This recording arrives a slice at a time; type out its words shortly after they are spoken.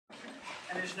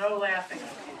And there's no laughing.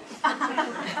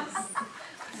 I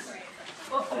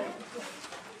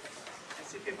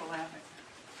see people laughing.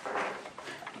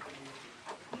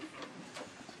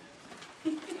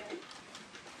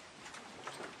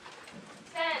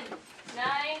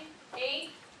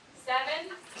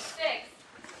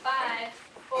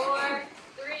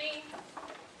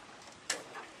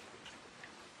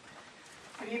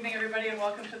 Good evening, everybody, and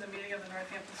welcome to the meeting of the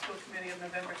Northampton School Committee of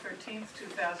November 13th,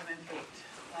 2008.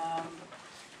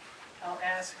 I'll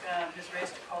ask Ms.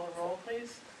 Race to call the roll,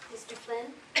 please. Mr.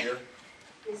 Flynn? Here.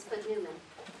 Ms. Flynn-Newman?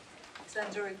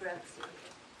 Sanjuri Gretz.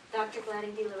 Dr.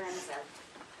 Gladden DiLorenzo?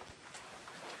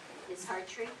 Ms.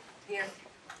 Hartree? Here.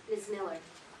 Ms. Miller?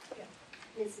 Here.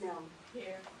 Ms. Milne?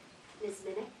 Here. Ms.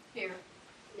 Minnick? Here.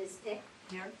 Ms. Pick?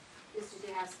 Here. Mr.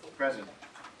 Duhowski? Present.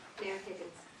 Mayor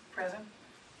Higgins? Present.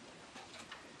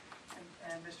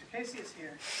 And Mr. Casey is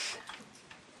here.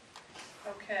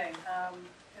 Okay,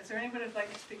 is there anybody who'd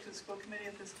like to speak to the school committee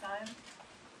at this time?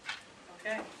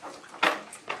 Okay.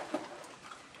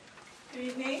 Good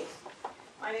evening.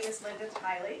 My name is Linda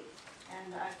Tiley,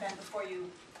 and I've been before you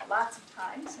lots of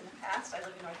times in the past. I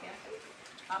live in Northampton.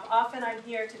 Often I'm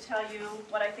here to tell you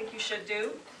what I think you should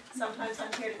do. Sometimes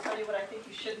I'm here to tell you what I think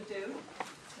you shouldn't do.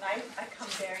 Tonight I come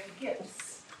bearing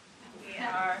gifts. We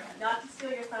are, not to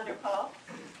steal your thunder, Paul,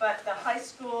 but the high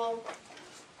school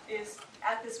is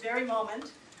at this very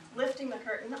moment lifting the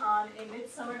curtain on A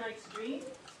Midsummer Night's Dream,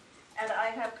 and I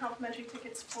have complimentary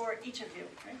tickets for each of you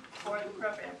for the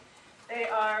program.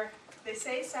 They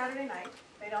say Saturday night.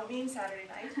 They don't mean Saturday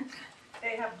night.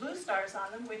 They have blue stars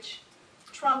on them, which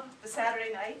trump the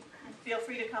Saturday night. Feel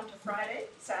free to come to Friday,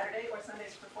 Saturday, or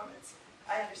Sunday's performance.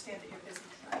 I understand that you're busy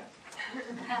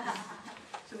tonight.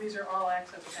 So these are all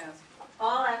access passes.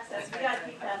 All access,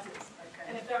 VIP passes. Okay.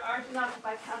 And if there aren't enough, if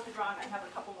I counted wrong, I have a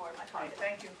couple more in my Okay, pocket.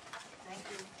 thank you. Thank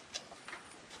you.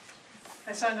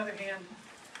 I saw another hand.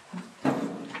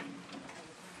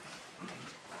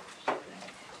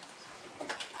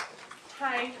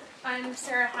 Hi, I'm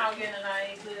Sarah Haugen, and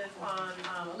I live on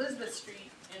Elizabeth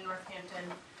Street in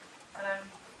Northampton. And I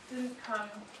didn't come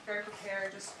very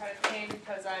prepared, just kind of came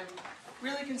because I'm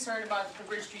really concerned about the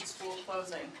Bridge Street School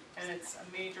closing. And it's a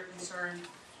major concern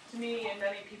to me and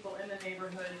many people in the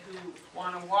neighborhood who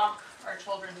want to walk our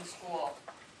children to school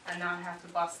and not have to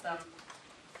bus them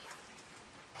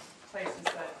places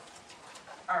that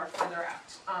are further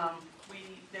out.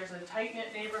 There's a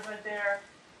tight-knit neighborhood there.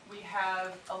 We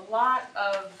have a lot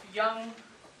of young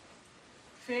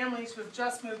families who have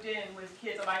just moved in with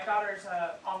kids. My daughter's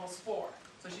almost 4,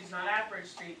 so she's not at Bridge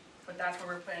Street, but that's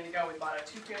where we're planning to go. We bought a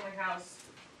 2-family house,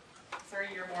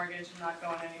 30-year mortgage, not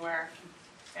going anywhere.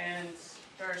 And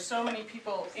there are so many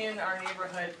people in our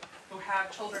neighborhood who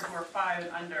have children who are 5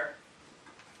 and under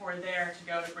who are there to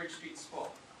go to Bridge Street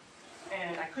School.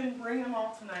 And I couldn't bring them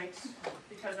all tonight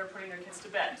because they're putting their kids to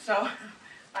bed. So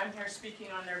I'm here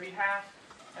speaking on their behalf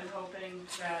and hoping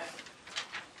that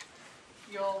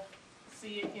you'll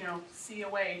see a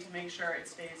way to make sure it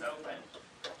stays open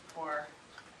for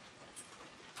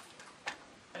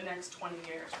the next 20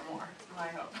 years or more, is my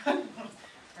hope. And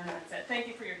that's it. Thank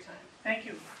you for your time. Thank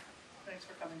you. Thanks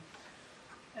for coming.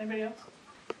 Anybody else?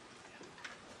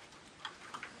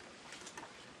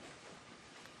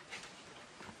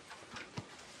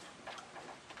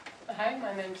 Hi,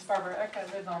 my name is Barbara Eck. I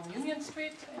live on Union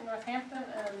Street in Northampton,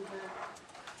 and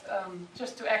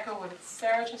just to echo what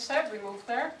Sarah just said, we moved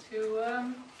there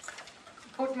to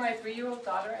put my 3-year-old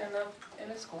daughter in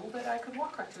a school that I could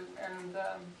walk her to,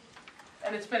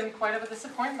 and it's been quite of a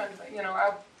disappointment. You know,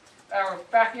 our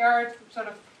backyard sort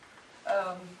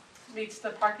of meets the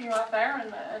parking lot there,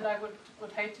 and I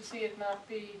would hate to see it not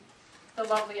be the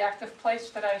lovely active place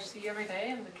that I see every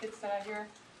day and the kids that I hear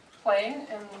playing,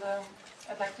 and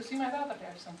I'd like to see my daughter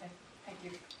there someday. Thank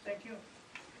you. Thank you.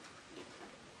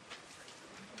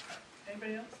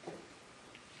 Anybody else?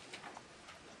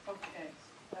 Okay.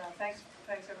 Thanks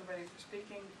everybody for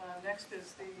speaking. Next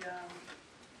is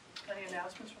any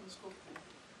announcements from the school committee?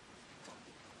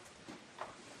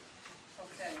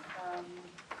 Okay.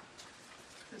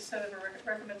 The set of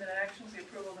recommended actions: the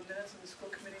approval of the minutes of the school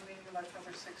committee meeting of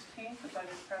October 16th, the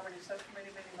budget property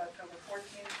subcommittee meeting of October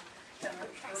 14th, and the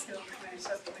curriculum committee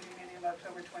subcommittee meeting of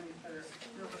October 23rd.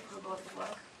 Move approval of the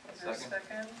book. Is there a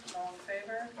second? All in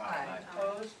favor? Aye.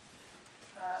 Opposed?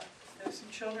 There's some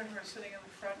children who are sitting in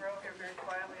the front row here very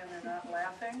quietly, and they're not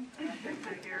laughing. I think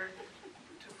they're here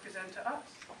to present to us.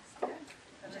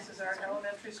 And this is our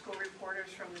elementary school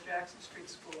reporters from the Jackson Street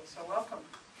School. So welcome.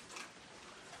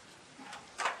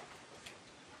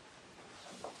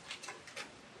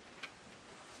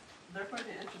 They're going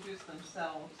to introduce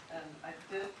themselves, and I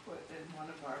did put in one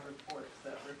of our reports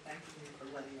that we're thanking you for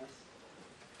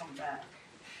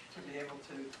to be able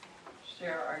to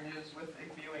share our news with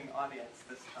a viewing audience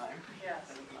this time Yes.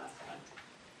 than last time.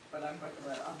 But I'm going to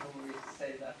let Anna Louise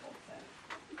say that whole thing.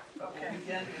 But we'll Okay.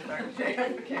 begin with our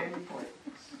JFK report.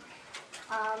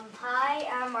 Hi,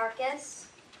 I'm Marcus.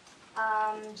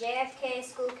 JFK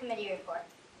School Committee report.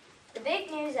 The big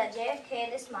news at JFK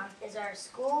this month is our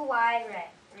school-wide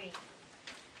read.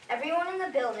 Everyone in the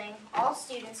building, all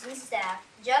students and staff,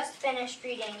 just finished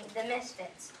reading The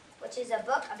Misfits, which is a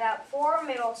book about 4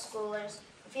 middle schoolers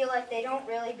who feel like they don't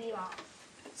really belong.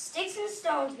 Sticks and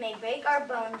stones may break our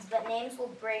bones, but names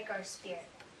will break our spirit.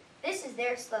 This is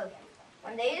their slogan.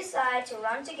 When they decide to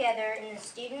run together in the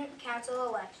student council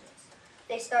elections,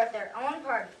 they start their own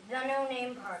party, the No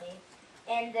Name Party,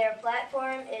 and their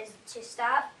platform is to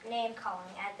stop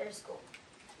name-calling at their school.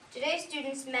 Today,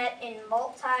 students met in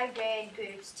multi-grade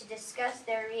groups to discuss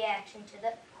their reaction to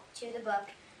the book,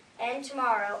 and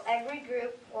tomorrow, every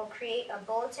group will create a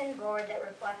bulletin board that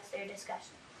reflects their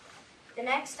discussion. The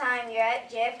next time you're at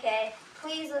JFK,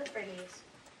 please look for these.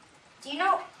 Do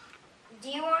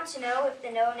you want to know if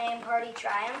the No Name Party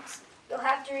triumphs? You'll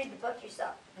have to read the book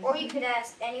yourself, or you could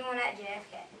ask anyone at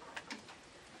JFK.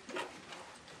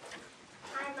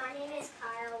 Hi, my name is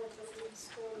Kyle with the Leeds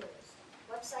School News.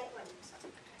 Website links.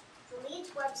 The Leeds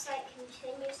website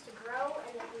continues to grow,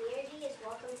 and the community is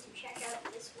welcome to check out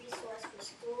this resource for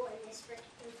school and district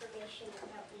information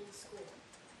about Leeds School.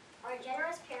 Our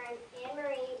generous parent,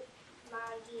 Anne-Marie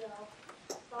Maggio,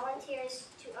 volunteers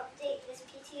to update this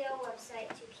PTO website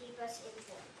to keep us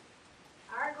informed.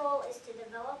 Our goal is to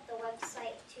develop the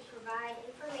website to provide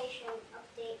information,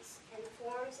 updates, and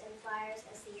forms and flyers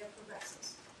as the year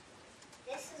progresses.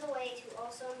 This is a way to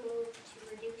also move to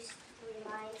reduce the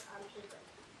reliance on paper.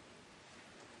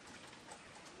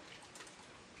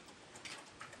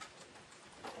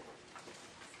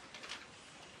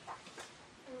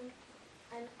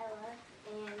 I'm Ella,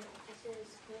 and this is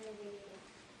community meeting.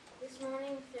 This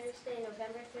morning, Thursday,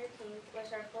 November 13th,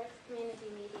 was our 4th community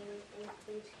meeting in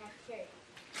Leeds cafeteria.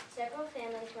 Several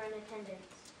families were in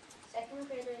attendance. Second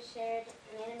graders shared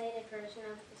an animated version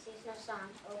of the seasonal song,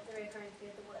 "Oh, the River and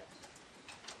Through the Woods."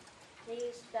 They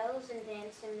used bells and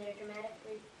danced in their dramatic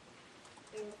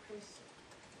reprints.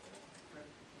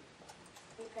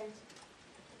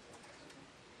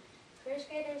 First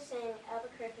graders sang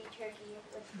Albuquerque Turkey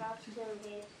with props to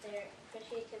engage their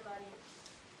appreciative audience.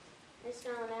 Ms.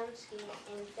 Malinowski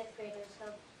and 5th graders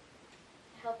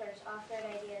helpers offered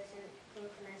ideas and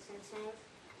thankfulness and sang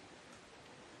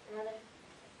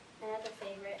another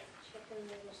favorite, chicken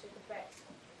noodle soup with rice.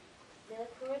 We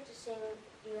look forward to seeing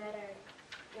you at our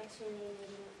next community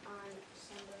meeting on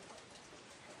December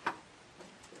 4th.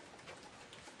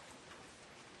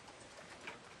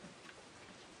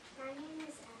 My name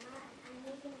is Emma, and I'm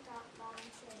leaving about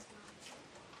volunteers monitoring.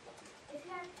 If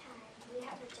you have time, we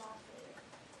have a job for you.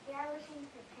 We are looking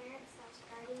for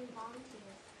parents/guardian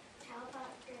volunteers to help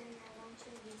out during our lunch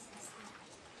and recess time.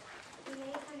 You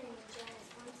may come in and join us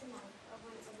once a month or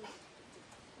once a week.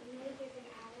 You may give an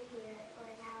hour here or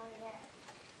an hour there.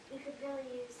 We could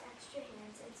really use extra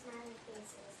hands and smiling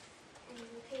faces and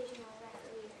an occasional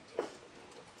referee or two.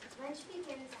 Lunch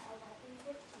begins at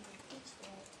 11:15 each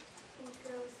day and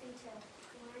goes until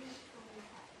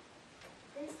 1:25.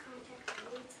 Please contact the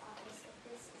Leeds office if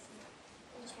this is of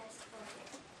interest for you.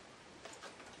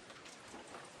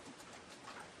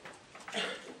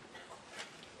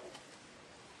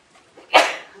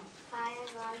 Hi, I'm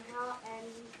Ronhal, and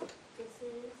this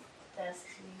is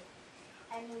Destiny,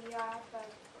 and we are from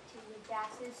the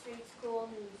Jackson Street School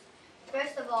News.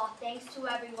 First of all, thanks to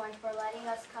everyone for letting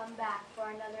us come back for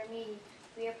another meeting.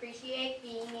 We appreciate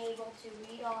being able to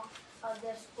read all of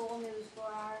the school news for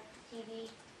our TV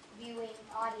viewing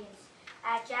audience.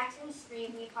 At Jackson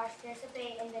Street, we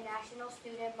participate in the National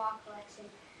Student Mock Election.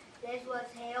 This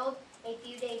was held a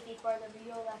few days before the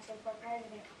real election for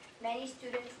president. Many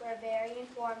students were very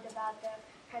informed about the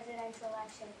presidential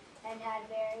election and had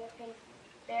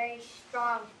very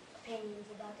strong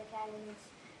opinions about the candidates.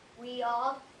 We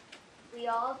all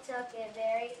took it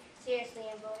very seriously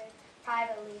and voted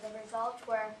privately. The results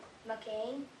were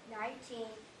McCain, 19,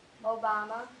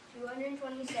 Obama,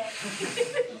 226,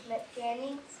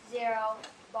 McKinney, 0,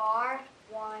 Barr,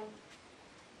 1,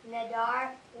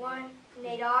 Nadar, 1,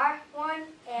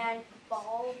 and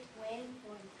Baldwin,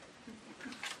 1.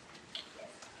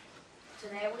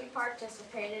 Today we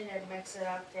participated in Mix It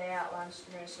Up Day at Lunch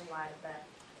Nationwide event.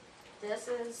 This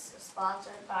is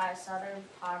sponsored by Southern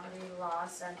Poverty Law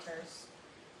Center's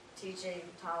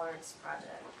Teaching Tolerance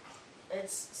Project.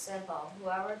 It's simple.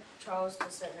 Whoever chose to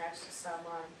sit next to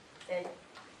someone they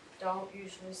don't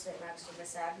usually sit next to,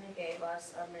 Miss Agnew gave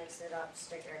us a Mix It Up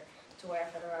sticker to wear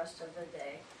for the rest of the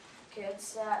day. kids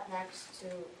sat next to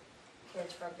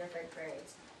kids from different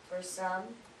grades. For some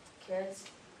kids,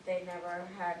 they never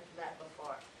had met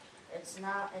before. It's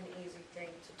not an easy thing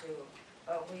to do,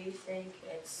 but we think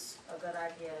it's a good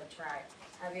idea to try.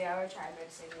 Have you ever tried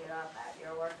mixing it up at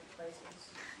your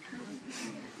workplaces?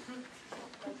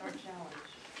 That's our challenge.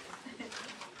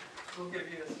 We'll give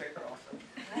you a sticker also.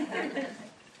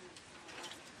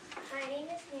 My name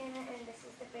is Nana, and this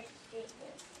is the Bridge Street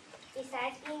News.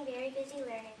 Besides being very busy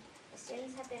learning, the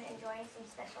students have been enjoying some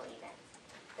special events.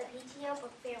 The PTO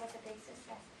book fair was a big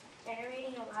success,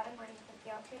 generating a lot of money for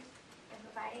field trips and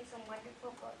providing some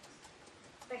wonderful books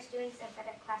for students instead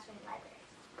of classroom libraries.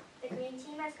 The green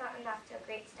team has gotten off to a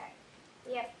great start.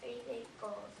 We have 3 big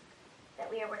goals that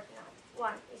we are working on.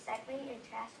 1. Recycling and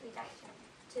trash reduction.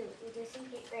 2. Reducing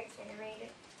paper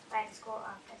generated by the school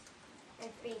office. And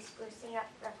 3. Sprucing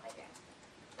up the playground.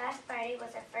 Last Friday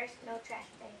was our first no trash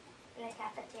day in the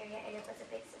cafeteria, and it was a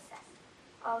big success.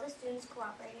 All the students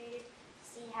cooperated to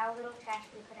see how little trash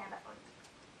we could have at once.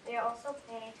 We are also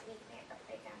planning to replant the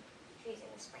playground trees in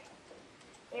the spring.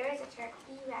 There is a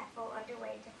turkey raffle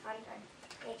underway to fund our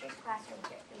Nature's Classroom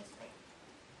trip in the spring.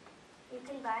 You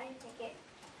can buy a ticket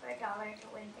for $1 to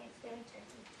win Thanksgiving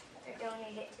turkey or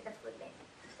donate it to the food bank.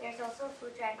 There's also a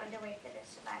food drive underway for the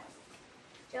survivors.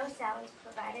 Joe Salins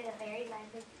provided a very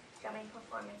lively drumming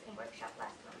performance and workshop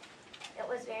last month. It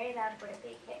was very loud but a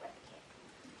big hit with the kids.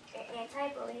 Their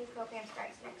anti-bullying program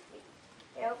starts next week.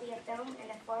 There will be a film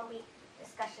and a 4-week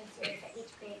discussion series at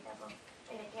each grade level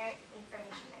and a parent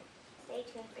information night. Stay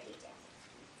tuned for details.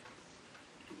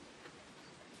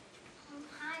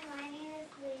 Hi, my name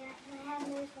is Leah, and I have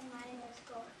news from my middle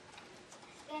school.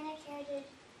 Hispanic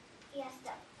Heritage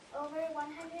Fiesta. Over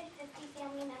 150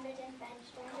 family members and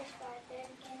friends joined us for our 3rd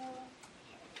annual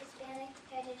Hispanic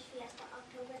Heritage Fiesta,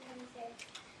 October 23rd.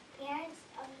 Parents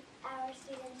of our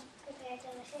students prepared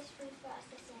delicious food for us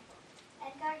to sample.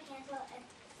 Edgar Cancel, a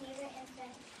neighbor and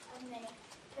friend of many,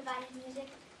 provided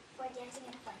music for dancing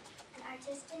and fun. An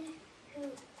artisan who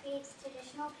creates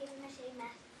traditional papier-mâché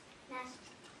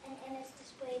masks and image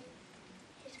displayed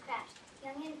his craft.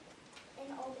 Young and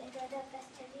old enjoyed the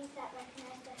festivities that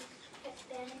recognize the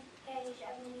Hispanic heritage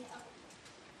of many of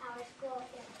our school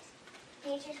families.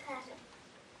 Nature's Classroom.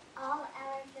 All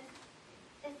our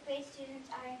fifth grade students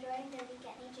are enjoying their week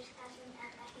at Nature's Classroom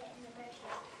at Beckett in the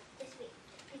Berkshire this week.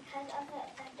 Because of the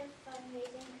effective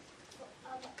fundraising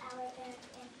of our parents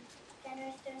and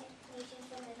generous donations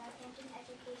from the Northampton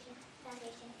Education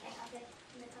Foundation and others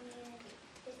in the community,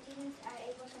 the students are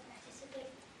able to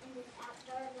participate in this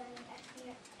outdoor learning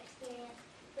experience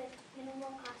with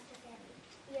minimal cost to families.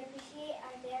 We appreciate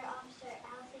our DARE officer,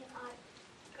 Allison Ott,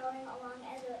 going along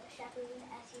as a chaperone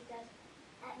as he does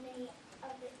at many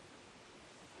of the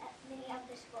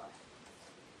schools.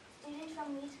 Students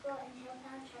from Lee School and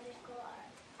Hilltown Charter School are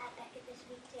at Beckett this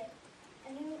week too. A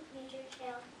new nature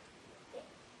trail.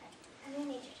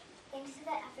 Thanks to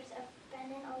the efforts of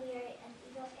Brendan O'Leary, an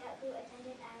Eagle Scout who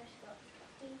attended our school,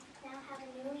 we now have a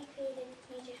newly created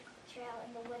nature trail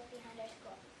in the woods behind our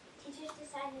school. Teachers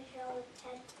designed the trail with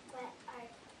Ted Wett, our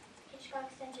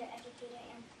Hitchcock Center educator,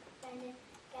 and Brendan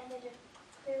gathered a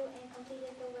crew and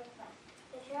completed the work plan.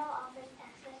 The trail offers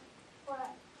access for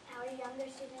our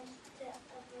younger students to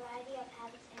a variety of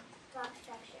habits and rock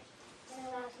structures, and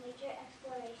allows nature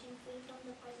exploration free from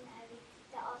the poison ivy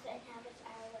that also inhabits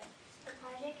our woods. The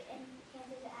project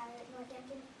enhances our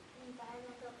Northampton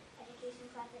environmental education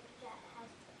project that has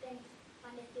been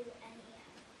funded through NEF.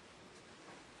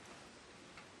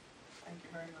 Thank you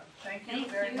very much. Thank you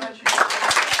very much.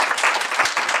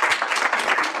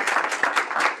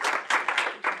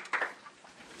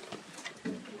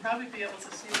 You'll probably be able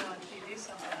to see it on TV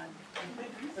sometime.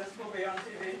 This will be on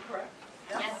TV, correct?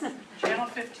 Yes. Channel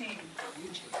 15.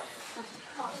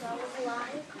 Also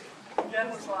live. Jen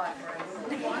was live, right?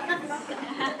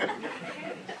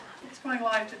 It's going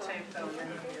live to tape though.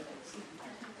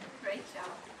 Great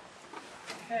job.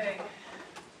 Okay,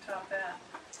 top that.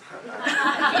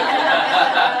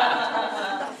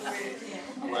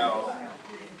 Well,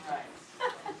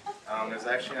 there's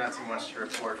actually not too much to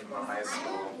report from the high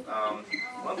school.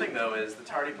 One thing though is the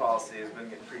tardy policy has been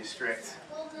getting pretty strict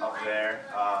up there.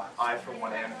 I for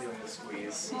one am feeling the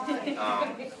squeeze,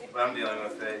 but I'm dealing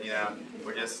with it. You know,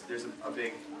 there's a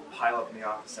big pile up in the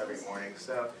office every morning.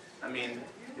 So I mean,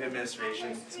 the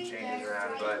administration, some changes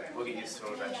around, but we'll get used to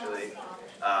them eventually.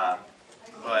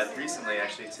 But recently,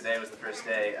 actually, today was the first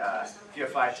day. If you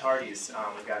have 5 tardies,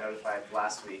 we got notified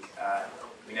last week.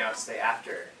 We now stay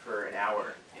after for an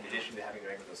hour, in addition to having to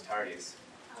make those tardies.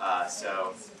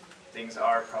 So things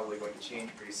are probably going to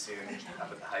change pretty soon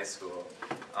up at the high school.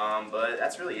 But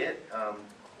that's really it.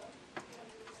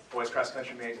 boys cross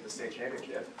country made it to the state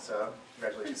championship, so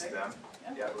congratulations to them.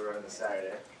 Yeah, we were running this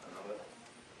Saturday. But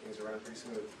things are running pretty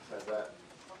smooth besides that.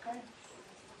 Okay.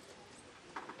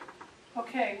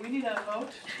 Okay, we need a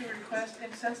vote to request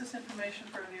census information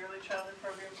for the early childhood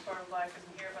program. Part of life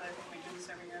isn't here, but I think we do this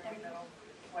every year. We know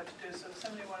what to do. So does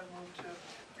somebody want to move to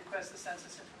request the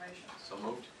census information? So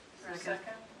moved. For a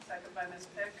second? Second by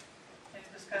Ms. Pick. Any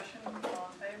discussion?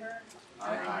 All in favor?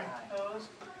 Aye.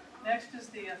 Opposed? Next is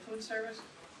the food service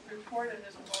report, and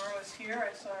Ms. Morrow is here.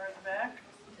 I saw her in the back.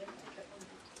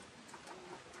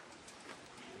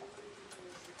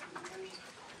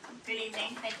 Good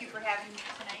evening, thank you for having me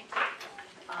tonight.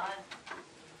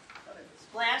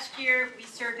 Last year, we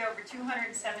served over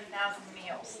 207,000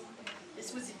 meals.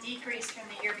 This was a decrease from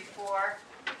the year before,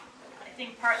 I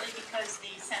think partly because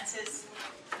the census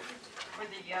for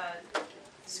the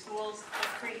schools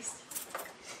increased.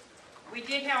 We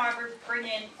did, however, bring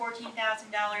in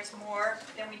 $14,000 more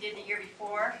than we did the year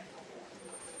before.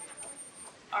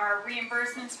 Our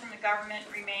reimbursements from the government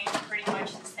remained pretty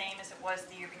much the same as it was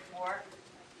the year before.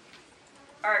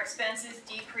 Our expenses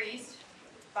decreased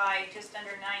by just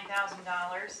under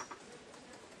 $9,000.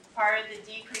 Part of the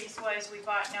decrease was we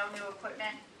bought no new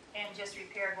equipment and just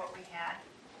repaired what we had.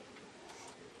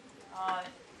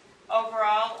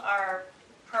 Overall, our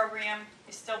program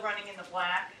is still running in the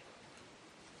black.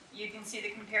 You can see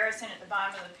the comparison at the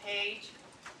bottom of the page,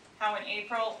 how in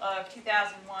April of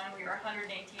 2001 we were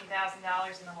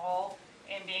 $118,000 in the hole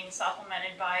and being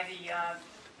supplemented by the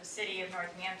city of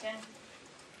Northampton.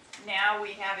 Now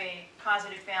we have a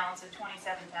positive balance of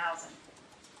 $27,000.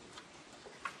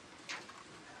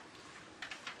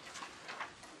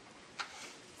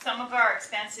 Some of our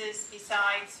expenses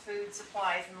besides food,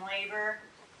 supplies, and labor,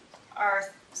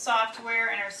 our software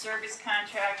and our service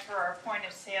contract for our point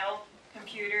of sale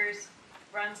computers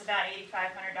runs about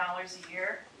 $8,500 a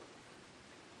year.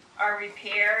 Our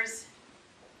repairs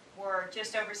were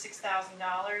just over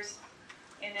 $6,000.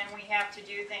 And then we have to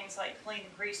do things like clean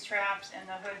the grease traps and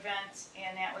the hood vents,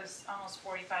 and that was almost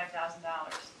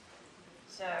 $45,000.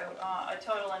 So a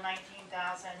total of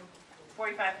 $4,500,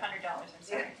 I'm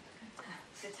sorry.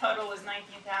 The total was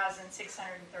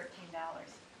 $19,613.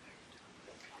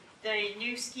 The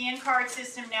new scan card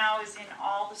system now is in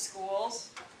all the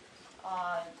schools.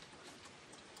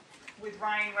 With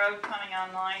Ryan Road coming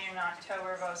online in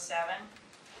October of '07.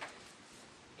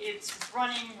 It's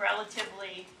running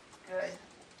relatively good.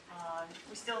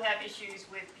 We still have issues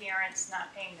with parents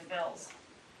not paying the bills.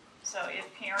 So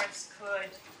if parents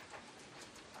could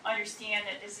understand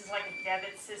that this is like a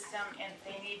debit system and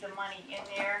they need the money in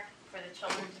there for the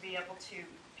children to be able to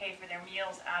pay for their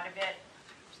meals out of it.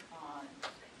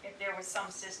 If there was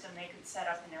some system they could set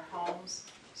up in their homes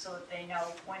so that they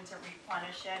know when to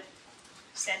replenish it,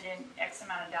 send in X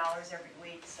amount of dollars every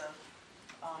week. So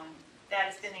that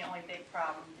has been the only big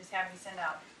problem, is having to send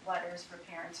out letters for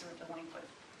parents who are delinquent.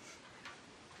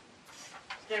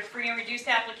 The free and reduced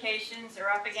applications are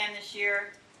up again this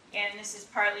year, and this is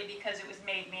partly because it was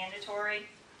made mandatory.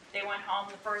 They went home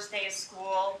the first day of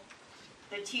school.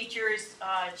 The teachers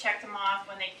checked them off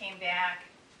when they came back,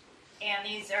 and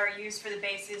these are used for the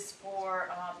basis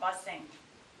for busing.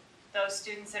 Those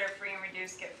students that are free and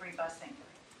reduced get free busing.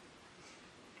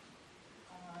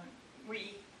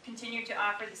 We continue to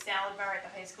offer the salad bar at the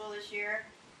high school this year.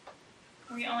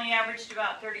 We only averaged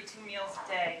about 32 meals a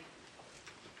day.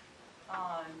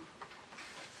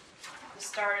 The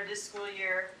start of this school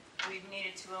year, we've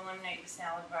needed to eliminate the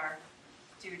salad bar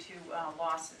due to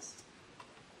losses.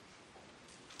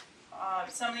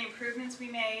 Some of the improvements we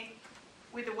made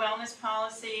with the wellness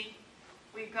policy,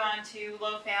 we've gone to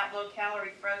low-fat,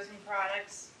 low-calorie frozen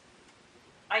products.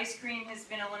 Ice cream has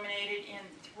been eliminated in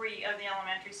 3 of the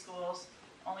elementary schools.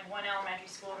 Only 1 elementary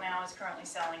school now is currently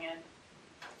selling it.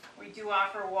 We do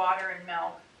offer water and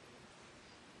milk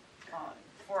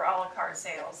for a la carte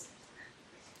sales.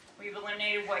 We've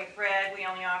eliminated white bread. We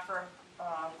only offer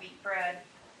wheat bread.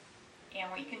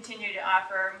 And we continue to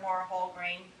offer more whole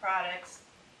grain products,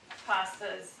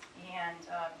 pastas, and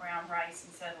brown rice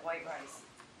instead of white rice.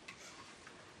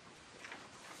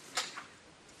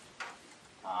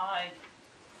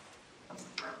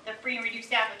 The free and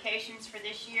reduced applications for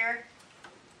this year,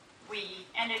 we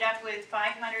ended up with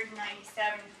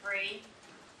 597 free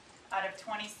out of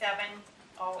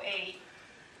 2708,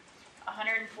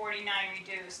 149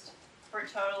 reduced, for a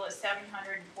total of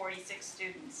 746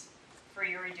 students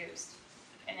free or reduced.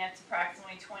 And that's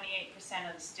approximately 28%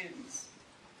 of the students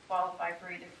qualify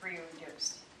for either free or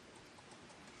reduced.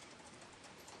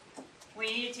 We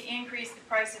needed to increase the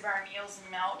price of our meals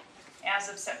and milk as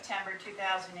of September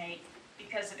 2008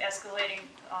 because of escalating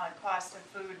cost of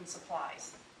food and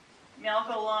supplies. Milk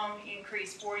alone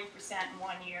increased 40% in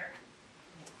 1 year.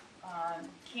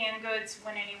 Canned goods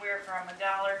went anywhere from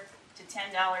 $1 to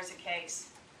 $10 a case.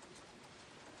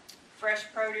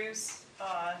 Fresh produce,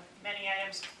 many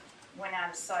items went out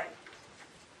of sight.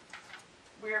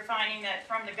 We are finding that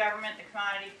from the government, the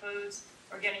commodity foods,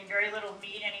 we're getting very little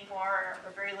meat anymore,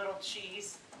 or very little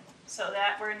cheese, so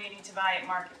that we're needing to buy at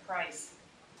market price.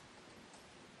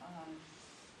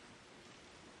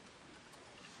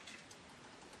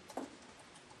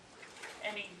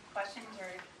 Any questions or?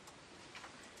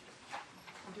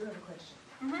 I do have a question.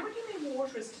 Mhm. What do you mean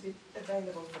water is to be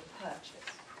available for purchase?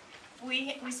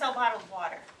 We sell bottled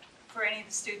water for any of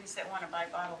the students that want to buy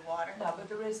bottled water. No,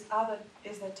 but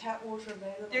is there tap water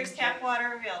available? There's tap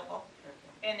water available,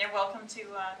 Okay. and they're welcome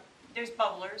to, there's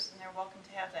bubblers, and they're welcome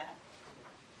to have that.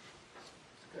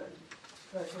 Good.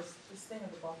 Because this thing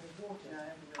of the bottled water,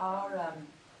 Yeah, our,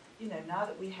 you know, now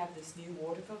that we have this new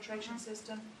water filtration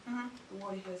system, Mhm. the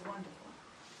water here is wonderful.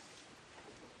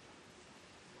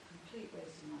 Complete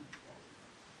waste of money.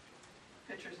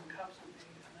 Pitchers and cups would be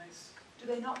nice. Do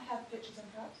they not have pitchers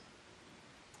and cups?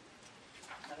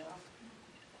 I don't know.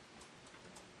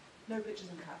 No pitchers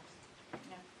and cups?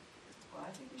 No. Well,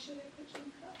 I think we should have pitchers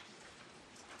and cups.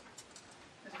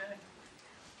 Ms. Manning?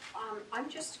 I'm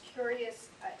just curious,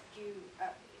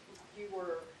 you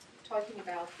were talking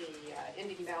about the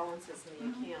ending balances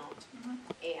in the account,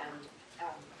 and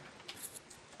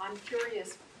I'm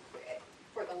curious,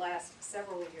 for the last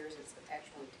several years, it's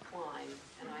actually declined,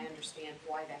 and I understand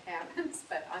why that happens,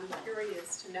 but I'm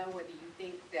curious to know whether you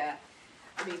think that,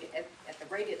 I mean, at the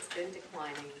rate it's been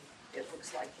declining, it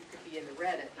looks like you could be in the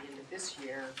red at the end of this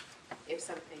year if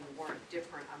something weren't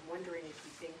different. I'm wondering if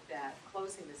you think that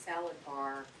closing the salad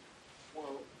bar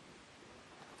will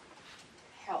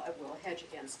hedge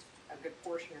against a good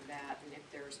portion of that, and if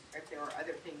there are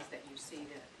other things that you see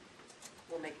that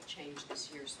will make a change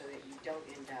this year so that you don't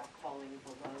end up falling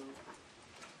below.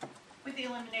 With the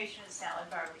elimination of the salad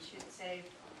bar, we should save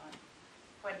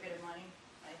quite a bit of money.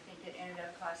 I think it ended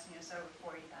up costing us over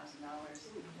 $40,000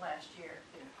 last year.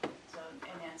 So,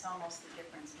 and that's almost the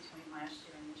difference between last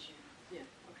year and this year.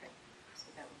 Yeah, okay,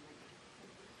 so that would make it.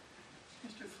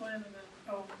 Mr. Flynn, and then,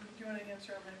 do you want to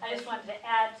answer my question? I just wanted to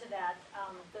add to that,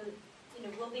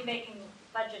 we'll be making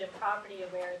budget and property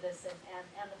aware of this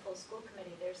and the full school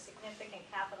committee. There's significant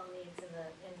capital needs in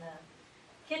the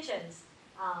kitchens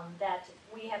that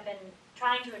we have been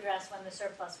trying to address when the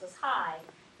surplus was high.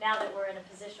 Now that we're in a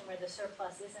position where the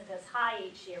surplus isn't as high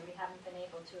each year, we haven't been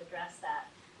able to address that.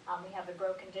 We have a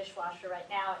broken dishwasher right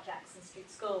now at Jackson Street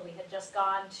School. We had just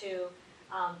gone to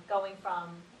going from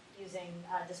using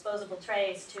disposable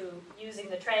trays to using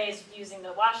the trays, using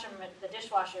the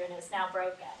dishwasher, and it's now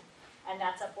broken. And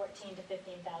that's a $14,000 to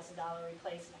 $15,000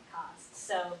 replacement cost.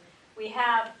 So we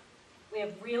have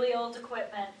really old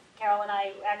equipment. Carol and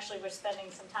I actually were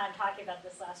spending some time talking about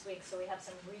this last week, so we have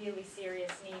some really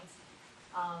serious needs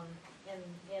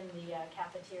in the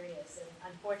cafeterias.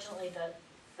 And unfortunately,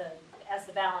 as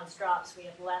the balance drops, we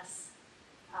have less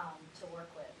to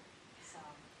work with. So,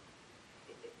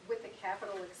 with a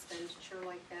capital expenditure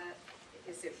like that,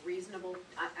 is it reasonable?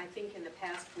 I think in the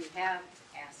past we have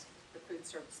asked the food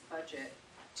service budget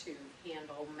to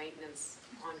handle maintenance,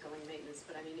 ongoing maintenance,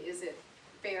 but I mean, is it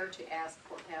fair to ask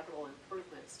for capital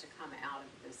improvements to come out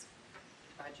of this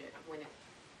budget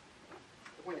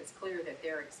when it's clear that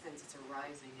their expenses are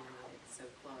rising and it's so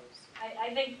close?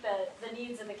 I think the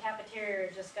needs of the cafeteria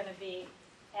are just going to be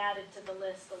added to the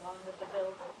list along with the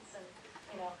buildings, and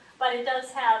but it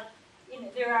does have,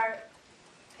 there are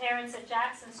parents at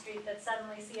Jackson Street that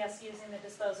suddenly see us using the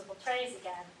disposable trays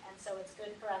again, and so it's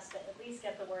good for us to at least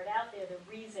get the word out there. The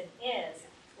reason is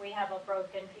we have a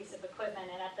broken piece of equipment,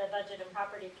 and at the Budget and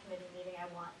Property Committee meeting, I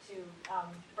want to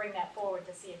bring that forward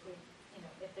to see if we,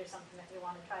 if there's something that we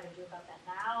want to try to do about that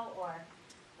now, or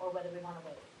whether we want to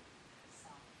wait. So.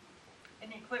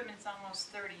 And the equipment's almost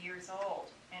 30 years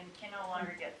old and can no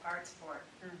longer get parts for it.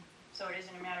 So it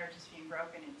isn't a matter of just being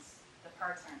broken, it's the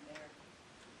parts aren't there.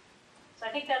 So I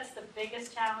think that's the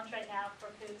biggest challenge right now for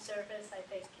food service. I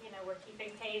think, we're keeping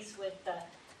pace with the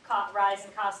rise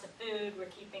in cost of food, we're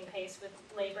keeping pace with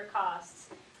labor costs,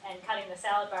 and cutting the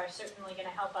salad bar is certainly going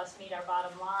to help us meet our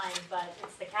bottom line, but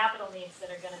it's the capital needs that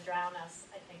are going to drown us,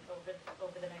 I think,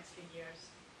 over the next few years.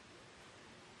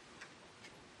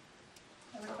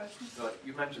 Other questions? So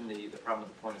you mentioned the problem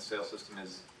with the point of sale system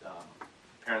is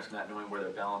parents not knowing where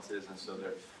their balance is, and so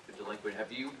they're delinquent.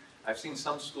 I've seen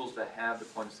some schools that have the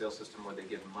point of sale system where they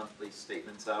give monthly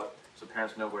statements out so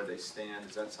parents know where they stand.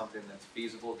 Is that something that's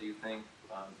feasible, do you think,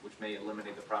 which may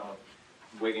eliminate the problem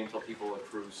of waiting until people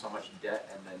accrue so much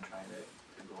debt and then trying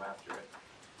to go after it?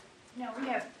 No,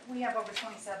 we have over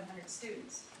 2,700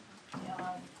 students.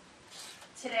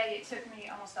 Today, it took me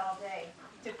almost all day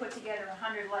to put together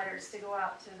 100 letters to go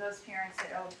out to those parents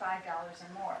that owed $5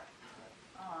 or more.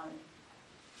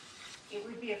 It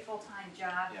would be a full-time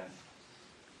job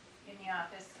in the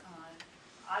office.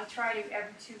 I try to,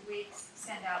 every 2 weeks,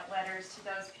 send out letters to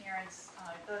those parents,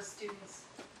 those students,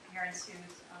 parents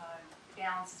whose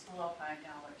balance is below $5.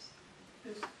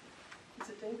 It's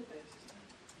a database, isn't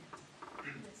it?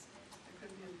 There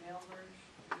could be a mail merge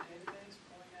with a database,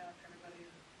 pulling out everybody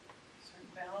a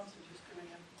certain balance and just doing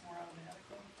it more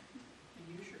automatically. And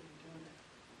you should be doing it.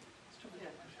 It's too much.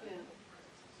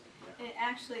 And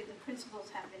actually, the principals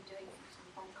have been doing some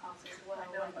phone calls as well. I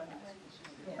know, but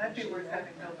it might be worth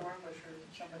having Bill Dornbush or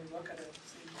somebody look at it and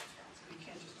see, so you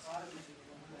can't just automate it.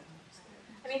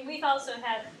 I mean, we've also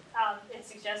had it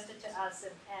suggested to us,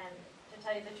 and to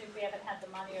tell you the truth, we haven't had the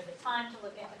money or the time to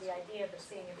look into the idea of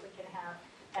seeing if we can have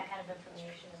that kind of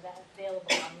information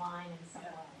available online in some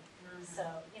way. So,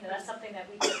 that's something that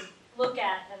we can look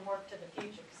at and work to the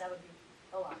future, because that would be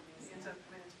a lot easier.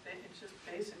 It's just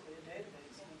basically a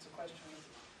database, and it's a question of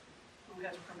who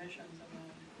has permissions, and then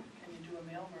can you do a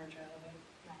mail merge out of it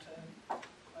to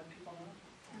let people know?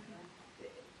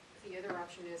 The other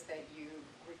option is that you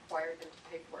require them to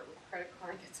pay for it with a credit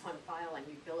card that's on file and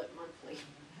you bill it monthly.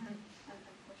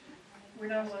 We're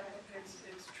not,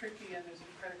 it's tricky, and there's a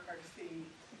credit card fee.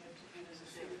 There's a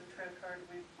fee for the credit card.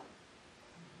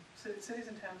 Cities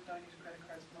and towns don't use credit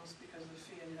cards mostly because of the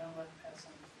fee, and you don't let them pass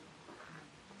on the fee.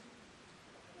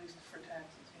 At least for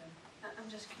taxes, I'm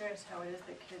just curious how it is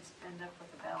that kids end up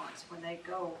with a balance. When they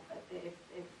go, if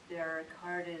their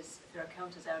account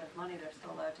is out of money, they're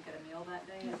still allowed to get a meal that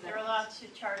day? They're allowed to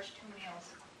charge 2 meals.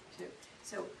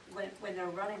 So when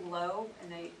they're running low, and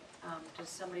does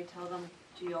somebody tell them,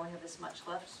 do you only have this much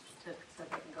left, so they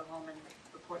can go home and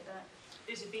report that?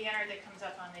 There's a banner that comes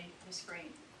up on the screen,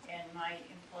 and my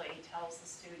employee tells the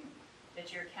student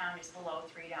that your account is below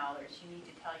 $3. You need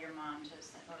to tell your mom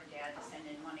or dad to send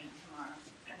in money tomorrow.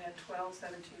 And at 12,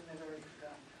 17, they've already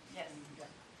forgotten. Yes.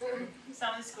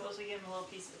 Some of the schools, we give them a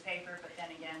little piece of the paper, but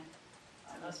then again,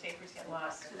 those papers get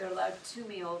lost. So they're allowed 2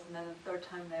 meals, and then the third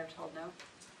time they're told no?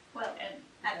 Well, and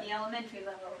at the elementary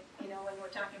level, when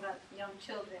we're talking about young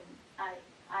children, I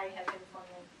have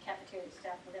informed the cafeteria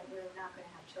staff that we're not going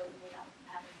to have children without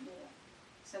having a meal.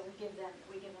 So we give them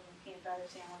a peanut butter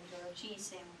sandwich or a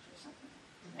cheese sandwich or something.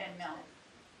 And milk.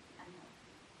 And milk,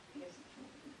 because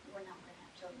we're not going to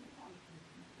have children without.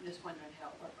 I'm just wondering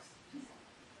how it works.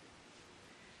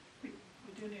 We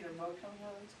do need a vote coming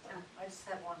out of this. I just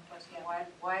have one question. Why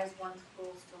does one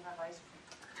school still have ice cream?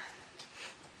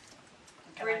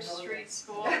 Bridge Street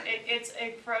School, it's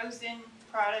a frozen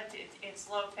product, it's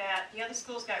low fat. The other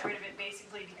schools got rid of it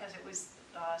basically because it was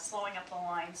slowing up the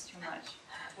lines too much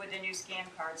with the new scan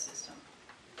card system.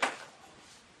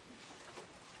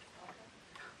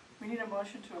 We need a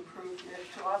motion to approve,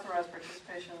 to authorize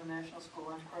participation in the National School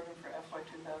Lunch Program for FY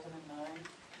 2009.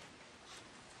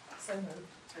 So moved.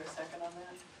 Is there a second on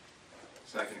that? Is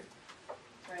Second.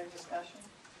 there any discussion?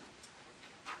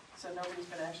 So nobody's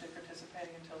been actually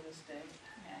participating until this date.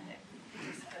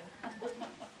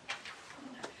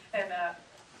 And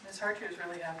Ms. Hartier is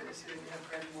really happy to see that we have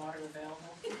bread and water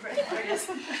available.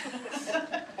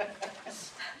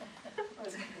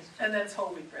 And that's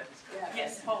whole wheat bread.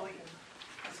 Yes, whole wheat.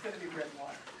 It's going to be bread and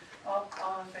water.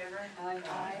 All in favor?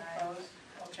 Aye. Opposed?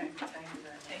 Okay, thank you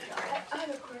very much. Thank you very much. I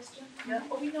have a question.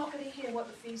 Yeah. Are we not going to hear what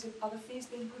the fees are the fees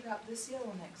being put up this year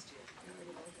or next year?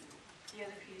 The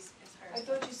other piece is I hers.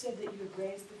 thought you said that you had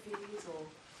raised the fees or.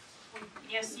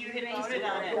 Yes, you had voted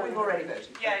on it. We've already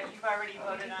voted. Yeah, you've already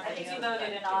voted on it. I think you voted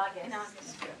in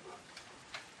August.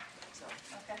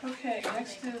 Okay. Okay,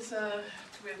 next is,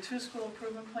 we have 2 school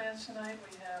improvement plans tonight.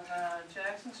 We have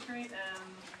Jackson Street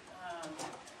and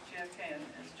JFK. And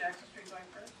is Jackson Street going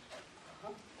first?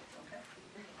 Okay.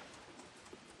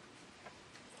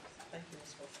 Thank you,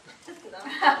 Ms. Wilson.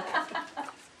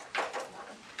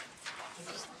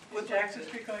 Was Jackson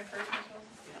Street going first, Ms. Wilson?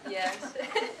 Yes.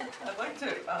 I'd like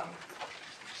to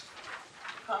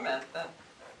comment that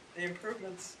the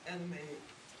improvements in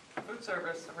the food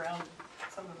service around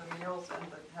some of the meals and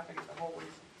having the whole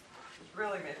wheat has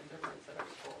really made a difference at our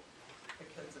school. The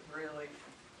kids have really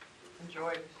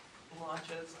enjoyed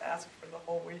lunches, asked for the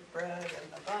whole wheat bread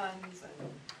and the buns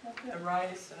and the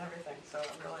rice and everything. So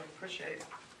I really appreciate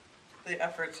the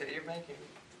efforts that you're making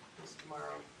this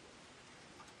tomorrow.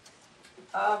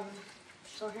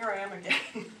 So here I am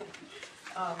again.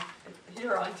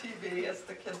 Here on TV, as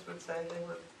the kids would say, they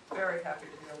were very happy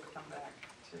to be able to come back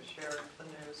to share the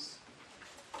news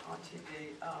on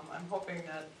TV. I'm hoping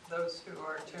that those who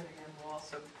are tuning in will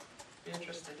also be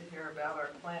interested to hear about our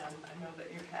plan. I know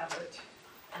that you have it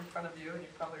in front of you, and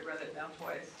you've probably read it now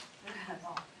twice.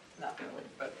 Not really,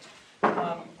 but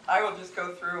I will just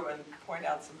go through and point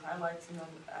out some highlights and then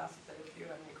ask that if you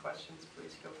have any questions,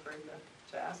 please feel free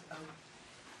to ask them.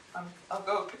 I'll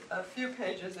go a few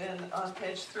pages in. On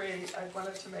page 3, I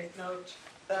wanted to make note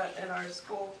that in our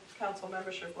school council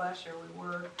membership last year, we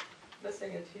were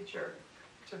missing a teacher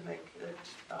to make it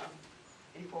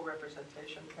equal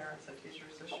representation, parents and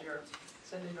teachers this year.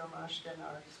 Cindy Domashkin,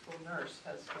 our school nurse,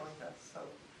 has joined us, so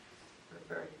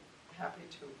we're very happy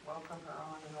to welcome her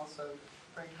on and also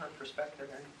bring her perspective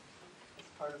in as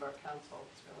part of our council.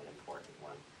 It's a really important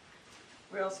one.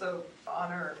 We also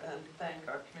honor and thank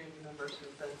our community members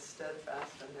who've been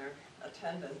steadfast in their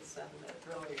attendance, and it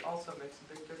really also makes a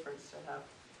big difference to have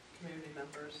community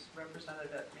members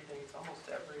represented at meetings, almost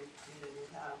every meeting we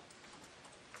have.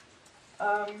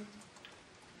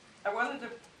 I wanted to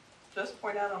just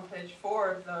point out on page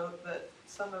 4, though, that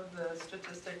some of the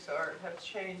statistics have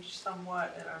changed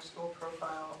somewhat in our school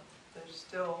profile. They're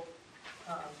still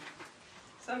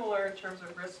similar in terms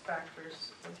of risk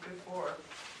factors as before.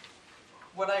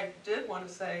 What I did want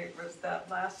to say was that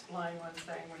last line when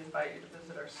saying we invite you to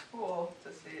visit our school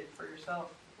to see it for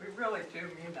yourself. We really do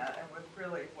mean that and would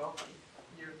really welcome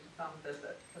you to come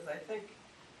visit, because I think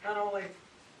not only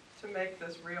to make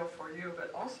this real for you,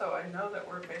 but also I know that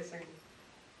we're facing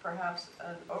perhaps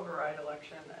an override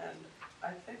election, and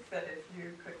I think that if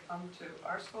you could come to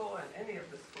our school and any of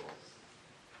the schools,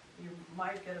 you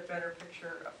might get a better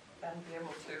picture and be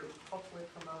able to hopefully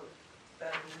promote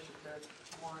that initiative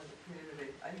more in the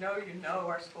community. I know you know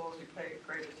our schools, you pay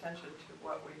great attention to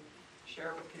what we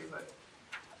share with you, but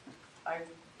I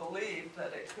believe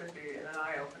that it could be an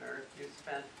eye-opener if you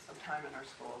spent some time in our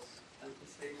schools and to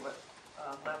see what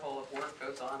level of work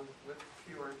goes on with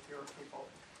fewer and fewer people.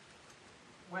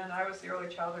 When I was the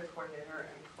early childhood coordinator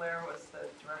and Claire was the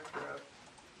director of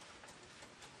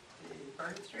the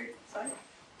Vernon Street site,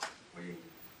 we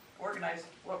organized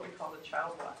what we call the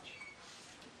Child Watch,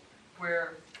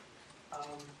 where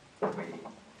we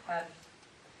had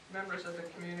members of the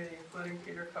community, including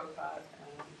Peter Kokot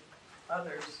and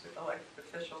others, elected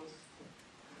officials,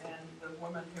 and the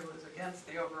woman who was against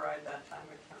the override that time,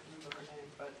 I can't remember her name,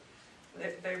 but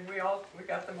we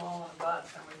got them all on a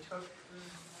bus, and we took,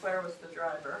 Claire was the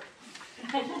driver,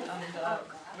 and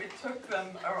we took them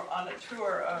on a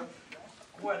tour of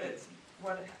what it's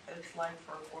like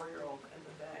for a 4-year-old in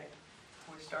the day.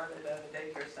 We started at a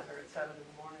daycare center at 7 in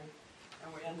the morning,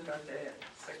 and we ended our day at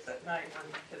 6 at night when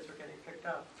the kids were getting picked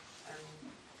up. And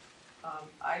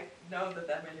I know that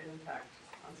that made an impact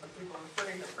on some people,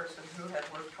 including the person who had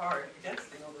worked hard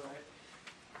against the override.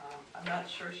 I'm not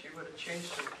sure she would have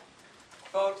changed her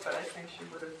vote, but I think she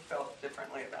would have felt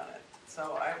differently about it.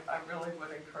 So I really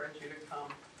would encourage you to come,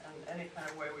 and any kind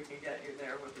of way we can get you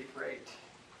there would be great.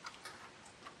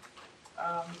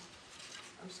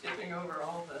 I'm skipping over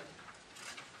all the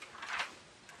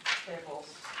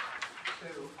tables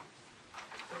to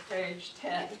page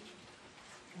 10,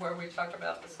 where we talk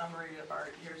about the summary of our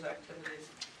year's activities.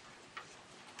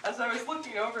 As I was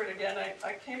looking over it again,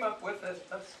 I came up with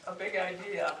a big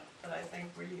idea that I think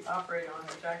we operate on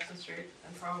at Jackson Street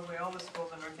and probably all the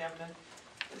schools in Northampton,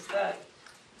 is that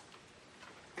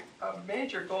a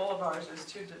major goal of ours is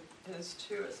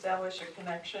to establish a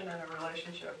connection and a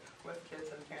relationship with kids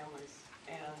and families.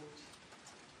 And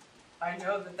I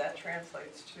know that that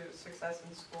translates to success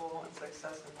in school and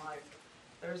success in life.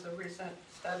 There's a recent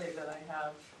study that I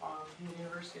have from the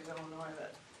University of Illinois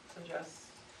that suggests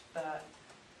that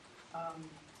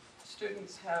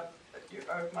students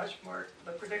are much more,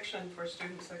 the prediction for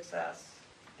student success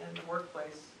in the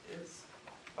workplace is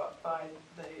by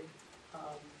the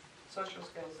social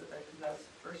skills that they possess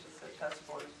versus their test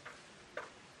scores.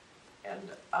 And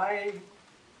I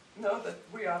know that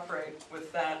we operate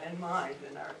with that in mind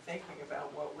in our thinking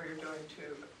about what we're doing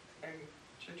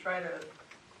to try to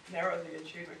narrow the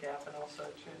achievement gap and also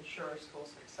to ensure school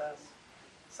success.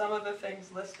 Some of the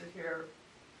things listed here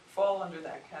fall under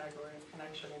that category of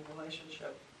connection and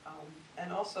relationship,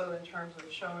 and also in terms of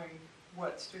showing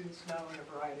what students know in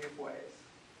a variety of ways,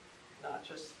 not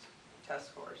just test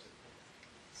scores.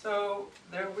 So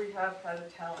there we have had a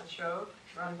talent show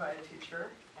run by a teacher,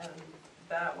 and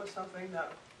that was something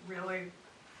that really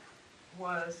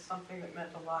was something that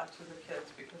meant a lot to the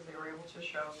kids because they were able to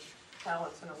show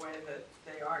talents in a way that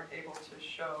they aren't able to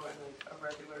show in a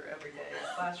regular everyday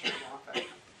classroom often.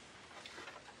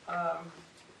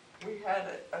 We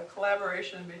had a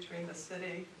collaboration between the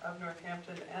city of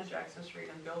Northampton and Jackson Street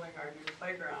in building our new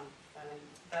playground, and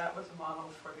that was a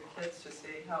model for the kids to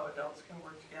see how adults can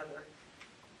work together.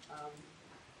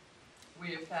 We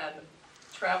have had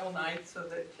travel nights so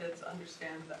that kids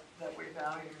understand that we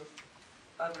value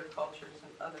other cultures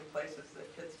and other places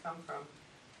that kids come from.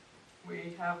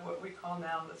 We have what we call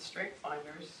now the Strength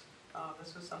Finders.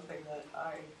 This was something that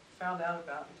I found out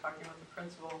about in talking with the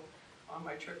principal on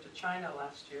my trip to China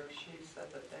last year. She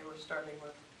said that they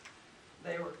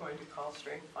were going to call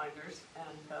Strength Finders,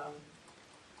 and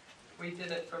we did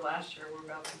it for last year. We're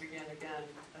about to begin again.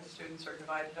 The students are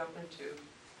divided up into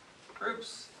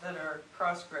groups that are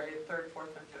cross-grade, 3rd,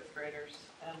 4th, and 5th graders,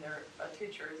 and a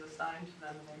teacher is assigned to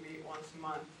them, and they meet once a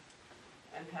month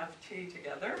and have tea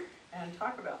together and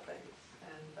talk about things.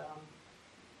 And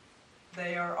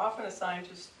they are often assigned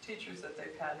to teachers that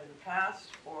they've had in the past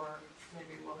or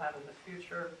maybe will have in the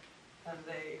future, and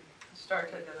they start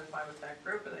to identify with that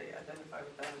group, and they identify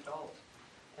with that adult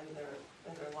in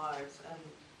their lives. And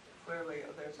clearly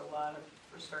there's a lot of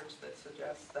research that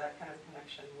suggests that kind of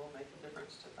connection will make a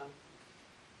difference to them.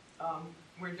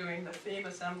 We're doing the theme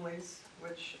assemblies,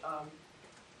 which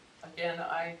again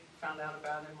I found out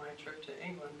about in my trip to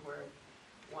England, where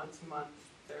once a month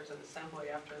there's an assembly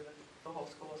after the whole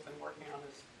school has been working on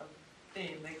this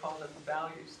theme. They call them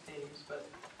values themes, but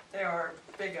they are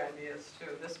big ideas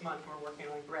too. This month we're working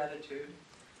on gratitude,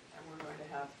 and we're going to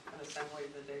have an assembly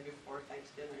the day before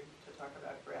Thanksgiving to talk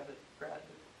about gratitude.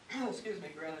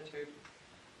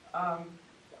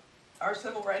 Our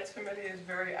Civil Rights Committee is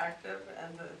very active,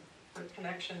 and the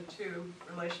connection to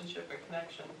relationship and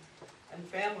connection and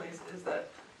families is that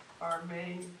our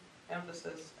main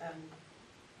emphasis and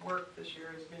work this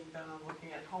year is being done on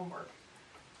looking at homework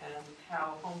and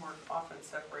how homework often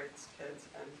separates kids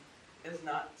and is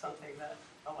not something that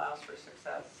allows for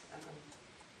success. And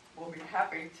we'll be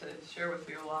happy to share with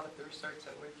you a lot of the research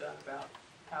that we've done about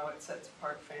how it sets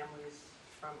apart families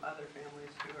from other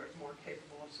families who are more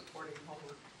capable of supporting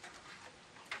homework.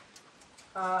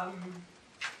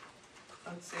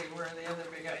 Let's see, where are the other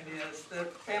big ideas? The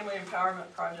Family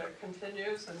Empowerment Project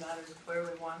continues, and that is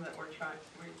clearly one that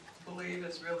we believe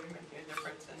is really making a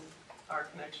difference in our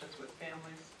connections with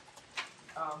families.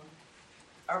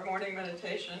 Our morning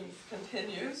meditation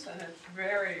continues, and it's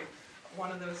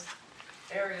one of those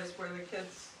areas where the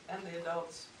kids and the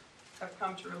adults have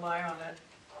come to rely on it,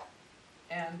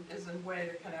 and is a way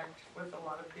to connect with a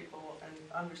lot of people and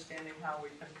understanding how we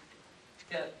can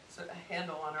get a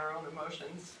handle on our own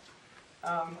emotions.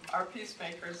 Our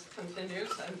Peacemakers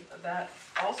continues, and that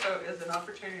also is an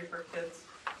opportunity for kids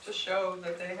to show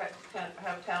that they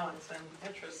have talents and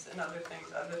interests in other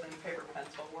things other than paper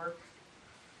pencil work.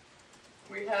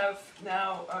 We have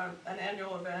now an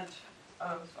annual event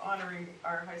of honoring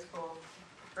our high school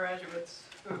graduates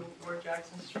who were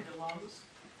Jackson Street alums,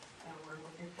 and we're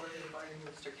looking forward to inviting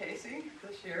Mr. Casey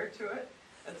this year to it.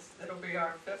 It'll be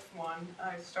our 5th one.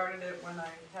 I started it when I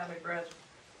had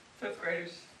 5th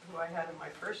graders who I had in my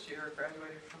first year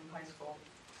graduated from high school.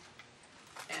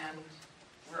 And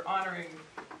we're honoring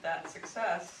that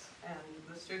success, and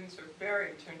the students are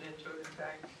very tuned into it. In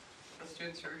fact, the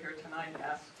students who are here tonight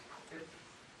asked if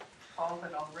Paul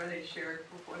had already shared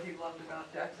what he loved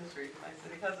about Jackson Street. And I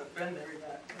said he hasn't been there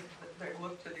yet. They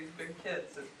look to these big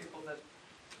kids as people that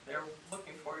they're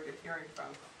looking forward to hearing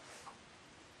from.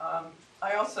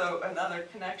 Another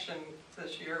connection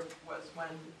this year was when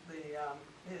the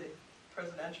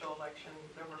presidential election,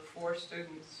 there were 4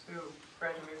 students who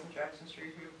graduated from Jackson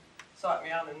Street who sought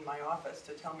me out in my office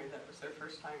to tell me that it was their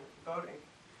first time voting.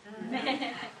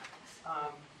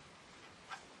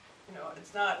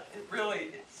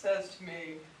 It says to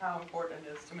me how important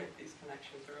it is to make these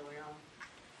connections early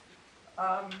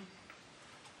on.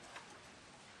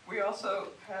 We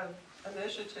also have an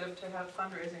initiative to have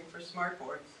fundraising for smart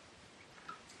boards,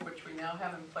 which we now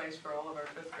have in place for all of our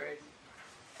 5th grades.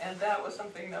 And that was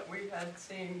something that we had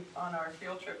seen on our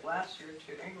field trip last year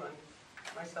to England,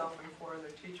 myself and 4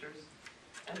 other teachers,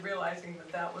 and realizing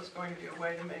that that was going to be a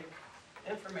way to make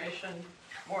information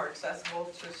more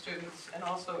accessible to students, and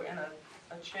also in a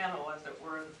channel, as it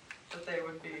were, that they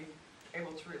would be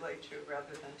able to relate to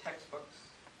rather than textbooks.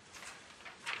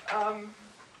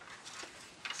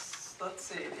 Let's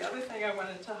see, the other thing I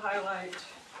wanted to highlight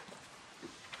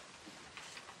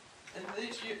in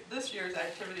this year's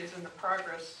activities in the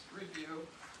progress review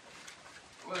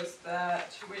was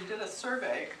that we did a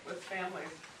survey with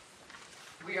families.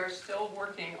 We are still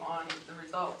working on the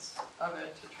results of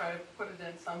it to try to put it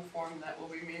in some form that will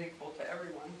be meaningful to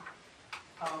everyone.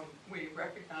 We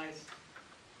recognized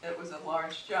it was a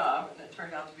large job, and it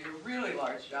turned out to be a really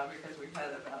large job because we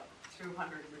had about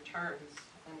 200 returns,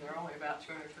 and there are only about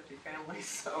 250 families.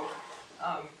 So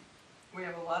we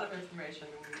have a lot of information,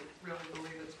 and we really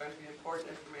believe it's going to be important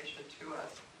information to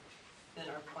us in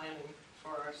our planning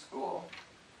for our school.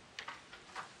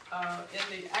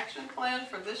 In the action plan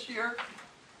for this year,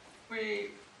 we,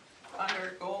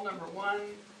 under goal number 1,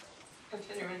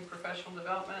 continuing professional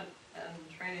development and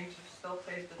training to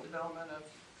facilitate the development of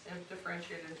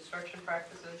differentiated instruction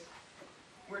practices,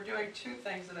 we're doing 2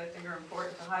 things that I think are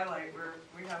important to highlight.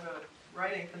 We have a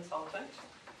writing consultant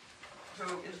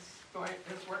who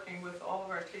is working with all of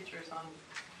our teachers on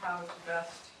how to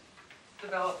best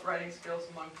develop writing skills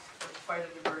amongst quite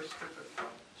a diverse group of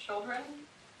children.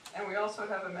 And we also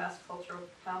have a Mass Cultural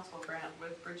Council grant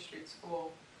with Bridge Street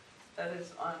School that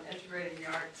is on integrating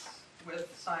the arts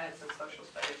with science and social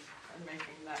studies and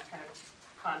making that kind of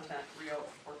content real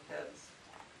for kids.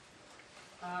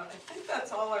 I think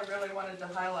that's all I really wanted to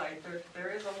highlight. There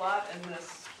is a lot in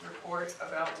this report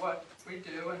about what we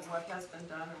do and what has been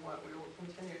done and what we will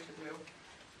continue to do.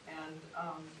 And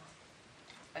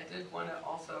I did want to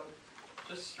also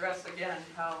just stress again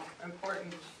how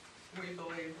important we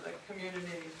believe that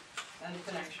community and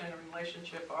connection and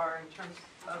relationship are in terms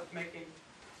of making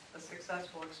a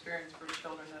successful experience for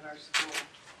children at our school.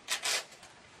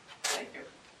 Thank you.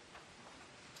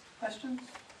 Questions?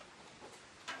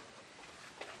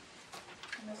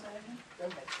 Ms. Agnew? Go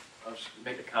ahead. I'll just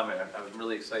make a comment. I was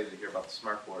really excited to hear about the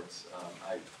smart boards.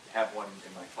 I have one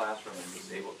in my classroom and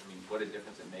was able to, what a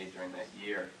difference it made during that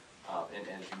year. And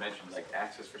as you mentioned, like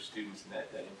access for students and that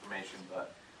information,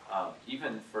 but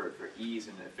even for ease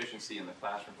and efficiency in the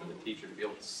classroom for the teacher to be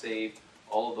able to save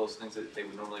all of those things that they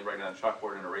would normally write on a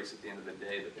chalkboard and erase at the end of the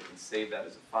day, that they can save that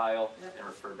as a file and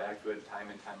refer back to it time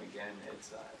and time again.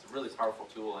 It's a really powerful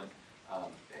tool, and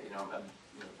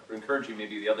I'm encouraging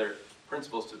maybe the other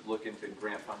principals to look into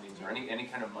grant fundings or any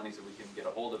kind of monies that we can get a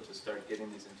hold of to start getting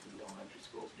these into the elementary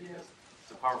schools, because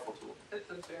it's a powerful tool. It's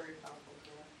a very powerful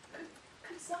tool.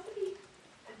 Could somebody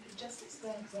just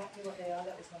explain exactly what they are?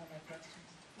 That was one of my questions.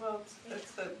 Well,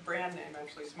 it's the brand name,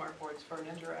 actually, Smartboards, for an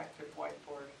interactive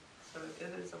whiteboard. So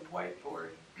it is a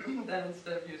whiteboard that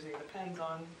instead of using the pens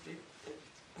on, it's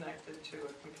connected to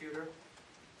a computer.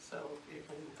 So you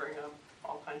can bring up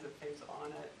all kinds of things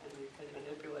on it, and you can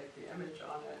manipulate the image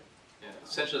on it. Yeah,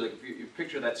 essentially, like, if you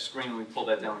picture that screen, when we pull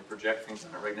that down, we project things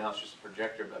on it. Right now, it's just a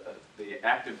projector, but the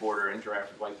active board or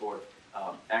interactive whiteboard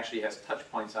actually has touch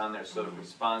points on there, so it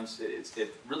responds.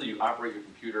 Really, you operate your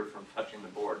computer from touching the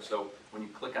board. So when you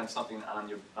click on something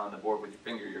on the board with your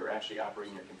finger, you're actually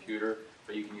operating your computer.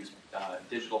 But you can use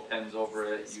digital pens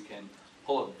over it. You can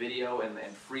pull up video and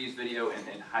freeze video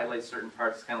and highlight certain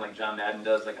parts, kind of like John Madden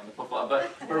does, like on the football. But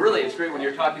really, it's great when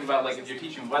you're talking about, like, if you're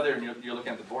teaching weather and you're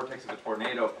looking at the vortex of a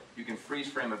tornado, you can freeze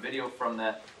frame a video from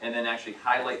that and then actually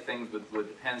highlight things with the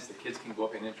pens. The kids can go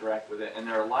up and interact with it. And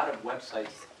there are a lot of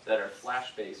websites that are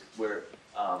flash-based where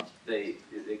they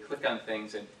click on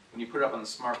things, and when you put it up on the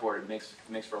smartboard, it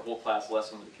makes for a whole class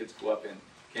lesson where the kids go up and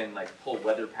can like pull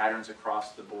weather patterns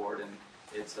across the board, and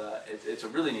it's a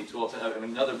really neat tool.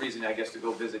 Another reason, I guess, to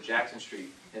go visit Jackson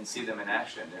Street and see them in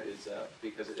action is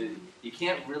because you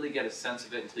can't really get a sense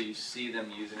of it until you see them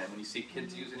using it. When you see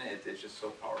kids using it, it's just so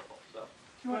powerful. So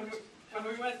when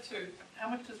we went to, How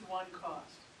much does one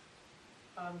cost?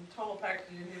 total package,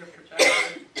 you need a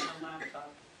projector, a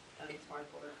laptop, and a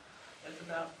smartboard. It's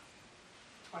about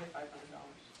 $2,500.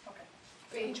 Okay.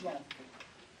 For each one?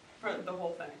 For the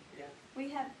whole thing, yeah.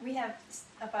 We have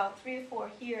about 3 or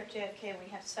 4 here at JFK, and we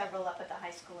have several up at the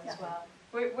high school as well.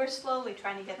 We're slowly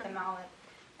trying to get them out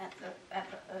at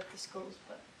the schools,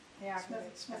 but they are very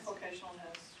Smith expensive. Vocational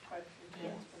has quite a few,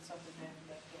 it's been something they haven't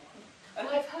done. Well,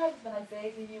 I've heard and I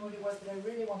vaguely knew what it was, but I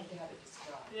really wanted to have it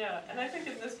described. Yeah, and I think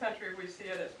in this country we see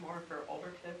it as more for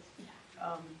older kids.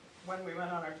 When we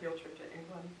went on our field trip to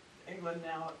England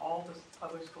now, all the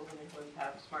public schools in England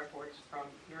have smartboards from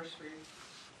nursery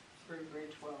through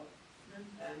grade 12.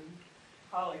 And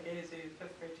Holly Gazy, the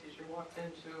 5th grade teacher, walked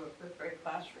into a 5th grade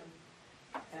classroom,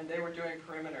 and they were doing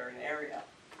perimeter and area.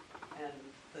 And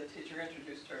the teacher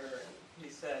introduced her, and he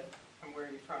said, "And where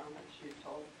are you from?" And she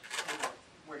told him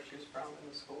where she was from in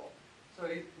the school. So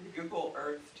he Google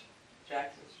Earthed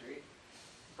Jackson Street,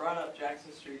 brought up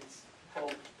Jackson Street's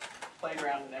whole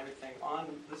playground and everything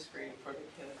on the screen for the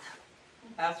kids,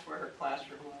 asked where her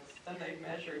classroom was. Then they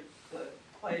measured the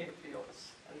playing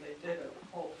fields, and they did a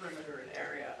whole perimeter and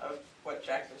area of what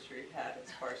Jackson Street had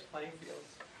as far as playing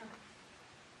fields.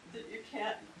 You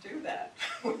can't do that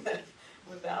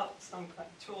without some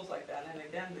tools like that. And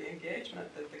again, the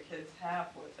engagement that the kids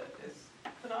have with it is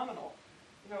phenomenal.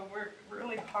 We're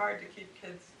really hard to keep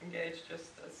kids engaged,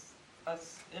 just as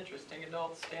us interesting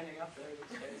adults standing up there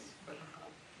these days, but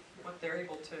what they're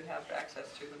able to have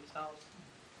access to themselves.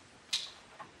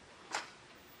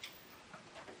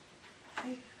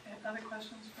 Any other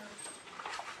questions for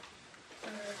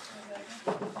Rebecca?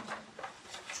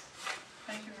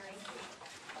 Thank you very much.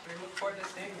 forward to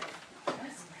seeing you.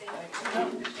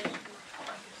 And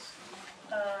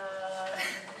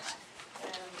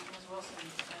Ms. Wilson.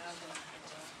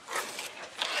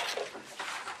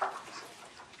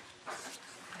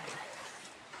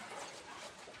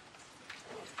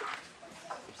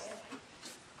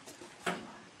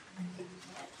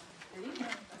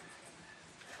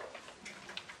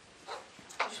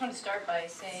 I just want to start by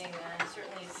saying,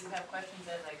 certainly if you have questions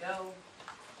as I go,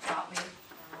 stop me,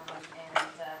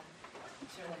 and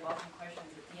certainly welcome questions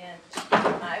at the end.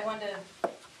 I want to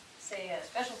say a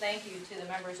special thank you to the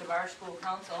members of our school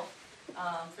council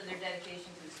for their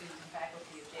dedication to the students and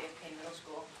faculty of JFK Middle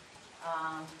School.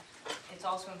 It's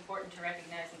also important to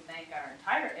recognize and thank our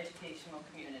entire educational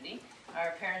community,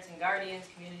 our parents and guardians,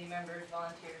 community members,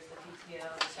 volunteers, the PTO,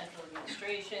 the central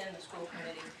administration, the school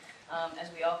committee,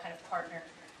 as we all kind of partner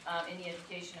in the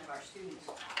education of our students.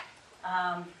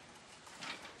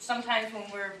 Sometimes when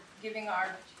we're giving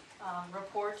our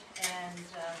report and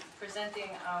presenting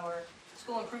our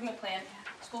school improvement plan,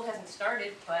 school hasn't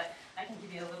started, but I can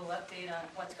give you a little update on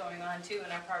what's going on too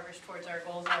and our progress towards our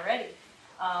goals already.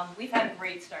 We've had a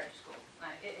great start to school.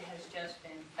 It has just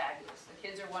been fabulous. The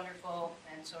kids are wonderful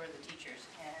and so are the teachers,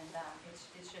 and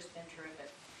it's just been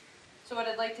terrific. So what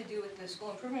I'd like to do with the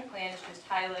school improvement plan is just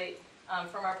highlight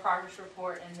from our progress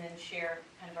report and then share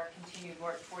kind of our continued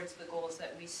work towards the goals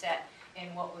that we set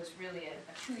in what was really a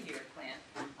two-year plan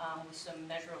with some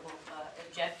measurable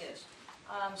objectives.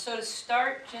 So to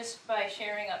start, just by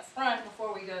sharing up front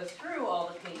before we go through all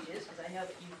the pages, because I know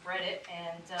that you've read it,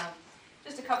 and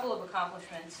just a couple of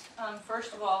accomplishments.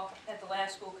 First of all, at the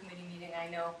last school committee meeting, I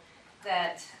know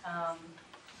that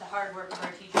the hard work of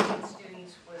our teachers and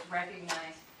students was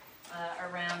recognized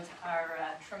around our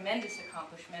tremendous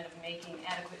accomplishment of making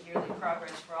adequate yearly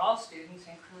progress for all students,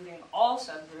 including all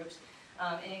subgroups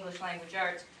in English Language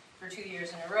Arts for 2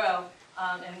 years in a row,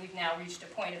 and we've now reached a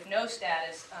point of no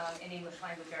status in English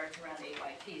Language Arts around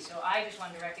AYP. So I just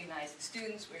wanted to recognize the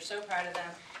students. We're so proud of them,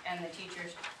 and the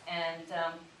teachers, and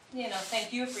you know,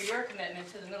 thank you for your commitment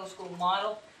to the middle school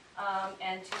model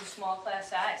and to small class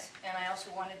size. And I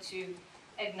also wanted to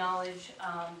acknowledge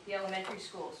the elementary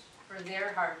schools for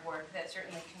their hard work that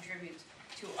certainly contributes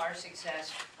to our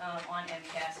success on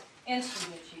MCAS and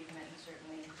student achievement, and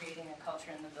certainly in creating a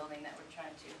culture in the building that we're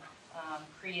trying to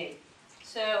create.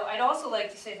 So I'd also like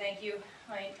to say thank you.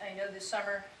 I know this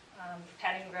summer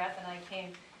Patty McGrath and I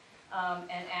came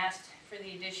and asked for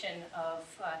the addition of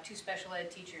 2 special ed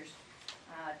teachers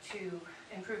to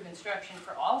improve instruction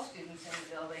for all students in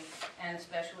the building, and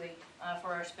especially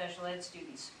for our special ed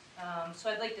students. So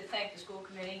I'd like to thank the school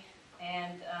committee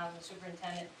and the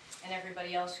superintendent and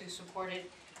everybody else who supported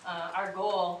our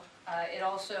goal.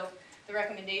 The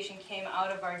recommendation came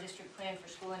out of our district plan for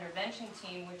school intervention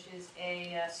team, which is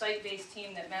a site-based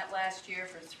team that met last year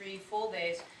for 3 full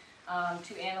days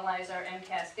to analyze our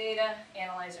MCAS data,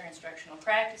 analyze our instructional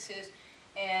practices,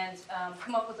 and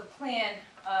come up with a plan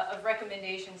of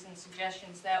recommendations and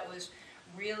suggestions that was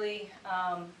really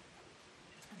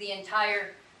the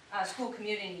entire school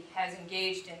community has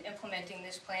engaged in implementing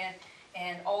this plan,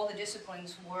 and all the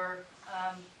disciplines were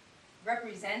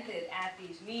represented at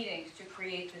these meetings to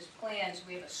create this plan. So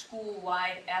we have a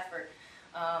school-wide effort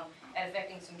at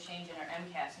effecting some change in our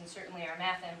MCAS, and certainly our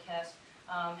math MCAS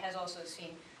has also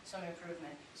seen some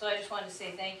improvement. So I just wanted to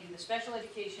say thank you. The special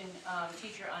education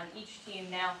teacher on each team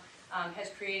now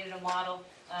has created a model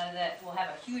that will have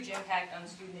a huge impact on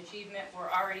student achievement.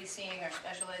 We're already seeing our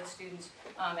special ed students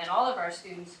and all of our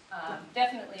students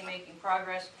definitely making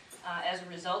progress as a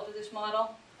result of this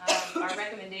model. Our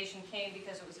recommendation came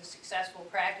because it was a successful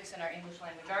practice in our English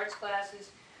Language Arts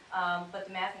classes, but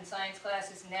the math and science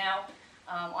classes now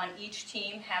on each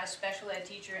team have a special ed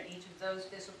teacher in each of those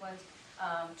disciplines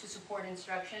to support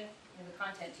instruction. You know, the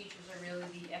content teachers are really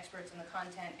the experts in the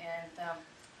content, and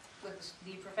with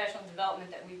the professional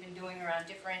development that we've been doing around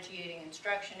differentiating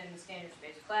instruction in the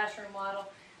standards-based classroom model,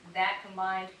 that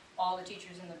combined, all the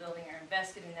teachers in the building are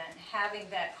invested in that, and having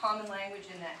that common language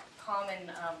and that common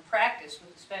practice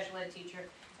with the special ed teacher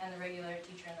and the regular ed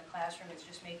teacher in the classroom is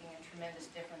just making a tremendous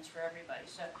difference for everybody.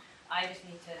 So I just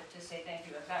need to say thank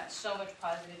you. I've gotten so much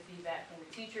positive feedback from the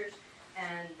teachers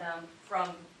and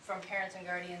from parents and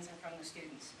guardians and from the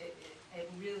students. It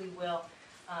really will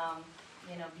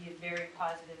be a very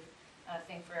positive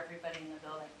thing for everybody in the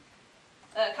building.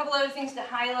 A couple other things to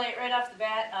highlight right off the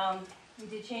bat. We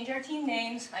did change our team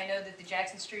names. I know that the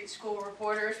Jackson Street School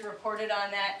reporters reported on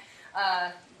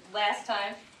that last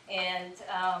time, and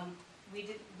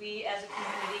we as a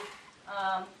community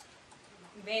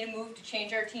made a move to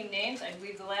change our team names. I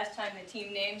believe the last time the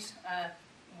team names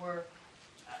were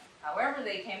However,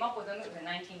 they came up with them, it was in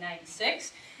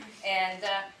 1996, and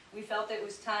we felt it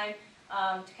was time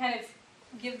to kind of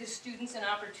give the students an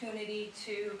opportunity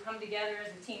to come together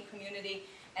as a team community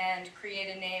and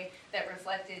create a name that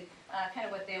reflected kind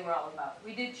of what they were all about.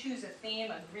 We did choose a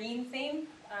theme, a green theme,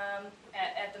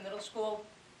 at the middle school,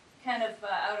 kind of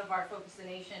out of our Focus the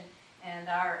Nation and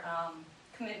our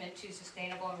commitment to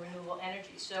sustainable and renewable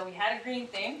energy. So we had a green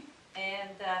theme, and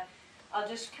I'll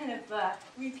just kind of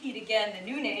repeat again the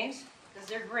new names, because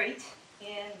they're great,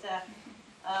 and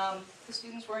the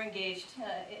students were engaged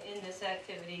in this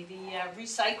activity. The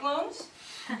Recyclones,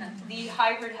 the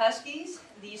Hybrid Huskies,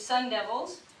 the Sun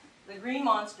Devils, the Green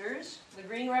Monsters, the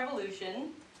Green Revolution,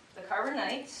 the Carbon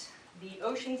Knights, the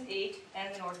Ocean's 8,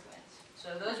 and the North Winds.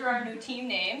 So those are our new team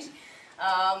names.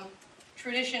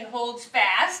 Tradition holds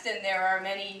fast, and there are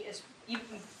many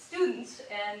even students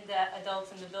and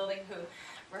adults in the building who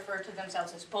refer to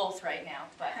themselves as both right now.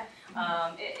 But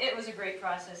it was a great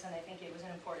process, and I think it was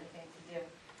an important thing to do.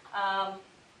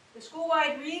 The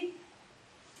school-wide read,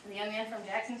 the young man from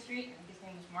Jackson Street, I think his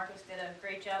name was Marcus, did a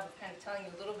great job of kind of telling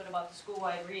you a little bit about the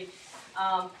school-wide read.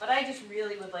 But I just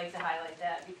really would like to highlight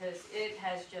that because it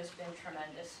has just been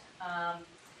tremendous.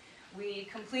 We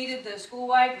completed the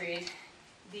school-wide read.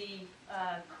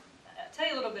 I'll tell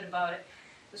you a little bit about it.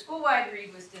 The school-wide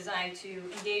read was designed to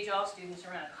engage all students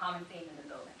around a common theme in the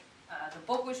building. The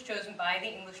book was chosen by the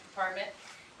English department.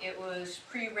 It was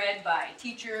pre-read by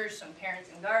teachers, some parents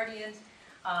and guardians,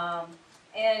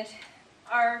 and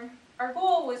our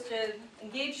goal was to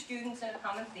engage students in a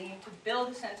common theme, to build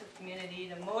a sense of community,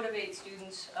 to motivate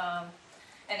students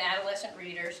and adolescent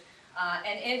readers,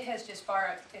 and it has just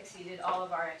far exceeded all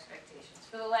of our expectations.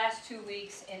 For the last 2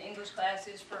 weeks in English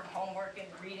classes, for homework and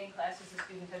reading classes, the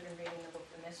students have been reading the book,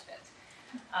 The Misfits.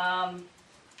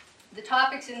 The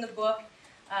topics in the book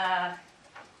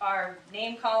are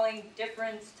name-calling,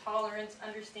 difference, tolerance,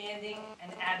 understanding,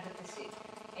 and advocacy.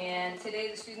 And today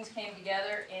the students came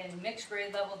together in mixed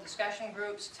grade level discussion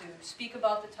groups to speak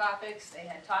about the topics. They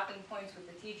had talking points with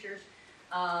the teachers,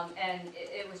 and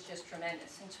it was just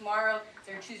tremendous. And tomorrow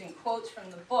they're choosing quotes from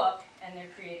the book, and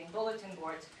they're creating bulletin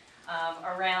boards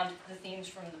around the themes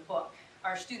from the book.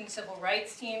 Our student civil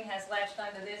rights team has latched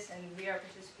onto this, and we are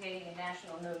participating in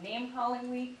National No Name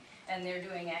Calling Week, and they're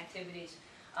doing activities.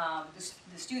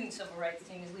 The student civil rights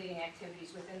team is leading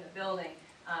activities within the building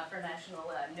for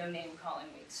National No Name Calling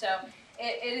Week. So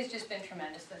it has just been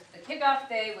tremendous. The kickoff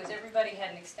day was everybody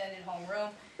had an extended homeroom,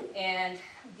 and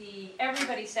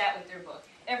everybody sat with their book.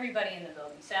 Everybody in the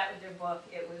building sat with their book.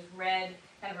 It was read,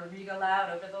 kind of a read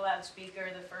aloud over the loudspeaker,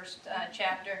 the first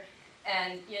chapter,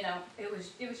 and you know it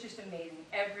was just amazing.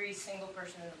 Every single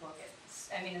person in the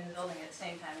building at the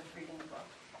same time was reading the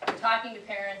book. Talking to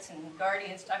parents and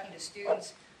guardians, talking to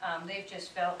students, they've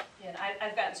just felt, you know,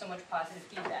 I've gotten so much positive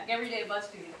feedback. Every day a bus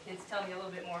student, kids tell me a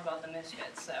little bit more about the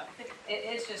Misfits, so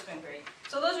it's just been great.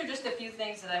 So those are just a few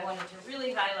things that I wanted to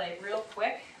really highlight real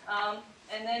quick,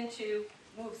 and then to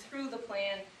move through the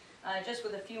plan just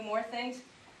with a few more things.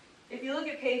 If you look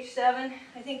at page 7,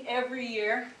 I think every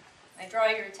year I draw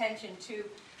your attention to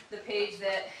the page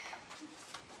that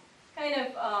kind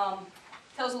of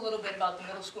tells a little bit about the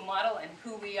middle school model and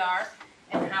who we are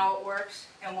and how it works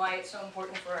and why it's so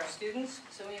important for our students.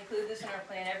 So we include this in our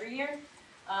plan every year.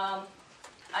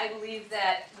 I believe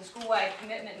that the school-wide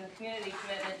commitment and the community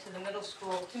commitment to the middle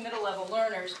school, to middle level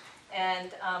learners,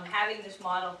 and having this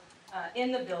model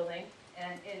in the building,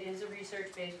 and it is a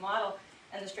research-based model,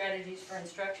 and the strategies for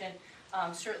instruction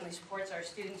certainly supports our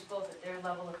students both at their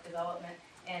level of development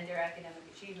and their academic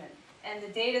achievement. And the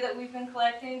data that we've been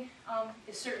collecting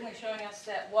is certainly showing us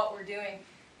that what we're doing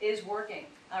is working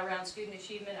around student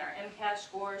achievement, our MCAS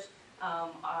scores,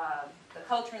 the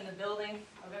culture in the building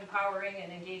of empowering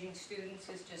and engaging students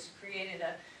has just created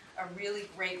a really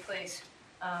great place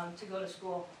to go to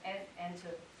school and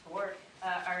to work.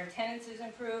 Our attendance has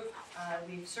improved.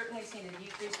 We've certainly seen a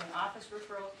decrease in office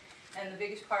referrals, and the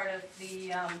biggest part of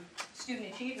the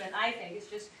student achievement, I think, is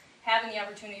just having the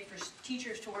opportunity for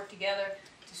teachers to work together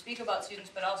to speak about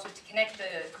students, but also to connect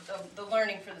the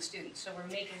learning for the students. So we're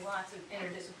making lots of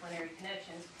interdisciplinary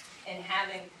connections and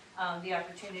having the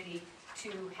opportunity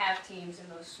to have teams in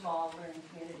those small learning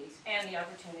communities, and the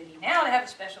opportunity now to have a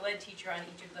special ed teacher on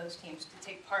each of those teams to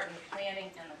take part in the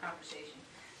planning and the conversation.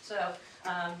 So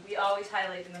we always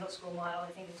highlight the middle school model.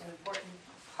 I think it's an important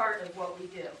part of what we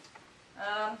do.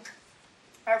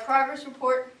 Our progress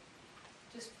report,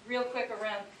 just real quick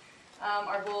around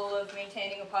our goal of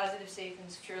maintaining a positive, safe,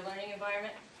 and secure learning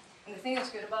environment. And the thing that's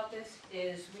good about this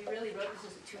is we really wrote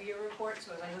this as a 2-year report,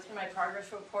 so as I go through my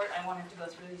progress report, I won't have to go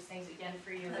through these things again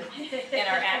for you in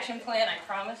our action plan, I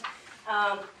promise.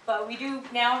 But we do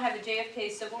now have a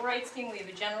JFK civil rights team, we have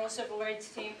a general civil rights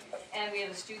team, and we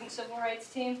have a student civil rights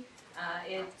team.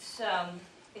 It's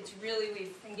really,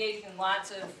 we've engaged in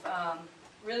lots of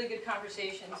really good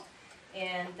conversations,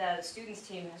 and the students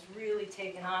team has really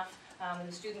taken off. And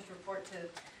the students report to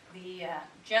the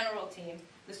general team.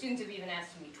 The students have even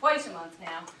asked to meet twice a month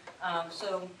now,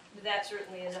 so that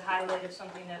certainly is a highlight of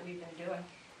something that we've been doing.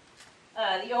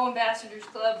 The O Ambassadors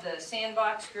Club, the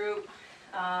Sandbox Group,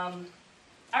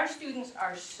 our students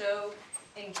are so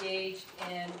engaged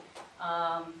in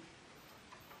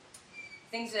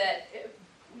things that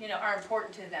are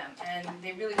important to them, and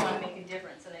they really want to make a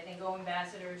difference. And I think O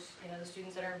Ambassadors, the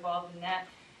students that are involved in that,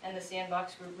 and the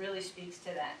Sandbox Group really speaks to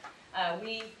that.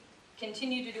 We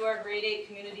continue to do our grade 8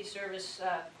 community service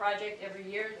project every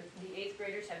year. The 8th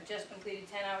graders have just completed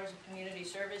 10 hours of community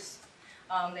service.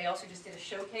 They also just did a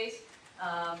showcase,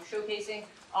 showcasing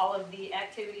all of the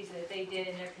activities that they did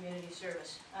in their community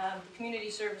service. The community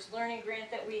service learning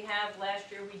grant that we have, last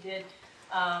year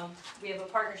we have a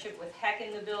partnership with HEC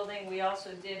in the building. We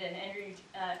also did an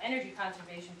energy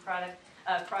conservation project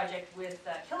with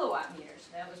kilowatt meters.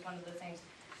 That was one of the things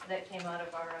that came out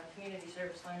of our community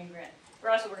service learning grant.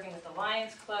 We're also working with the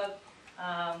Lions Club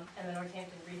and the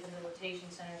Northampton Rehabilitation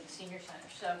Center and the Senior Center.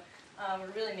 So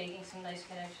we're really making some nice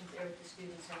connections there with the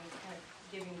students and kind of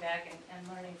giving back and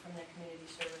learning from their community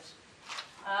service.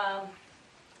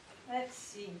 Let's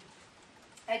see.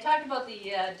 I talked about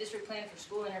the district plan for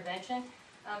school intervention,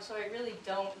 so I really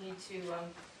don't need to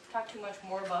talk too much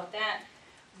more about that.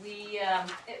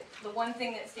 The one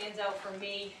thing that stands out for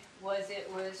me was it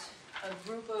was a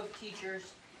group of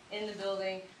teachers in the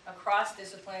building across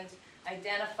disciplines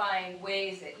identifying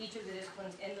ways that each of the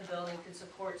disciplines in the building could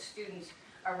support students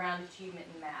around achievement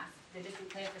in math. The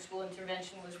district plan for school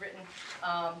intervention was written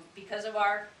because of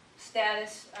our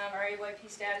status, our AYP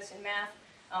status in math,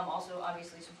 also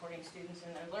obviously supporting students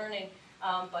in their learning,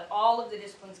 but all of the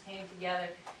disciplines came together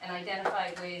and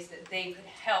identified ways that they could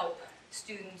help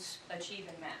students achieve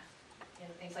in math.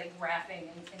 Things like graphing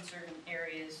in certain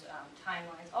areas,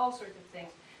 timelines, all sorts of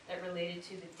things that related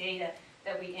to the data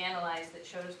that we analyzed that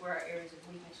showed us where our areas of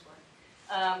weakness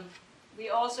were. We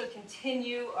also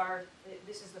continue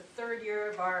this is the 3rd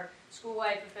year of our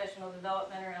school-wide professional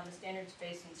development around the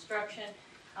standards-based instruction.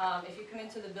 If you come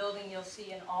into the building, you'll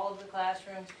see in all of the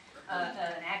classrooms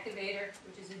an activator,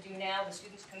 which is a do now. The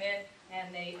students come in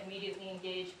and they immediately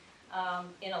engage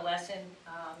in a lesson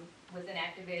with an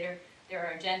activator. There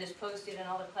are agendas posted in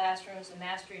all the classrooms. The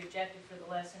mastery objective for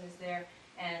the lesson is there,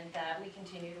 and we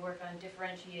continue to work on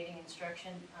differentiating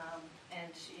instruction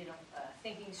and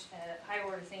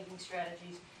high-order thinking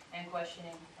strategies and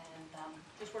questioning, and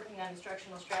just working on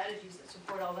instructional strategies that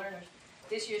support all learners.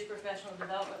 This year's professional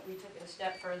development, we took it a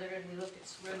step further, and we're looking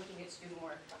at student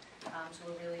work. So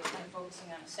we're really kind of focusing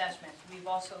on assessment. We've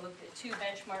also looked at 2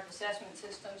 benchmark assessment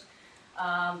systems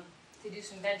to do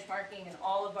some benchmarking in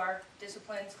all of our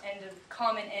disciplines,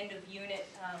 common end of unit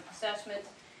assessments,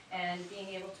 and being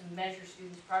able to measure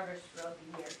students' progress throughout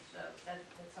the year. So that's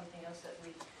something else that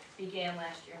we began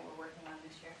last year and we're working on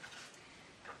this year.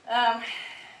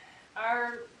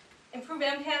 Our improved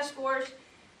MCAS scores,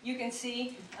 you can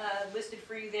see listed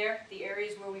for you there, the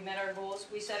areas where we met our goals.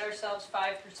 We set ourselves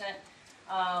 5%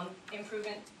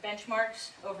 improvement benchmarks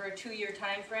over a 2-year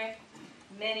time frame.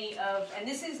 And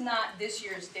this is not this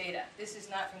year's data. This is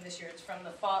not from this year. It's from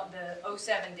the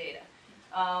 07 data.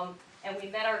 And we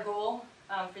met our goal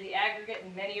for the aggregate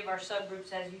in many of our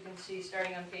subgroups, as you can see,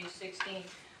 starting on page 16.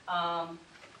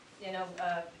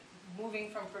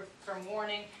 Moving from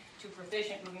warning to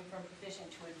proficient, moving from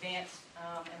proficient to advanced,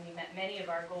 and we met many of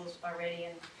our goals already,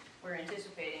 and we're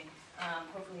anticipating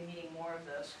hopefully meeting more of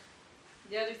those.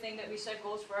 The other thing that we set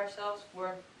goals for ourselves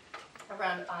were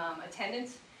around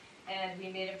attendance, and we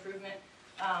made improvement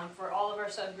for all of our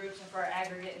subgroups and for our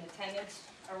aggregate in attendance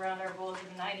around our goals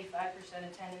of 95%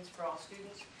 attendance for all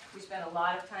students. We spent a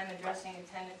lot of time addressing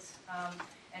attendance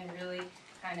and really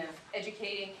kind of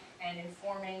educating and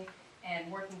informing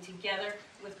and working together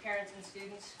with parents and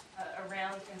students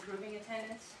around improving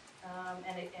attendance,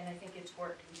 and I think it's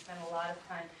worked. We spent a lot of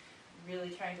time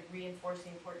really trying to reinforce the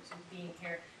importance of being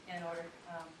here in order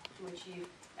to achieve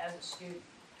as a student.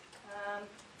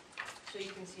 So you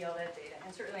can see all that data.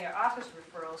 And certainly our office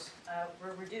referrals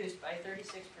were reduced by 36%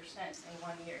 in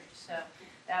 1 year. So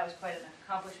that was quite an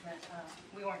accomplishment.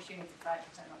 We weren't shooting for 5%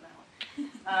 on that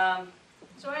one.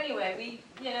 So anyway,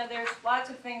 there's lots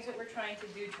of things that we're trying to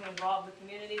do to involve the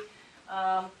community.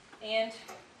 And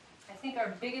I think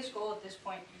our biggest goal at this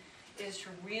point is to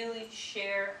really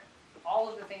share all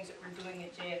of the things that we're doing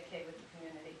at JFK with the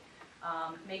community.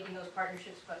 Making those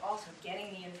partnerships, but also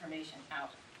getting the information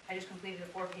out. I just completed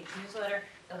a 4-page newsletter.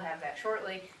 They'll have that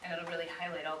shortly, and it'll really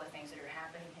highlight all the things that are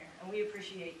happening here. And we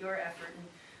appreciate your effort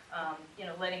in,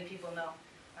 letting people know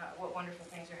what wonderful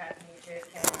things are happening at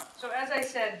JFK. So as I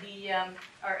said,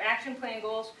 our action plan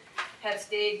goals have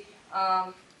stayed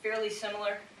fairly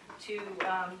similar to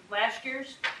last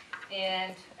year's,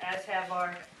 and as have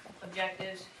our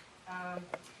objectives.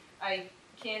 I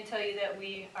can tell you that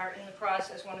we are in the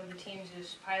process, one of the teams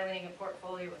is piloting a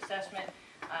portfolio assessment.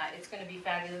 It's going to be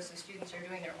fabulous. The students are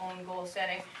doing their own goal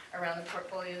setting around the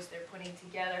portfolios they're putting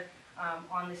together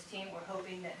on this team. We're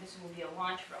hoping that this will be a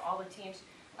launch for all the teams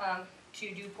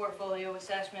to do portfolio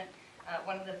assessment.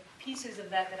 One of the pieces of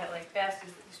that I like best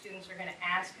is that the students are going to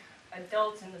ask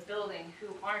adults in the building who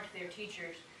aren't their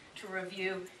teachers to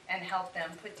review and help them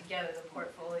put together the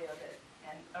portfolio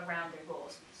and around their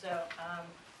goals. So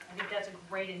I think that's a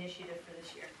great initiative for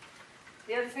this year.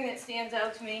 The other thing that stands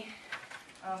out to me,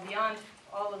 beyond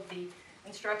all of the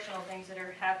instructional things that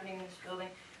are happening in this building,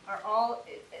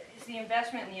 is the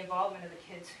investment and the involvement of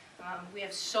the kids. We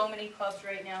have so many clubs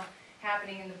right now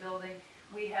happening in the building.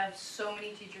 We have so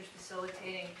many teachers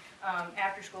facilitating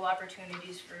after-school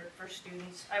opportunities for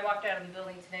students. I walked out of the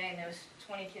building today and there was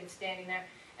 20 kids standing there,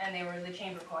 and they were in the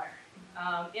chamber choir.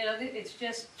 It's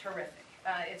just terrific.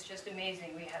 It's just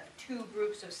amazing. We have 2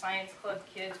 groups of science club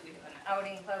kids. We have an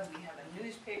outing club. We have a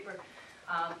newspaper.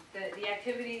 The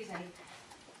activities and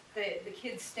the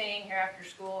kids staying here after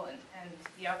school and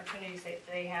the opportunities that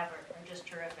they have are just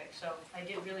terrific. So I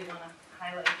did really want to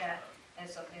highlight that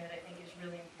as something that I think is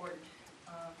really important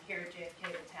here at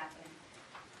JFK that's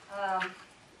happening.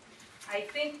 I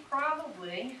think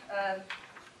probably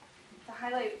to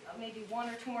highlight maybe 1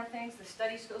 or 2 more things, the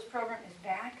study skills program is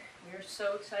back. We are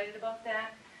so excited about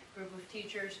that. A group of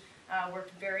teachers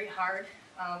worked very hard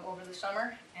over the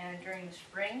summer, and during the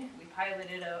spring we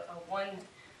piloted a 1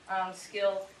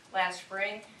 skill last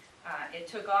spring. It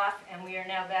took off, and we are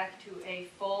now back to a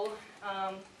full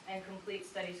and complete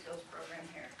study skills program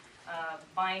here.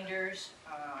 Binders,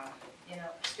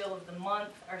 skill of the month.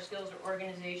 Our skills are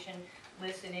organization,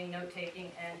 listening,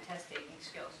 note-taking, and test-taking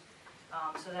skills.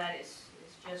 So that is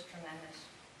just tremendous.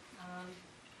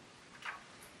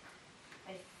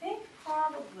 I think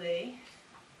probably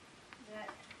that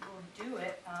will do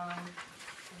it.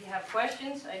 If you have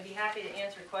questions, I'd be happy to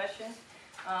answer questions.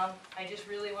 I just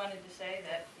really wanted to say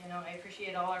that, I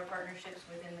appreciate all our partnerships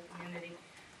within the community,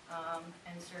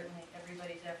 and certainly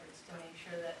everybody's efforts to make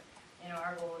sure that,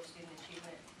 our goal of student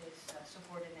achievement is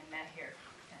supported and met here.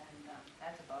 And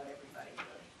that's about everybody,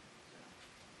 really.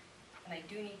 And I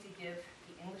do need to give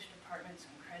the English department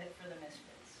some credit for the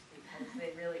misfits, because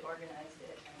they really organized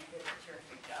it and did a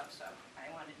terrific job, so I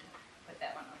wanted to put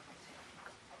that one on.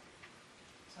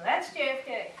 So that's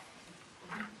JFK.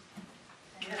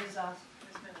 That is awesome.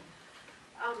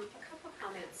 A couple of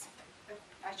comments.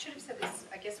 I should have said this,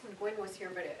 I guess, when Gwen was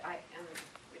here, but it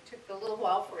took a little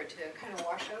while for it to kind of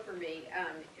wash over me.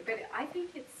 But I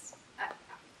think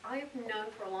I've known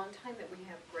for a long time that we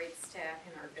have great staff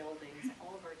in our buildings.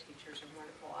 All of our teachers are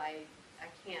wonderful. I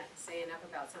can't say enough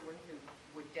about someone who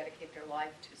would dedicate their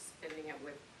life to spending it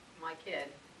with my kid,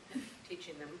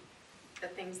 teaching them the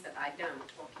things that I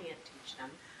don't or can't teach them.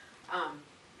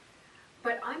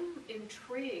 But I'm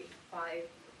intrigued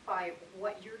by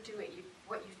what you're doing,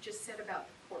 what you just said about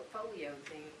the portfolio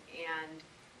thing, and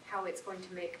how it's going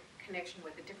to make connection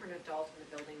with a different adult in the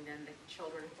building than the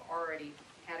children have already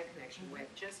had a connection with.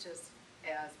 Just as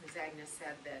Ms. Agnes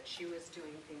said that she was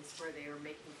doing things where they were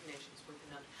making connections with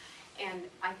another. And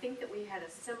I think that we had a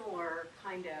similar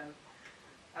kind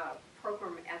of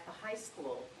program at the high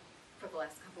school for the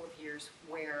last couple of years,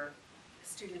 where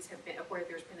students have been, where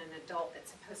there's been an adult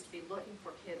that's supposed to be looking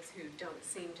for kids who don't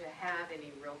seem to have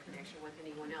any real connection with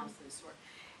anyone else in the sort.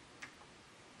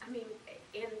 I mean,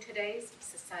 in today's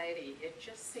society, it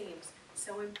just seems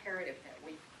so imperative that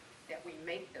we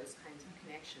make those kinds of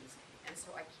connections. And so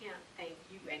I can't thank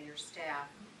you and your staff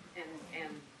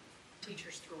and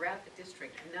teachers throughout the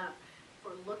district enough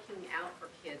for looking out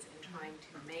for kids and trying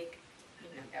to make,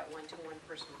 that one-to-one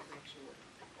personal connection with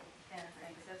them. Yeah,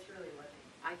 thanks. That's really what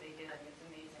they did. It's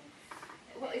amazing.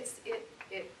 Well,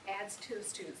 it adds to the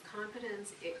students'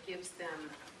 confidence. It gives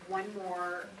them one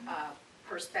more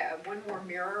one more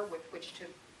mirror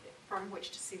from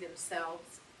which to see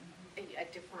themselves, a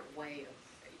different way of,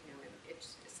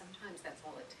 sometimes that's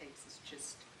all it takes is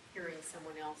just hearing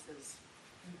someone else's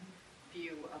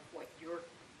view of what your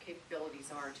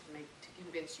capabilities are to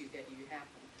convince you that you have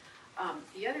them.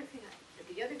 The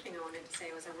other thing I wanted to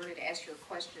say was I wanted to ask you a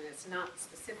question that's not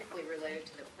specifically related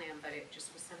to the plan, but it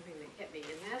just was something that hit me,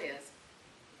 and that is,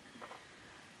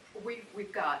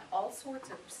 we've got all sorts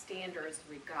of standards,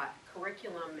 we've got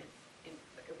curriculum, and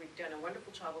we've done a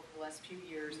wonderful job over the last few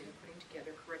years in putting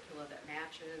together curricula that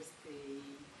matches the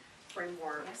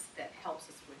frameworks that helps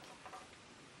us with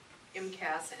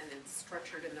MCAS, and it's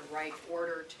structured in the right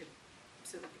order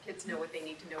so that the kids know what they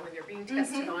need to know when they're being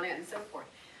tested on it and so forth.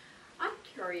 I'm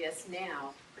curious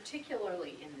now,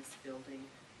 particularly in this building,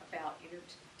 about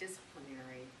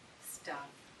interdisciplinary stuff.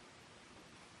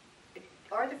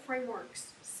 Are the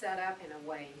frameworks set up in a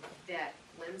way that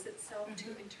lends itself to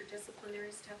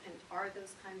interdisciplinary stuff, and are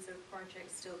those kinds of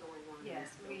projects still going on in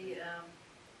this building?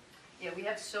 We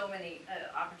have so many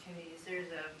opportunities.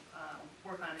 There's a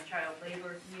work on a child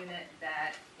labor unit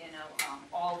that,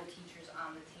 all the teachers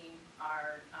on the team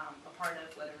are a part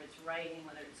of, whether it's writing,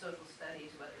 whether it's social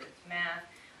studies, whether it's math,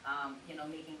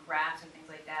 making graphs and things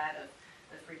like that of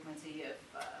the frequency of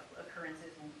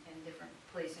occurrences in different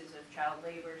places of child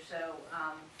labor. So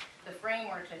the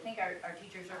frameworks, I think our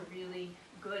teachers are really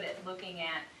good at looking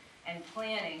at and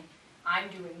planning, I'm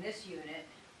doing this unit,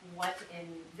 what's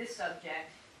in this subject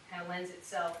kind of lends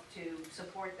itself to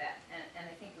support that. And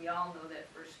I think we all know that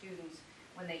for students,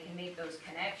 when they can make those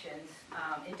connections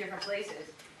in different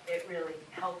places, it really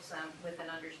helps them with an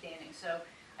understanding. So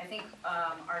I think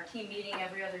our team meeting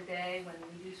every other day, when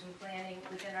we do some planning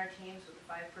within our teams, with the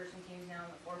 5-person teams now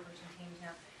and the 4-person teams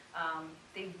now,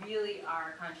 they really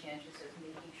are conscientious of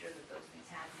making sure that those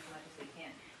things happen as much as they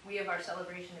can. We have our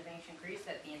celebration of ancient Greece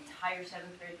that the entire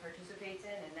 7th grade participates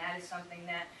in, and that is something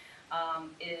that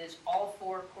is all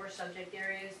 4 core subject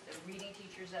areas, the reading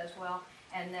teachers as well,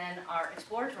 and then our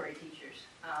exploratory teachers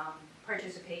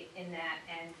participate in that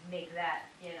and make that,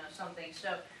 something.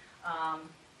 So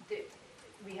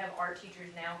we have art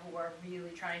teachers now who are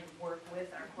really trying to work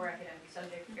with our core academic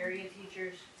subject area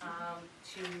teachers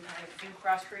to kind of do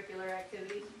cross-curricular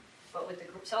activities. But with the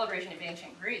celebration of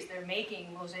ancient Greece, they're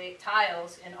making mosaic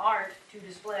tiles in art to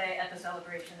display at the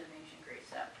celebration of ancient Greece.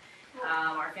 So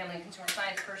our family and consumer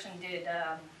science person did,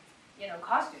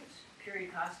 costumes,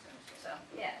 period costumes. So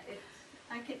yeah,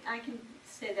 I can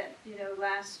say that,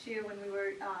 last year when we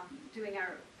were doing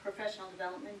our professional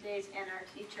development days and our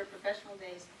teacher professional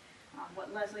days,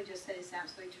 what Leslie just said is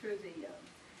absolutely true. The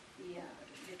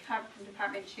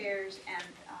department chairs and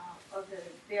of the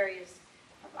various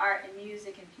of art and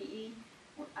music and PE,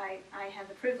 I had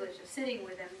the privilege of sitting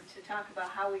with them to talk about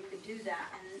how we could do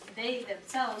that, and they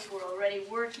themselves were already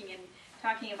working and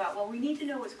talking about, well, we need to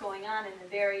know what's going on in the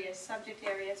various subject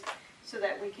areas so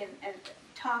that we can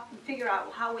talk and figure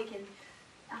out how we can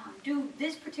do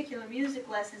this particular music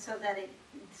lesson so that it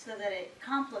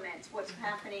complements what's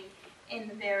happening in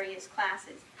the various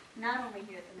classes, not only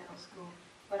here at the middle school,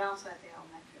 but also at the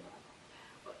elementary level.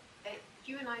 Well,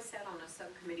 you and I sat on a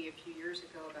subcommittee a few years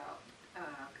ago about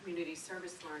community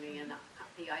service learning, and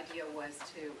the idea was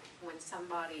to, when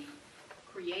somebody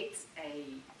creates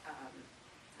a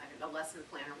lesson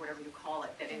plan or whatever you call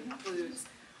it, that includes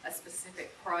a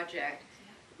specific project,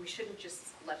 we shouldn't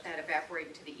just let that evaporate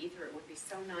into the ether. It would be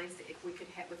so nice if we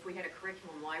had a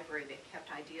curriculum library that kept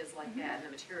ideas like that and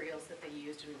the materials that they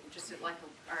used, and just like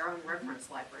our own reference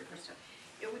library for stuff.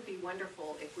 It would be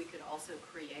wonderful if we could also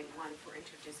create one for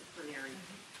interdisciplinary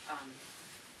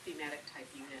thematic type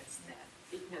units that,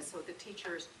 so the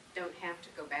teachers don't have to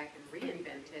go back and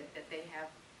reinvent it, that they have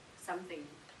something,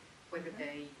 whether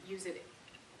they use it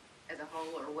as a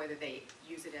whole or whether they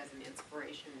use it as an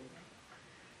inspiration.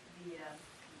 We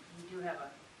do have a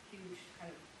huge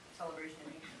kind of celebration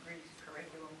of ancient Greece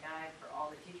curriculum guide for all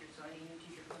the teachers, so any new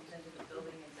teacher comes into the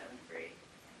building in 7th grade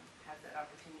has that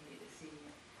opportunity to see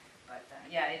it. But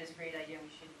it is a great idea.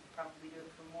 We should probably do it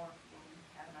for more when we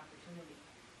have an opportunity.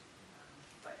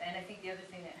 And I think the other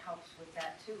thing that helps with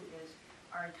that too is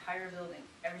our entire building,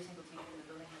 every single teacher in the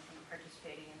building has been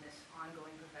participating in this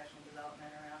ongoing professional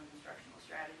development around instructional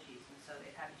strategies, and so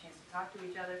they've had a chance to talk to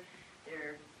each other.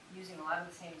 They're using a lot of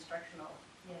the same instructional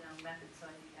methods, so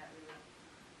I think that really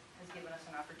has given us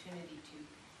an opportunity to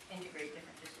integrate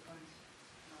different disciplines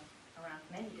around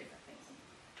many different things.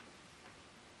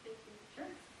 Sure.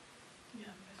 Yeah,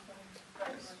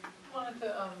 I just wanted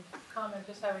to comment,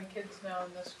 just having kids now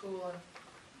in the school, and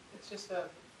it's just a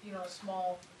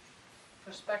small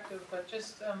perspective, but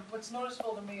just what's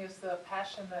noticeable to me is the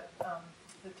passion that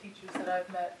the teachers that I've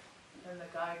met and the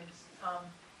guidance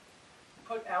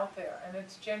put out there, and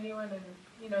it's genuine, and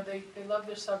they love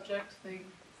their subject, they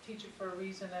teach it for a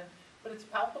reason, but it's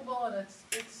palpable, and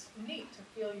it's neat to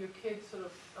feel your kids sort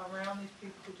of around these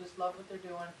people who just love what they're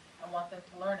doing and want them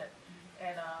to learn it,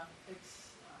 and it's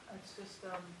just I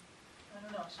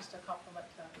don't know, it's just a compliment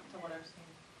to what I've seen.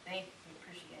 Thank you, we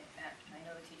appreciate that. I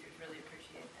know the teachers really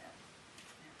appreciate that.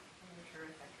 Yeah, they're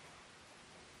terrific.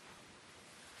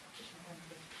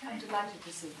 I'm delighted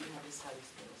to see you have a study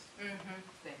skills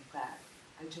thing back.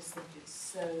 I just think it's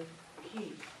so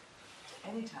key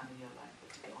any time in your life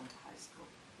to get onto high school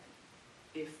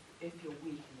if you're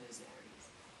weak in those areas.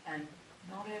 And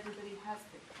not everybody has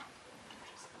picked them up in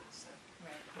elementary school, so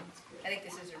that's good. I think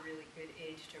this is a really good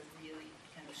age to really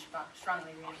kind of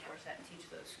strongly reinforce that and teach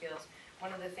those skills.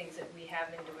 One of the things that we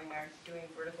have been doing are doing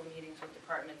vertical meetings with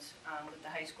departments with the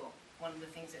high school. One of the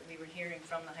things that we were hearing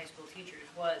from the high school teachers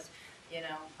was,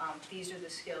 these are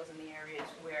the skills in the areas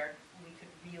where we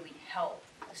could really help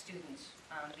the students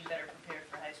be better prepared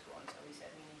for high school. And so we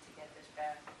said we need to get this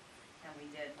back, and we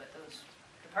did. But those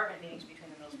department meetings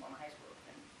between the middle school and high school have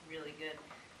been really good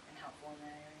and helpful in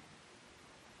that area.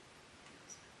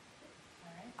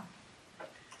 All right.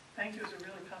 Thank you, it was a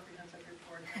really comprehensive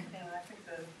report, and I think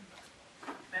the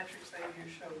metrics that you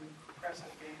showed impressive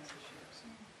gains this year, so.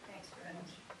 Thanks very And,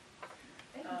 much.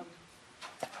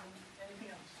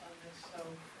 anything else on this? So,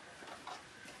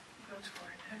 go to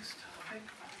our next topic,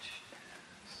 which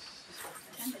is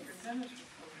superintendent's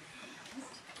report.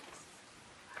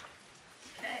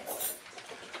 Okay.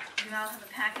 You all have a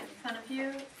packet in front of you.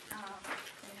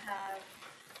 You have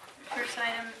the first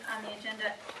item on the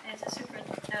agenda is the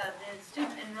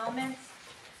student enrollment.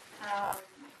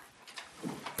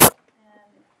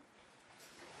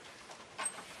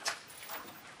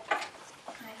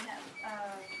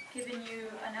 Given you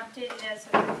an update as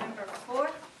of November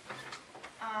 4th.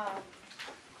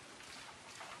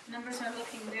 Numbers are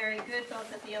looking very good,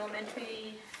 both at the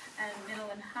elementary and middle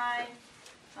and high.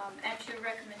 At your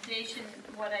recommendation,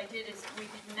 what I did is we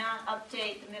did not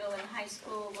update the middle and high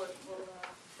school. We'll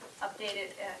update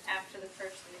it after the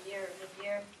first of the year,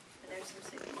 mid-year. There's some,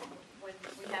 when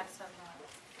we have some,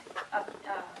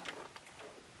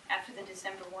 after the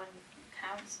December 1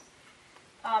 counts.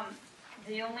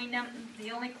 The only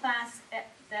class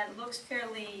that looks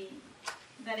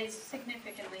that is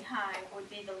significantly high would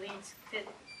be the Leeds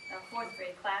 4th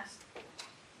grade class.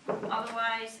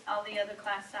 Otherwise, all the other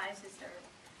class sizes are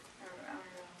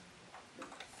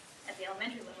at the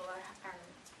elementary level are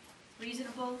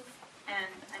reasonable.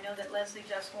 And I know that Leslie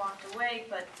just walked away,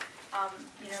 but I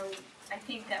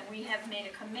think that we have made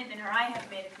a commitment, or I have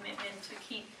made a commitment to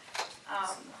keep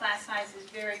class sizes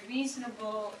very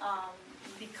reasonable.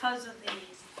 Because of the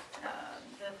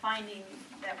finding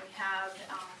that we have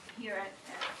here at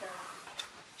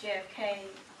JFK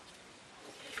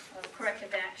of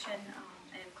corrective action,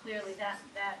 and clearly that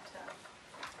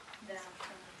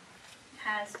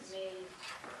has made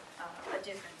a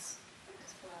difference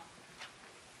as well.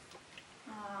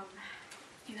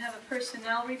 You have a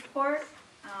personnel report,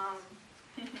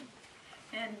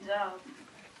 and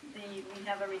we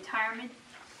have a retirement,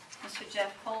 Mr.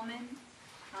 Jeff Coleman.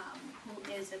 Who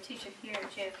is a teacher here at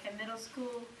JFK Middle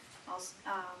School,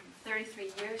 33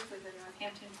 years with the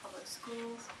Northampton Public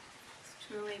Schools. He's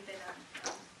truly been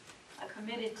a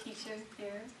committed teacher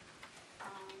here,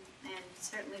 and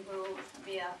certainly will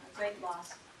be a great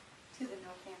loss to the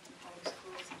Northampton Public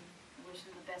Schools, and I wish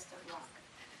him the best of luck.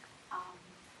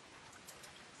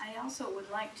 I also would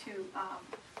like to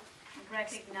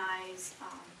recognize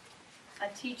a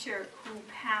teacher who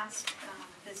passed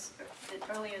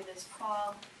earlier this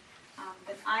fall,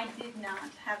 but I did not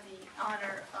have the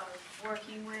honor of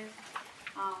working with,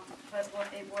 but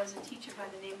it was a teacher by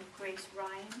the name of Grace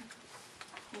Ryan,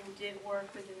 who did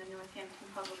work within the Northampton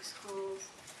Public Schools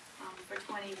for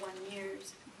 21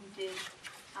 years, who did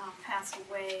pass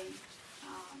away,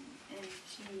 and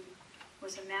she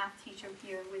was a math teacher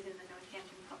here within the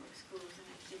Northampton Public Schools, and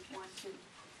I did want to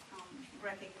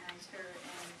recognize her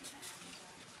and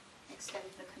extend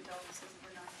the condolences of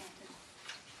the Northampton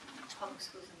Public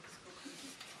Schools and the School Committee.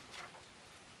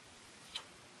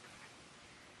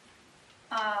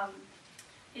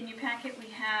 In your packet, we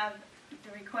have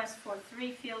the request for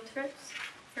 3 field trips.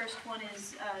 First one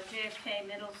is JFK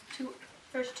Middle.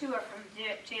 First two are from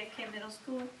JFK Middle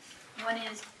School. One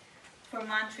is for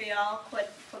Montreal,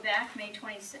 Quebec, May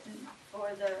 22nd,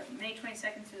 or the May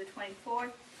 22nd through the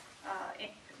 24th,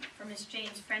 for Miss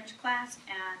Jane's French class,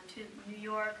 and to New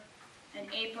York in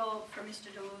April for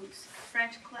Mr. DeWu's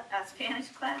Spanish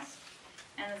class.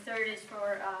 And the third is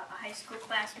for a high school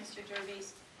class, Mr.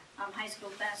 Derby's high school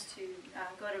class, to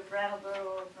go to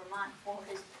Brattleboro, Vermont for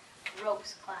his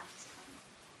ropes class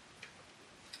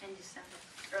in December,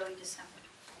 early December.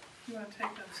 You want to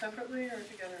take them separately or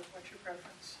together? What's your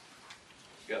preference?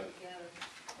 Together.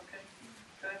 Okay.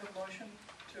 Do I have a motion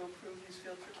to approve these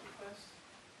field trip requests?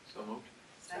 So moved.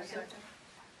 Second.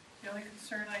 The only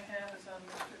concern I have is on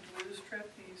Mr. DeLue's trip.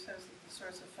 He says that the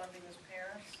source of funding is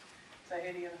parents. It's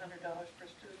 $80 and $100 per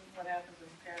student. What happens if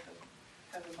the parent doesn't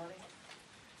have the money?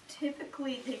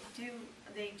 Typically, they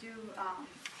do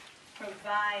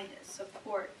provide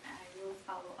support. I will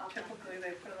follow up on that. Typically,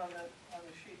 they put it on the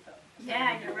sheet though.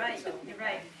 Yeah, you're right, you're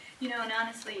right. You know, and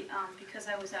honestly, because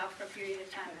I was out for a period of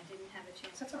time, I didn't have a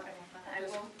chance to That's follow okay. up on it. I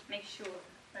will make sure.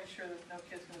 Make sure that no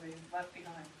kid's gonna be left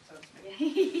behind, so to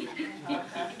speak.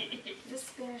 The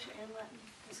Spanish and Latin,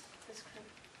 this group,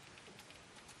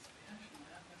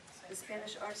 the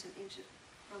Spanish arts and ancient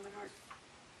Roman art.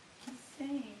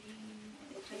 Saying,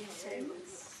 What did you say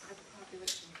was the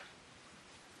population?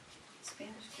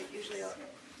 Spanish, but usually,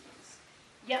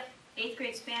 yep, 8th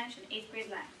grade Spanish and 8th grade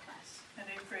Latin class. And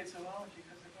 8th grade zoology,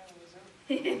 because they're going to the zoo.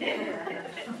 And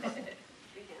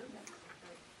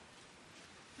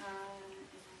I'm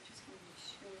just going to be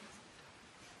sure.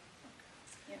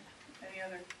 Yeah. Any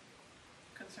other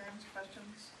concerns,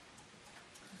 questions?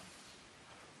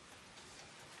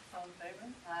 All in favor?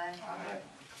 Aye.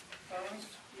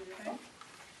 Opposed? Okay.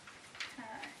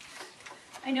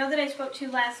 I know that I spoke to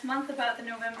you last month about the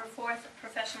November 4th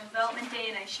Professional Development Day,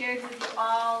 and I shared with you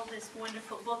all this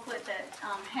wonderful booklet that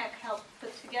Heck helped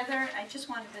put together. I just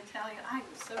wanted to tell you, I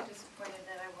was so disappointed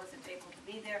that I wasn't able to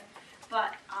be there,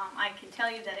 but I can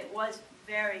tell you that it was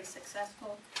very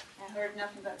successful. I heard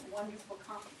nothing but wonderful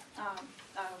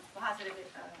positive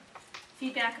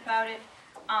feedback about it.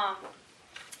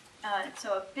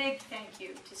 So a big thank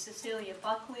you to Cecilia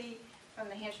Buckley from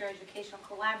the Hampshire Educational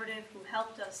Collaborative, who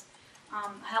helped us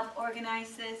help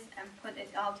organize this and put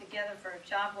it all together for a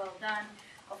job well done.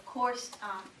 Of course,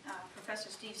 Professor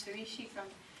Steve Surishi from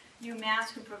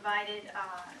UMass, who provided,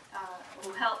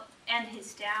 who helped, and his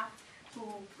staff,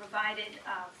 who provided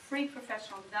free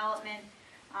professional development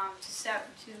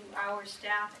to our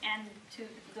staff and to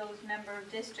those member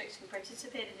districts who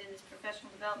participated in this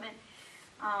professional development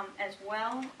as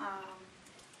well.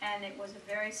 And it was a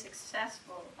very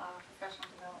successful professional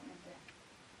development day.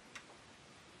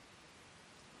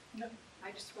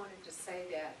 I just wanted to say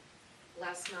that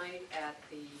last night at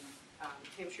the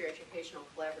Hampshire Educational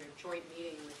Collaborative joint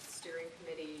meeting with the steering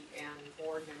committee and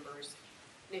board members,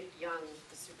 Nick Young,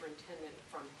 the superintendent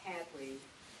from Hadley,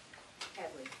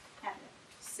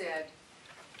 said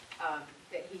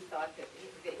that he thought that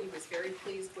he was very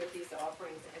pleased with these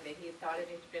offerings and that he thought it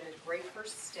had been a great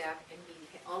first step, and he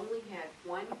only had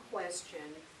one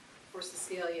question for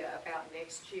Cecilia about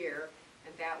next year,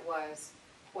 and that was,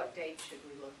 what date should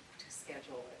we look to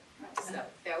schedule it? So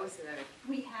that was another.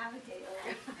 We have a date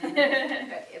already.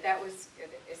 That was,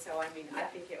 so I mean, I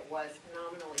think it was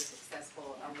phenomenally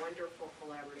successful, a wonderful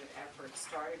collaborative effort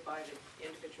started by the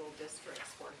individual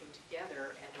districts working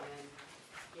together and then,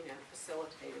 you know,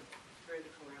 facilitated through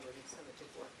the collaborative, so it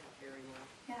did work out very well.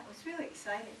 Yeah, it was really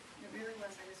exciting. It really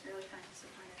was. I was really kind of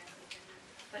disappointed I couldn't do that.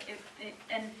 But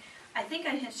and I think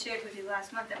I had shared with you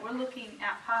last month that we're looking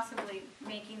at possibly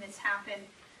making this happen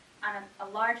on a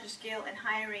larger scale and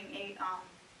hiring a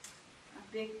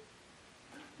big,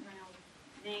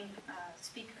 named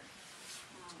speaker.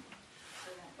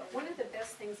 But one of the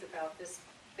best things about this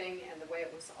thing and the way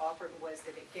it was offered was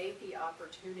that it gave the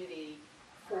opportunity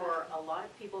for a lot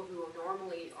of people who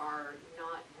normally are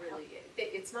not really,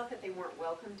 it's not that they weren't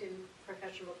welcomed in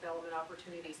professional development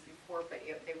opportunities before, but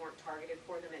they weren't targeted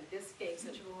for them. And this gave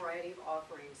such a variety of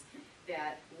offerings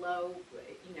that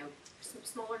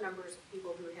smaller numbers of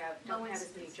people who don't have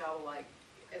as many job alike.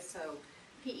 So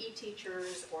PE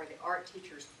teachers or the art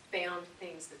teachers found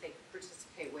things that they could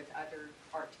participate with other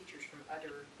art teachers from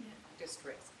other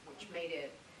districts, which made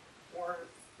it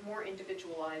more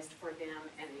individualized for them,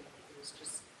 and it was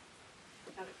just.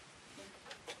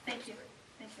 Thank you.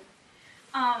 Thank you.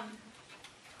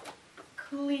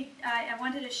 Cooley, I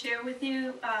wanted to share with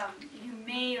you. You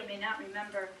may or may not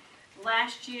remember.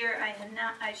 Last year,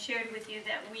 I shared with you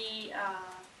that we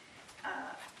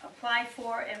applied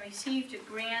for and received a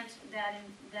grant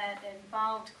that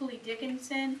involved Cooley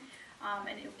Dickinson,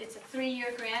 and it's a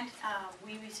 3-year grant.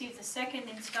 We received the second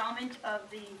installment of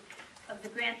the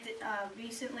grant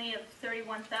recently of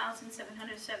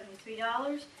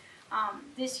 $31,773.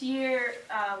 This year,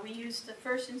 we used the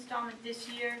first installment this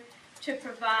year to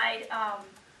provide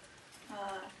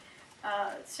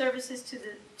services to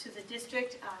the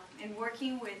district in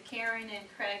working with Karen and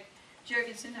Craig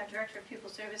Jurgensen, our Director of Pupil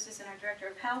Services and our Director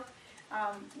of Health.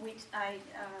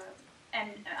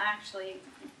 And actually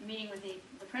meeting with the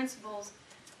principals,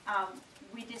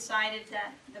 we decided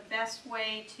that the best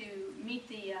way to meet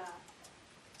the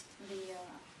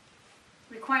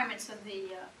requirements of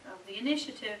the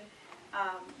initiative,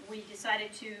 we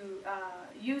decided to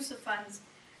use the funds.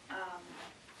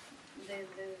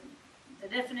 The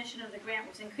definition of the grant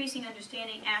was increasing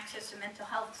understanding access to mental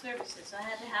health services. So I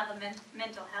had to have a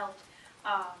mental health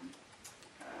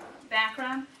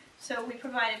background. So we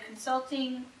provided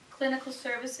consulting, clinical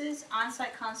services,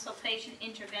 on-site consultation,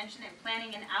 intervention, and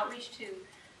planning and outreach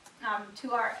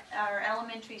to our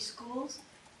elementary schools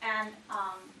and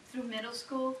through middle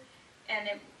school. And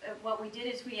what we did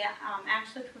is we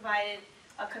actually provided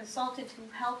a consultant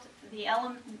who helped the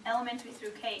elementary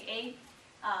through K-8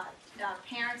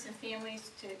 parents and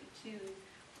families to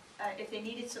if they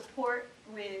needed support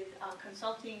with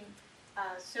consulting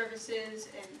services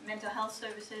and mental health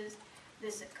services.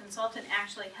 This consultant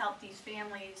actually helped these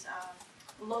families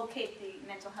locate the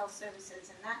mental health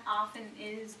services, and that often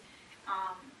is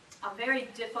a very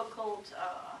difficult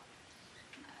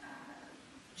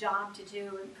job to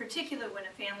do, in particular when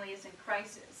a family is in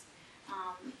crisis,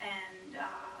 and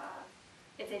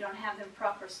if they don't have the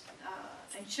proper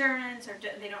insurance or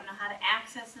they don't know how to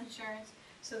access insurance.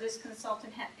 So this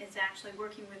consultant is actually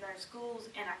working with our schools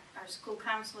and our school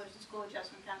counselors and school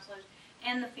adjustment counselors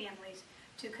and the families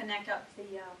to connect up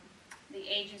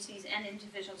the agencies and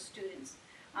individual students.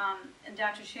 And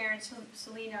Dr. Sharon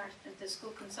Celine, the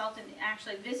school consultant,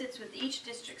 actually visits with each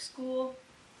district school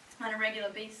on a regular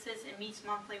basis and meets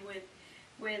monthly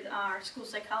with our school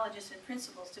psychologists and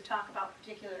principals to talk about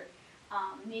particular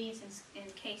needs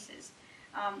and cases.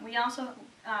 We also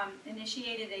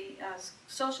initiated a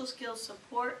social skills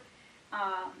support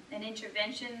and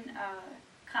intervention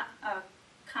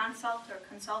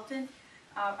consultant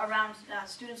around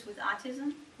students with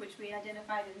autism, which we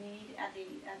identified a need at the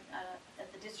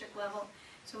district level.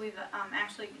 So we've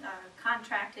actually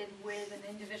contracted with an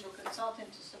individual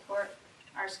consultant to support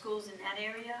our schools in that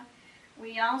area.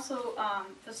 We also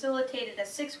facilitated a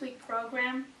 6-week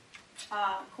program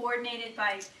coordinated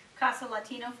by Casa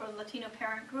Latino for Latino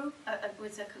Parent Group,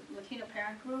 was a Latino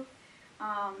parent group,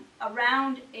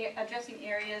 around addressing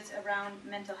areas around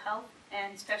mental health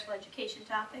and special education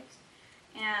topics.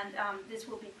 And this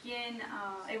will begin,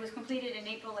 it was completed in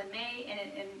April and May,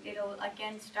 and it'll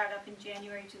again start up in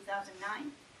January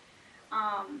 2009.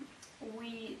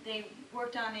 They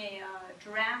worked on a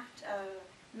draft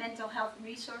mental health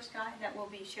resource guide that will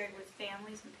be shared with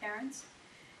families and parents.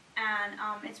 And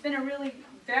it's been a really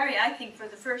I think for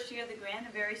the first year of the grant,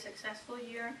 a very successful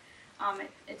year.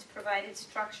 It's provided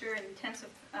structure and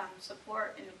intensive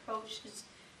support and approaches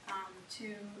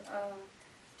to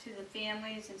the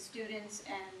families and students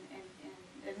and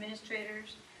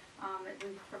administrators.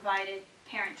 We've provided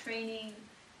parent training,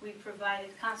 we've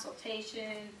provided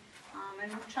consultation,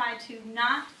 and we've tried to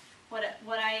not, when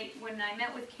I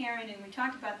met with Karen and we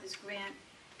talked about this grant,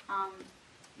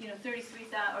 you know,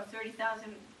 $33,000 or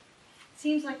 $30,000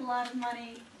 seems like a lot of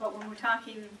money, but when we're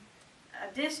talking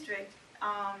a district,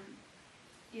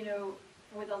 you know,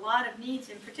 with a lot of needs,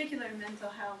 in particular in mental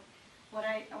health,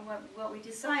 what we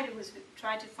decided was we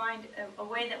tried to find a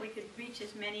way that we could reach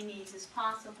as many needs as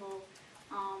possible,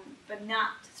 but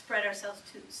not spread ourselves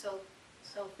so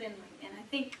thinly. And I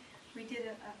think we did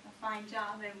a fine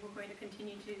job, and we're going to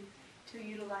continue to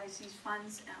utilize these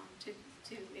funds to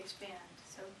expand.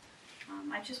 So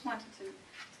I just wanted to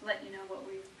let you know what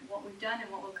we've done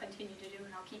and what we'll continue to do,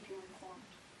 and I'll keep you informed.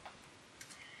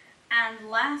 And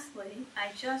lastly,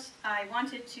 I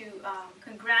wanted to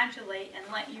congratulate and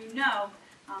let you know,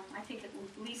 I think that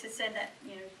Lisa said that,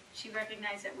 you know, she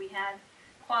recognized that we had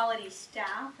quality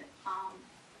staff,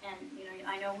 and, you know,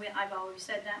 I know I've always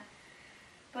said that,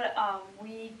 but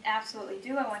we absolutely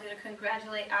do. I wanted to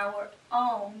congratulate our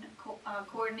own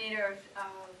coordinator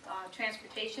of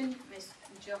transportation,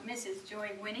 Mrs.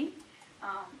 Joy Winnie.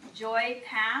 Joy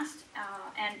passed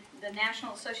and the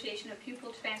National Association of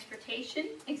Pupil Transportation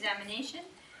examination,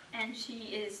 and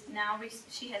she has now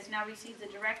received the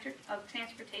Director of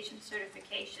Transportation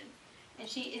certification, and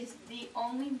she is the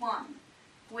only one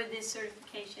with this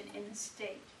certification in the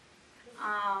state,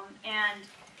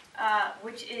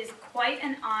 which is quite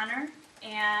an honor.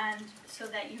 And so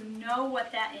that you know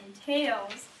what that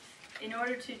entails, in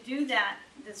order to do that,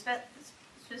 the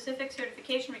specific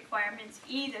certification requirements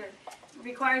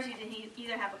requires you to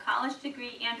either have a college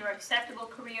degree and/or acceptable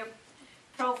career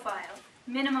profile,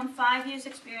 minimum 5 years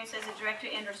experience as a director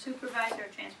and/or supervisor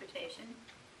of transportation,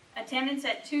 attendance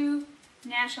at 2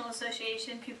 National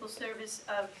Association Pupil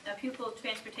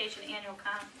Transportation annual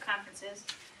conferences,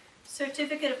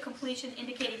 certificate of completion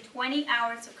indicating 20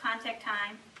 hours of contact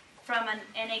time from an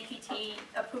NAPT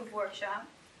approved workshop,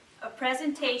 a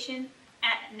presentation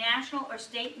at national or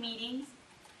state meetings,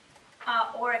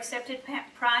 or accepted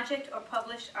project or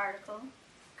published article,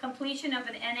 completion of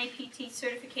an NAPT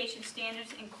certification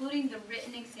standards, including the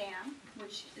written exam,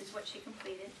 which is what she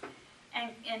completed,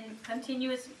 and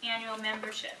continuous annual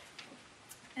membership.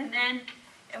 And then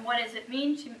And what does it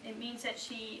mean? It means that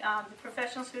the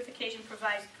professional certification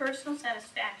provides personal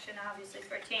satisfaction, obviously,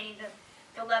 for attaining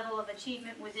the level of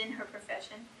achievement within her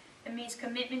profession. It means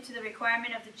commitment to the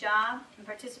requirement of the job and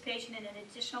participation in an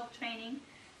additional training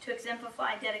to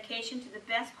exemplify dedication to the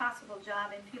best possible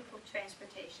job in pupil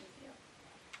transportation field.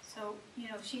 So, you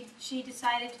know, she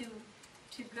decided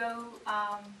to go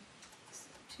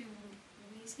to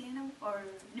Louisiana or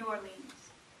New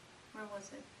Orleans. Where was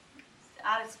it?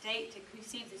 Out of state to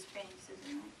receive this training,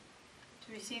 Susan, right?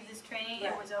 To receive this training,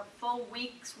 it was a full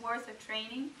week's worth of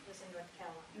training. It was in North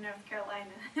Carolina. North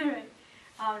Carolina,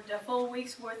 right. A full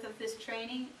week's worth of this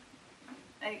training,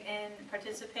 and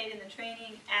participate in the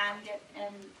training and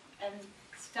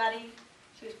study.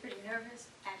 She was pretty nervous,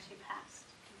 and she passed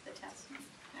the test.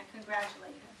 I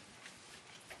congratulate her.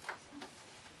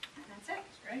 And that's it.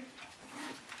 Great.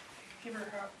 Give her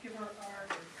our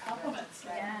compliments.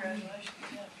 Yeah. Congratulations.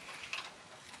 Yeah.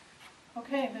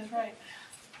 Okay, Ms. Wright.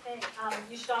 Okay,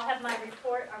 you should all have my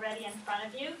report already in front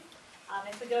of you.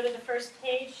 If we go to the first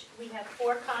page, we have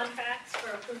 4 contracts for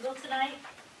approval tonight.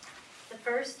 The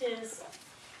first is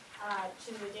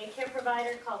to a daycare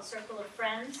provider called Circle of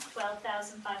Friends,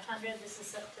 $12,500. This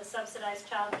is to subsidize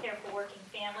childcare for working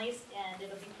families, and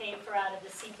it'll be paid for out of the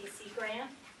CPC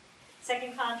grant.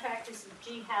 Second contract is with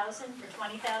G Housing for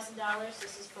 $20,000.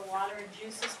 This is for water and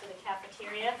juices for the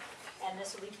cafeteria, and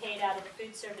this will be paid out of the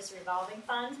food service revolving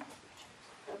fund.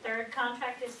 The third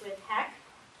contract is with HEC,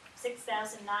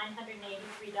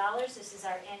 $6,983. This is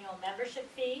our annual membership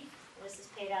fee. This is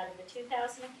paid out of the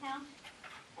 2000 account.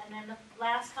 And then the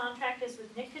last contract is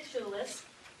with Nick Kachulis,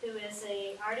 who is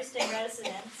an artist in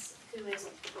residence, who is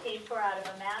paid for out of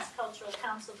a Mass Cultural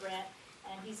Council grant,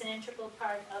 and he's an integral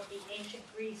part of the Ancient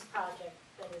Greece project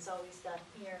that is always done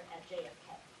here at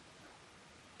JFK.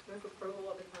 Move approval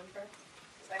of the contract.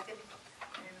 Second.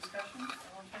 Any discussion?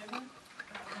 All in favor?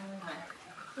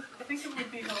 I think it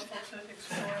would be helpful to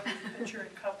explore the pitcher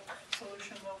and cup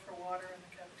solution though for water in the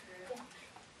cafeteria.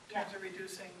 In terms of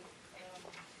reducing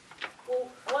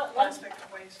plastic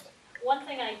waste. One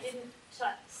thing I didn't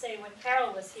say when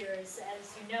Carol was here is,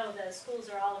 as you know, the schools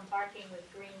are all embarking with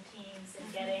green teams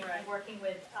and and working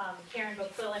with Karen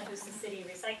Boquillan, who's the city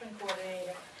recycling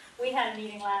coordinator. We had a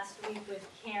meeting last week with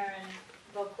Karen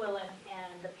Boquillan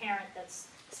and the parent that's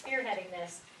spearheading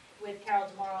this, with Carol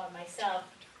DeMoro and myself,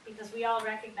 because we all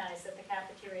recognize that the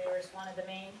cafeteria is one of the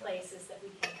main places that we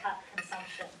can cut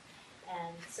consumption.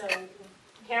 And so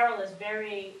Carol is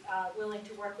very willing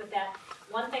to work with that.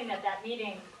 One thing that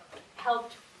meeting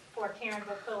helped for Karen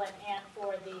Boquillan and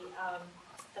for the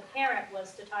parent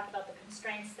was to talk about the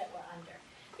constraints that we're under.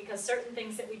 Because certain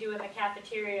things that we do in the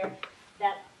cafeteria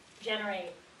that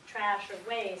generate trash or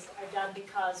waste are done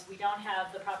because we don't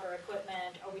have the proper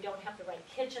equipment or we don't have the right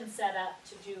kitchen set up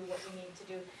to do what we need to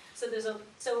do. So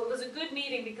it was a good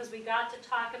meeting because we got to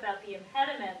talk about the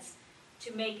impediments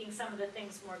to making some of the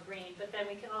things more green, but then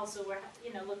we can also, we're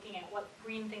looking at what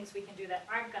green things we can do that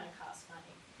aren't going to cost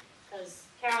money. Because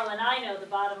Carol and I know the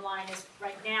bottom line is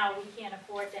right now we can't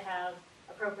afford to have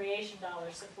appropriation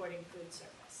dollars supporting food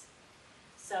service.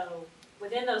 So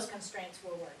within those constraints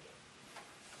we're working.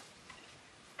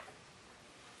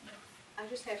 I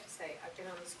just have to say, I've been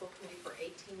on the school committee for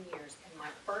 18 years, and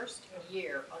my first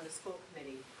year on the school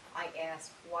committee, I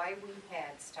asked why we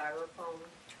had styrofoam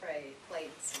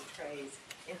plates and trays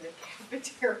in the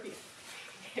cafeteria.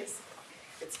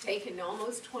 It's taken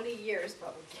almost 20 years,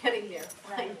 but we're getting there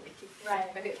finally.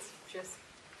 Right. But it's just,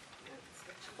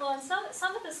 well, and some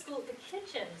of the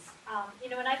kitchens,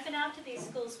 when I've been out to these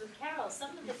schools with Carol,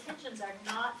 some of the kitchens are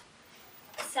not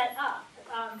set up.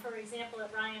 For example,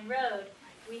 at Ryan Road,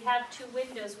 we have 2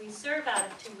 windows. We serve out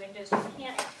of 2 windows. You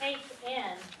can't take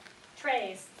in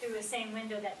trays through the same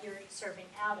window that you're serving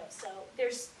out of. So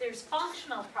there's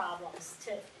functional problems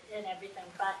in everything.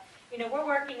 But we're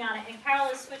working on it. And Carol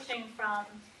is switching from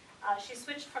she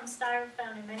switched from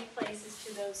styrofoam in many places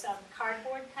to those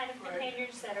cardboard kind of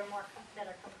containers that are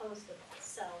compostable.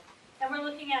 So, and we're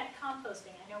looking at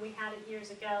composting. I know we had it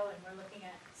years ago, and we're looking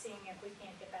at seeing if we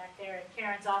can't get back there. And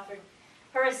Karen's offered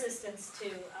her assistance to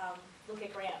look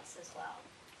at grants as well.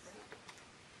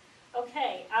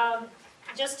 Okay,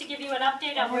 just to give you an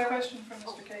update on where. One more question from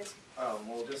Mr. Casey.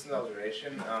 Well, just an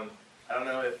observation. I don't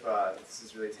know if this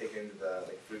is really taken into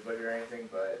the food budget or anything,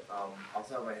 but off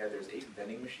the top of my head, there's 8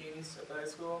 vending machines at the high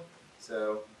school.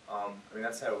 So,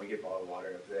 that's how we get bottled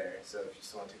water up there. So if you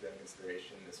still want to take that into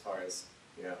consideration as far as,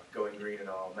 going green and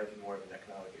all, it might be more of an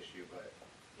economic issue, but,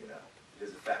 it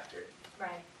is a factor.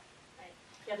 Right.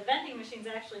 Yeah, the vending machines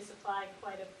actually supply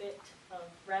quite a bit of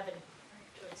revenue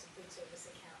towards the food service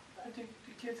account. But do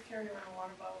kids carry around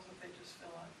water bottles that they just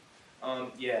fill up?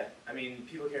 Yeah, I mean,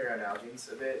 people carry around Nalgene's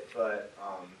a bit, but,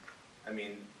 I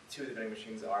mean, 2 of the vending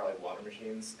machines are like water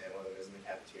machines, and one of them is in the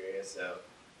cafeteria, so,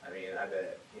 I mean, I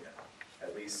bet, you know,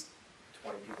 at least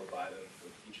 20 people buy them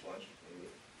with each lunch, maybe.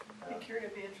 Be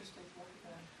curious, it'd be interesting to look at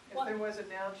that. If there was a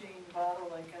Nalgene bottle,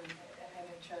 like an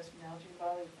NHS Nalgene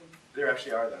bottle, you think, There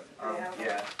actually are them. They have them?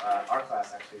 Yeah, our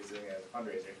class actually is doing it as a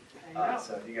fundraiser. there you go.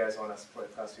 So if you guys want to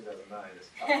support class 2009, just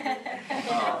talk to me.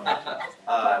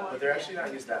 But they're actually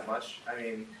not used that much. I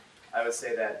mean, I would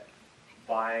say that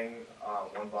buying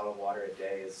 1 bottle of water a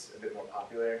day is a bit more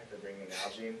popular than bringing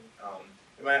Nalgene. I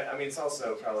mean, it's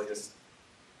also probably just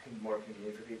more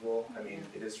convenient for people. I mean,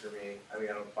 it is for me. I mean,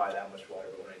 I don't buy that much water,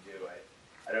 but when I do,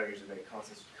 I don't usually make a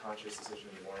conscious decision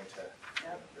in the morning to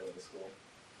go to school.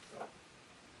 So.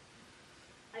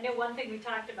 I know one thing we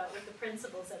talked about with the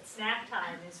principals at snack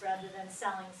time is rather than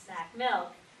selling snack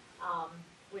milk,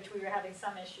 which we were having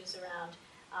some issues around,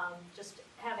 just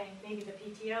having maybe the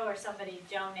PTO or somebody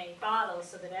donate bottles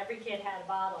so that every kid had a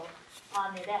bottle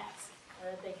on their desk, or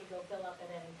that they could go fill up at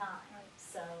any time.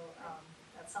 So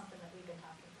that's something that we've been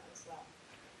talking about as well.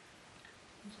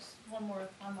 Just one more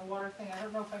on the water thing. I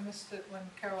don't know if I missed it when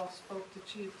Carol spoke to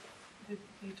Chief. Did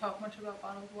you talk much about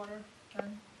bottled water,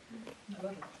 Jen?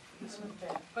 No.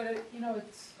 But you know,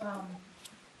 it's I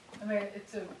mean,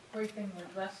 it's a great thing to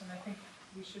address, and I think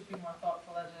we should be more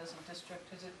thoughtful as a district,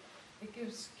 because it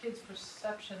gives kids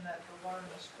perception that the water in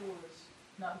the school is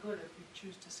not good if you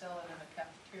choose to sell it in a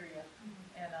cafeteria,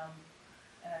 and I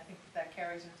think that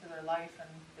carries into their life,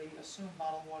 and they assume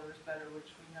bottled water is better,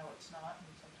 which we know it's not, and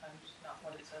sometimes not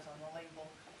what it says on the label.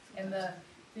 And the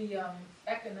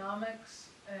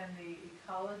economics and the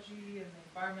ecology and the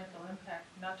environmental impact,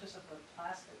 not just of the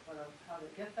plastic, but of how to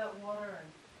get that water and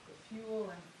the fuel.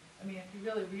 And I mean, if you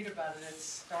really read about it, it's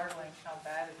startling how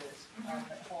bad it is,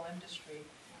 the whole industry.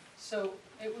 So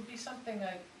it would be something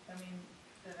that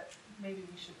maybe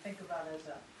we should think about as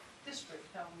a district,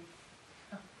 how we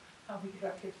get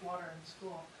our kids water in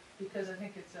school, because I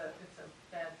think it's a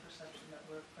bad perception that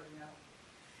we're putting out.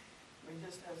 I mean,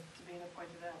 just as Davina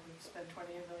pointed out, we've spent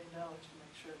 $28 million to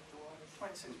make sure that the water,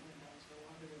 $26 million for the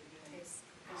water that we get is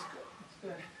good. It's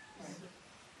good. Right.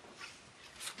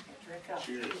 Drink up.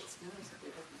 Cheers.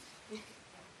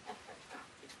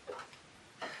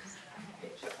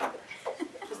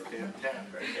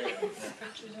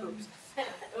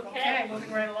 Okay.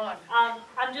 Moving right along.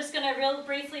 I'm just going to real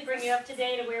briefly bring you up to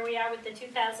date of where we are with the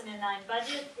 2009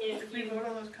 budget. Did we vote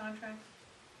on those contracts?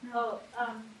 Oh,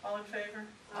 All in favor?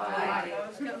 Aye.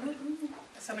 Opposed? Is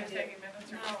somebody taking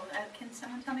minutes or? No, can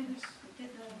someone tell me who did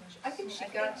the? I think she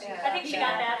got that. I think she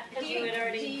got that because you had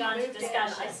already gone to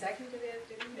discussion. I seconded it,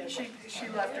 didn't Yeah, she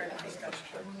left her in discussion.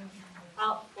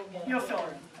 We'll get it. You'll fill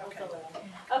her in, We'll okay. fill it in.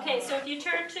 Okay, so if you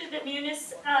turn to the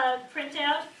Munis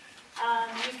printout,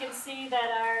 you can see that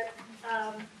our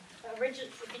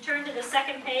if you turn to the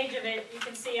second page of it, you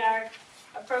can see our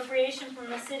appropriation from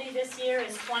the city this year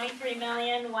is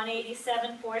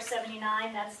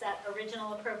 $23,187,479. That's that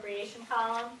original appropriation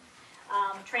column.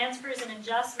 Transfers and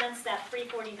adjustments, that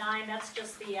 $349, that's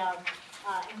just the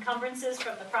encumbrances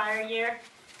from the prior year.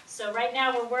 So right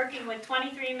now we're working with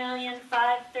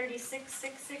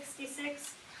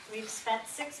 $23,536,666. We've spent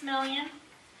 $6 million.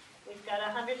 We've got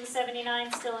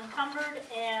 179 still encumbered,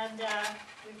 and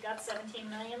we've got 17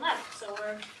 million left. So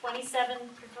we're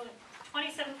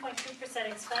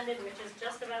 27.2% expended, which is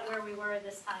just about where we were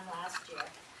this time last year.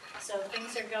 So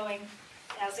things are going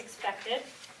as expected.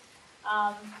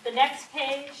 The next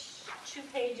page, 2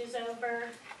 pages over,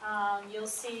 you'll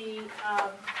see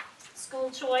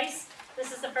school choice.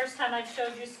 This is the first time I've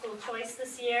showed you school choice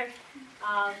this year.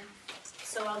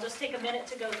 So I'll just take a minute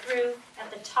to go through.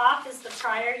 At the top is the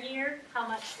prior year, how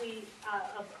much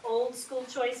of old school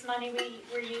choice money we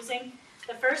were using.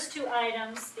 The first 2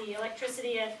 items, the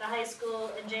electricity at the high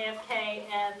school and JFK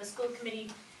and the school committee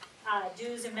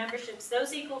dues and memberships,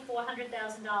 those equal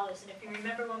 $400,000. And if you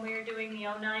remember when we were doing the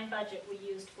 09 budget, we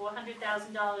used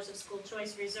 $400,000 of school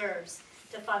choice reserves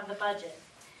to fund the budget.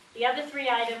 The other 3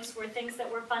 items were things that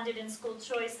were funded in school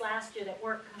choice last year that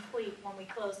weren't complete when we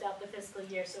closed out the fiscal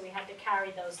year, so we had to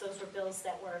carry those. Those were bills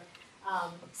that were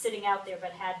sitting out there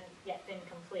but hadn't yet been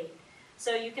complete.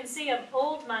 So you can see of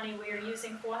old money, we are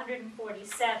using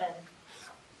 47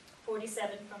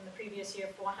 from the previous year,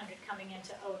 400 coming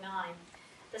into 09.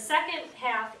 The second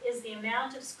half is the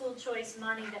amount of school choice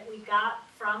money that we got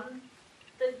from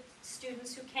the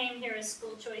students who came here as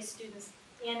school choice students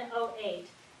in 08,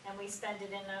 and we spend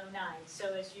it in 09.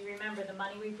 So as you remember, the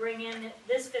money we bring in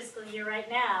this fiscal year right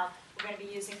now, we're going to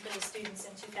be using for the students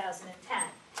in 2010.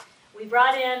 We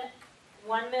brought in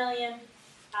 $1,000,000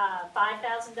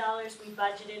 $5,000, we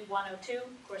budgeted 102.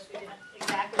 Of course, we didn't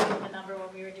exactly know the number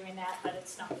when we were doing that, but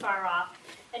it's not far off.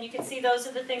 And you can see those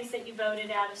are the things that you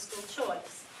voted out of school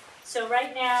choice. So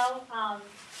right now,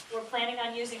 we're planning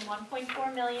on using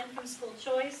 $1.4 million from school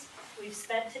choice. We've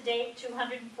spent to date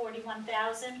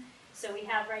 $241,000, so we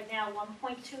have right now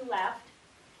 $1.2 left.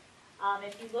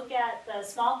 If you look at the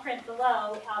small print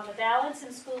below, the balance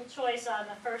in school choice on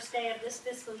the first day of this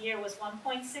fiscal year was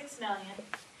 $1.6 million.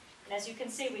 And as you can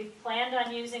see, we've planned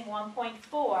on using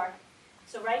 1.4.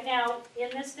 So right now, in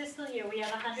this fiscal year, we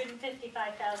have a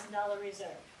 $155,000 reserve.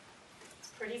 It's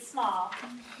pretty small.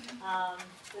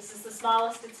 This is the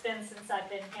smallest it's been since I've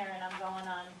been here, and I'm going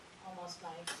on almost my,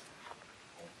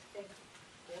 I think,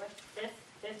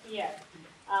 fifth year.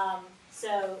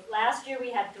 So last year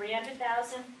we had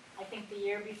 300,000. I think the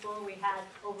year before we had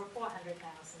over 400,000.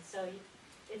 So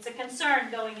it's a concern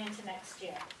going into next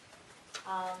year.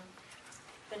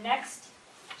 The next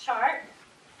chart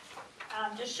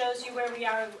just shows you where we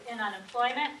are in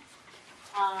unemployment.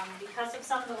 Because of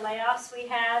some of the layoffs we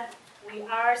had, we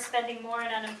are spending more in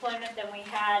unemployment than we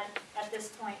had at this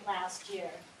point last year.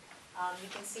 You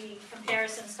can see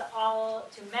comparisons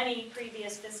to many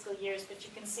previous fiscal years, but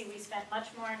you can see we spent much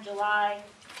more in July,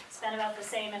 spent about the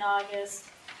same in August,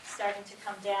 starting to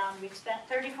come down. We've spent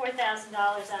 $34,000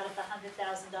 out of the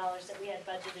 $100,000 that we had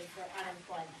budgeted for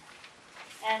unemployment.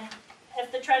 And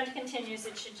if the trend continues,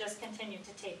 it should just continue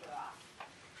to taper off.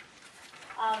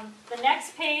 The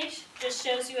next page just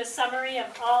shows you a summary of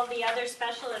all the other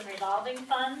special and revolving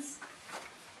funds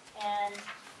and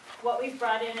what we've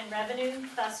brought in revenue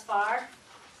thus far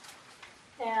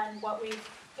and what we've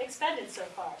expended so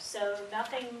far. So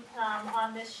nothing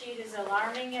on this sheet is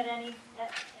alarming at any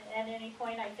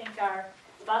point. I think our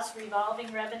bus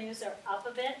revolving revenues are up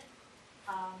a bit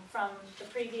from the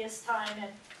previous time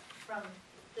and from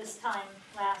this time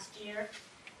last year.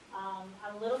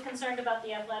 I'm a little concerned about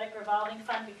the athletic revolving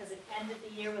fund because it ended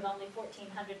the year with only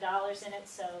 $1,400 in it.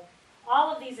 So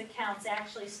all of these accounts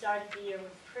actually started the year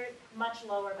with much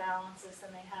lower balances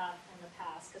than they have in the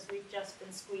past because we've just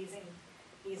been squeezing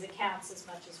these accounts as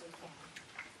much as we can.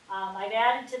 I've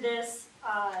added to this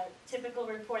typical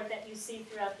report that you see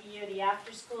throughout the year, the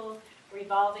after-school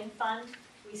revolving fund.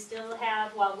 We still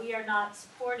have, while we are not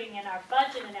supporting in our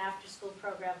budget an after-school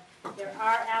program, there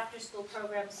are after-school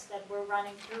programs that we're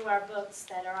running through our books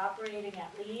that are operating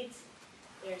at Leeds.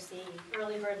 There's the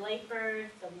Early Bird, Late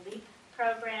Bird, the LEAP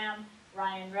program.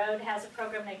 Ryan Road has a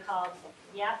program they call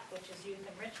YEP, which is Youth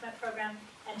Enrichment Program,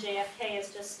 and JFK is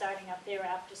just starting up their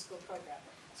after-school program.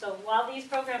 So while these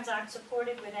programs aren't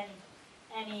supported with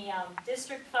any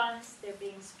district funds, they're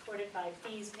being supported by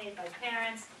fees paid by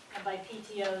parents and by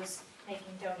PTOs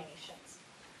making donations.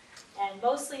 And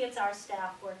mostly it's our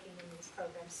staff working in these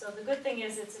programs. So the good thing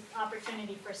is it's an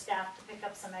opportunity for staff to pick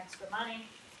up some extra money,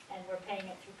 and we're paying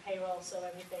it through payroll, so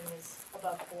everything is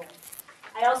above board.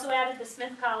 I also added the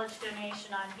Smith College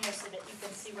donation on here so that you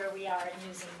can see where we are in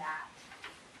using that.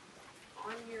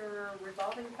 On your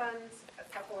revolving funds, a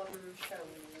couple of them show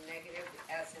negative,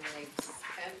 as in they've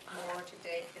spent more to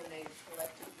date than they've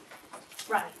collected.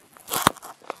 Right.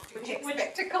 Do we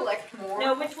expect to collect more?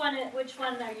 No, which one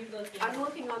are you looking at? I'm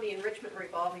looking on the enrichment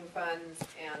revolving funds,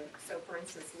 and so for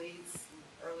instance, Leeds,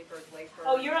 Early Bird, Late Bird.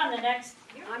 Oh, you're on the next.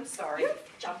 I'm sorry. You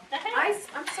jumped ahead.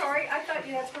 I'm sorry, I thought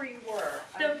that's where you were.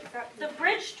 The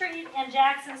Bridge Street and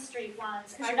Jackson Street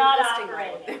ones are not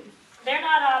operating. They're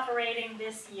not operating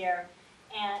this year.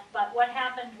 But what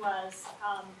happened was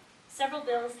several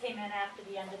bills came in after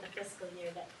the end of the fiscal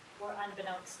year that were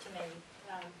unbeknownst to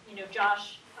me.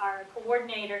 Josh, our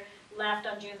coordinator, left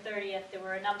on June 30th. There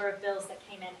were a number of bills that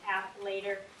came in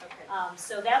later. Okay.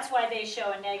 So that's why they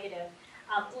show a negative.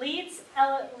 LEAP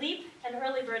and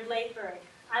Early Bird, Late Bird.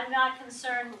 I'm not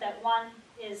concerned that one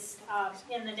is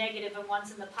in the negative and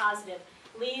one's in the positive.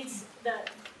 Leads,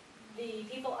 the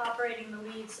people operating the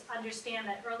Leads understand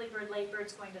that Early Bird, Late Bird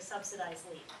is going to subsidize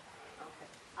LEAP.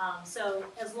 Okay. So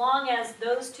as long as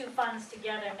those two funds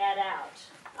together net out,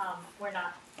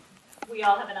 we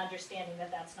all have an understanding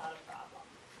that that's not a problem.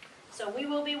 So we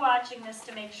will be watching this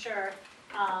to make sure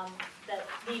that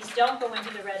these don't go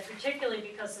into the red, particularly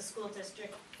because the school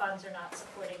district funds are not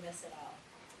supporting this at all.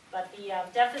 But the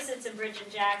deficits in Bridge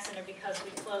and Jackson are because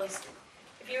we closed.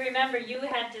 If you remember, you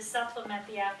had to supplement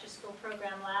the after-school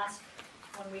program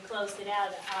when we closed it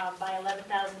out by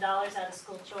 $11,000 out of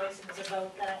school choice. It was a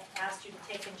vote that I asked you to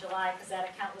take in July because that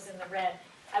account was in the red.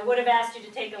 I would have asked you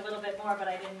to take a little bit more, but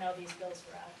I didn't know these bills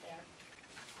were out there.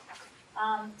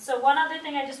 So one other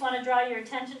thing I just want to draw your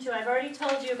attention to, I've already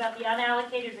told you about the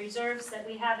unallocated reserves that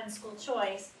we have in school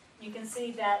choice. You can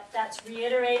see that that's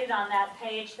reiterated on that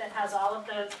page that has all of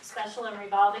the special and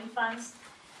revolving funds.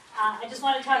 I just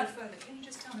want to talk. Further, can you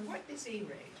just tell me, what is E-rate?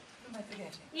 What am I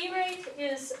forgetting? E-rate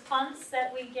is funds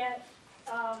that we get,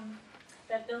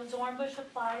 that Bill Dornbush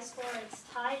applies for. It's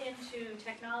tied into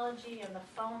technology and the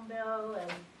phone bill,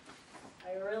 and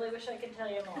I really wish I could tell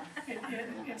you more.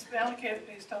 It's allocated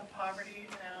based on poverty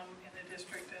in the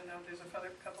district, and there's a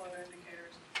couple other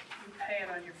indicators. You pay it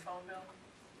on your phone bill,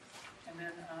 and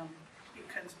then it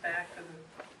comes back to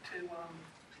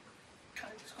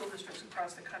school districts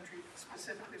across the country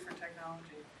specifically for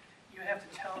technology. You have to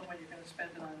tell them what you're going to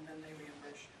spend it on, and then they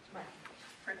reimburse you. Right.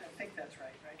 I think that's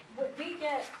right? We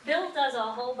get, Bill does a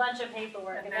whole bunch of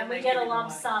paperwork, and then we get a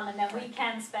lump sum, and then we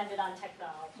can spend it on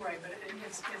technology. Right, but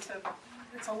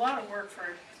it's a lot of work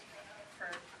for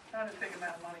not as big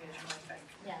amount of money as you might think.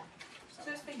 Yeah.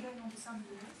 So it's been going on for some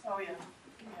years. Oh, yeah.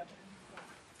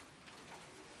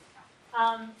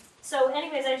 So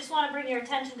anyways, I just want to bring your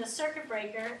attention to circuit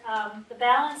breaker. The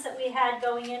balance that we had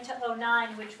going into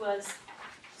 '09, which was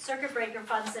circuit breaker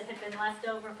funds that had been left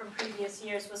over from previous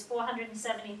years, was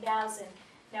 $470,000.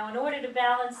 Now, in order to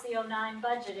balance the '09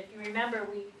 budget, if you remember,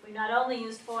 we not only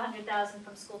used $400,000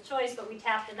 from school choice, but we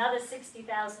tapped another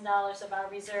 $60,000 of our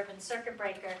reserve in circuit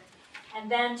breaker. And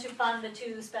then to fund the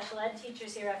 2 special ed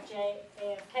teachers here at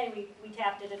AFK, we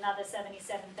tapped it another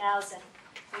 $77,000.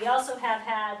 We also have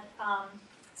had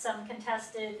some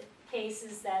contested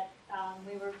cases that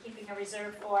we were keeping a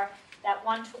reserve for.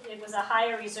 It was a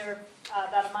higher reserve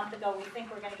about a month ago. We think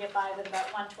we're going to get by with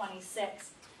about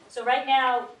 126. So right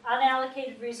now,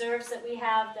 unallocated reserves that we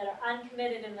have that are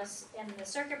uncommitted in the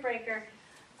circuit breaker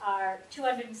are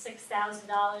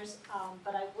 $206,000.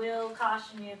 But I will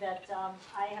caution you that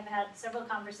I have had several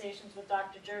conversations with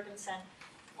Dr. Jurgensen,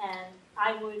 and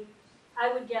I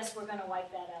would guess we're going to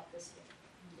wipe that out this year.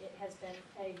 It has been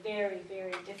a very,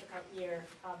 very difficult year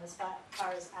as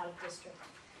far as out of district.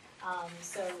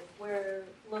 So we're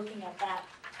looking at that.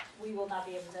 We will not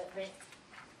be able to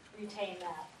retain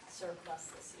that surplus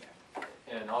this year.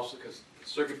 And also because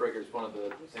circuit breaker is one of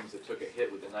the things that took a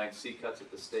hit with the 9C cuts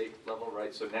at the state level,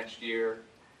 right? So next year,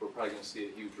 we're probably going to see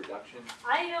a huge reduction.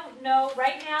 I don't know.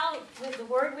 Right now, the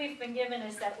word we've been given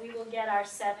is that we will get our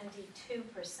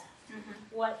 72%.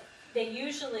 What they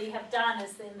usually have done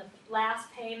is in the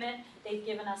last payment, they've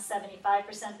given us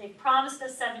 75%. They've promised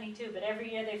us 72, but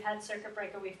every year they've had circuit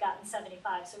breaker, we've gotten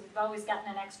 75. So we've always gotten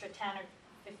an extra $10,000 or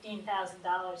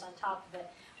 $15,000 on top of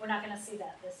it. We're not going to see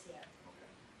that this year.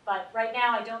 But right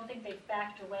now, I don't think they've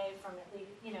backed away from at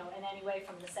least, in any way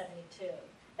from the 72.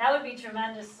 That would be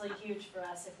tremendously huge for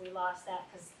us if we lost that,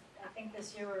 because I think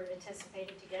this year we're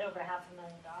anticipated to get over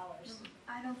 $500,000.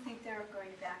 I don't think they're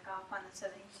going to back off on the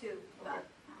 72, but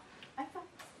I thought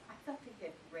they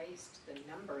had raised the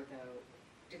number though,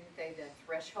 didn't they, the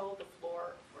threshold, the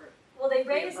floor for? Well, they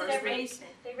raise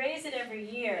it every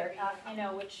year,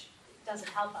 which doesn't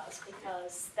help us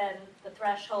because then the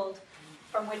threshold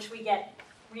from which we get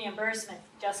reimbursement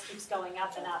just keeps going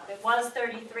up and up. It was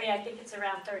 33, I think it's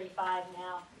around 35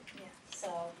 now. Yeah.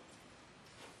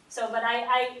 So, but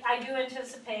I do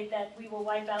anticipate that we will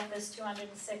wipe out this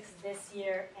 206 this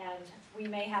year, and we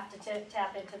may have to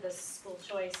tap into the school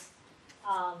choice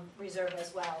reserve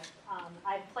as well.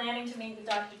 I'm planning to meet with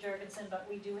Dr. Jurgensen, but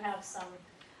we do have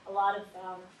a lot of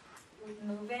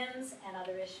move-ins and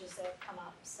other issues that have come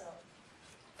up. So,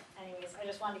 anyways, I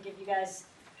just wanted to give you guys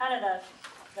kind of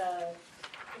the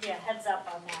heads up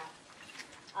on that.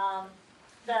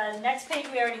 The next page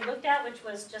we already looked at, which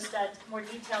was just a more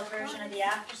detailed version of the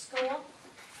after school.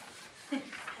 And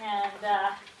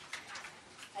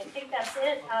I think that's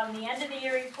it. The end of the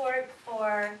year report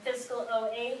for fiscal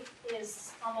 '08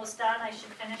 is almost done. I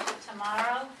should finish it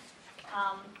tomorrow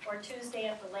or Tuesday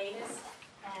at the latest.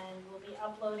 And we'll be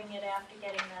uploading it after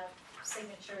getting the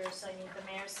signatures. I need the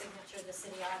mayor's signature, the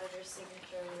city auditor's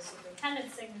signature, the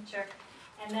superintendent's signature.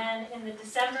 And then in the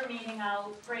December meeting,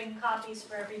 I'll bring copies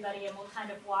for everybody and we'll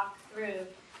kind of walk through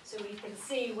so we can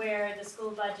see where the school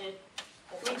budget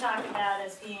that we talked about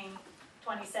as being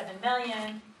 27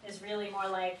 million is really more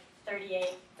like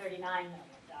 38, 39 million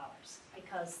dollars.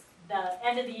 Because the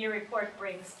end of the year report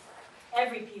brings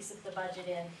every piece of the budget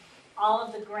in. All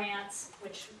of the grants,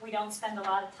 which we don't spend a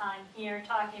lot of time here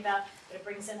talking about, but it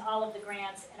brings in all of the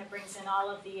grants and it brings in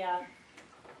all of the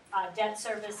debt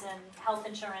service and health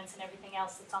insurance and everything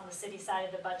else that's on the city side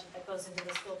of the budget that goes into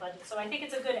the school budget. So I think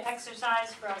it's a good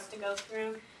exercise for us to go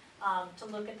through, to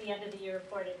look at the end of the year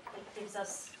report. It gives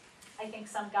us, I think,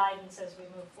 some guidance as we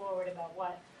move forward about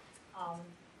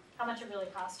how much it really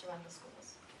costs to run the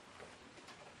schools.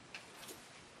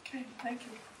 Okay, thank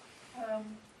you.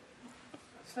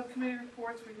 Subcommittee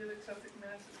reports, we did accept the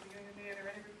minutes at the beginning of the meeting. Are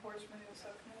there any reports from any of the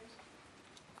subcommittees?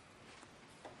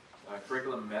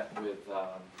 Curriculum met with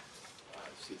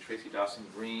Tracy Dawson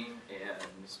Green and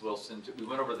Ms. Wilson. We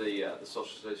went over the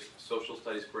social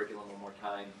studies curriculum one more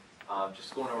time.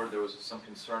 Just going over, there was some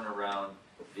concern around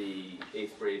the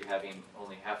 8th grade having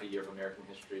only half a year of American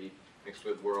history mixed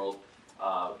with world.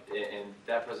 And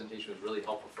that presentation was really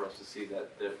helpful for us to see that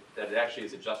it actually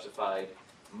is a justified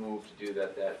move to do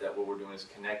that, that what we're doing is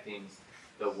connecting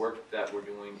the work that we're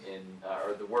doing in,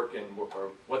 or the work in,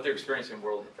 or what they're experiencing in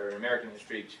world, or in American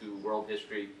history to world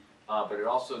history, but it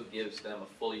also gives them a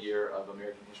full year of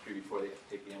American history before they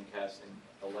take the MCAS in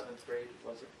 11th grade,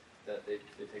 was it? That they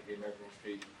take the American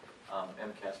history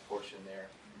MCAS portion there.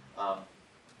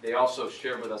 They also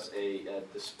shared with us a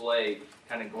display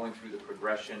kind of going through the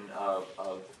progression of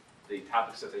the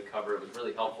topics that they cover. It was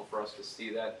really helpful for us to see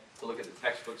that, to look at the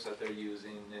textbooks that they're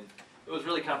using, and it was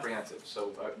really comprehensive.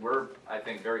 So we're, I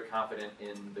think, very confident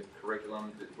in the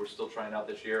curriculum that we're still trying out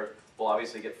this year. We'll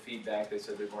obviously get feedback. They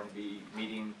said they're going to be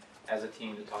meeting as a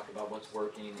team to talk about what's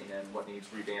working and what needs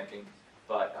revamping.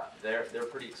 But they're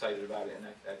pretty excited about it, and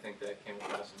I think that came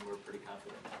across, and we're pretty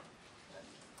confident.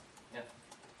 Yeah.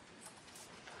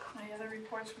 Any other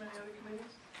reports from any other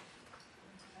committees?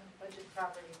 Budget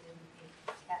property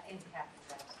in capital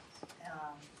assets.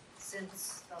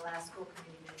 Since the last school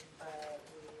committee meeting, but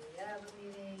we have a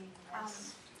meeting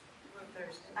next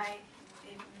Thursday.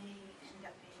 It may end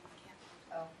up being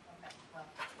Oh, capital. okay, well,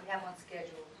 we have one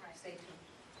scheduled, stay tuned.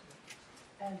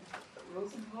 And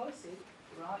rules and policy,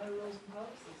 we're on our rules and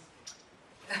policies.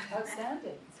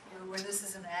 Outstanding. Where this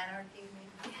is an anarchy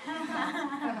meeting.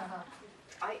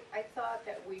 I thought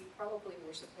that we probably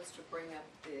were supposed to bring up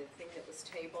the thing that was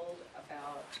tabled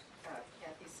about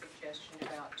Kathy's suggestion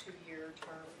about 2-year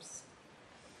terms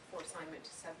for assignment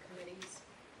to subcommittees.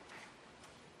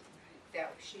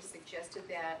 That she suggested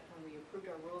that when we approved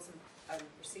our rules and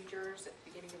procedures at the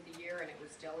beginning of the year, and it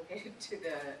was delegated to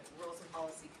the Rules and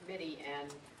Policy Committee,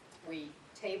 and we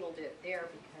tabled it there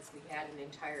because we had an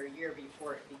entire year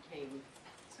before it became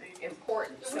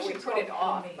important. So we put it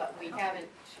off, but we haven't.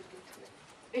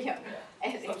 Yeah,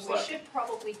 and we should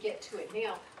probably get to it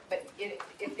now, but it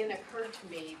then occurred to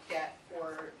me that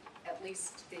for at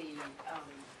least the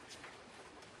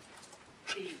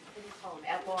what do you call them,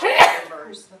 at-large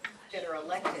members that are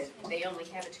elected, they only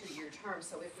have a 2-year term,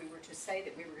 so if we were to say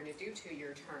that we were gonna do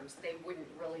 2-year terms, they wouldn't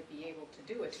really be able to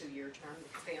do a 2-year term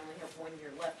because they only have 1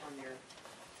 year left on their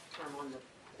term on the,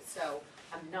 so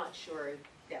I'm not sure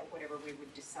that whatever we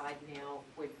would decide now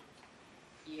would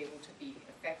be able to be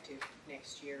effective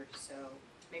next year, so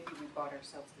maybe we bought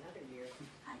ourselves another year.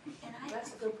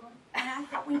 That's a good point. And I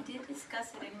thought we did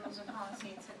discuss it in rules and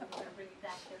policy and said we were going to bring it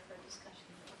back here for discussion.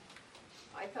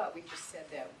 I thought we just said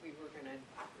that we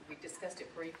discussed it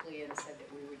briefly and said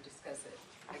that we would discuss it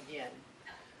again.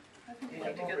 I think we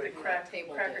need to get the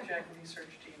Cracker Jack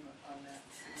research team on that.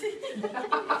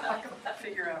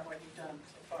 Figure out what you've done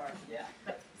so far. Yeah.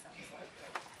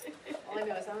 All I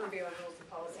know is I'm gonna be on rules and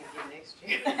policy again next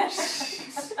year.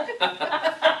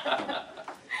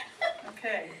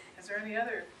 Okay, is there any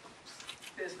other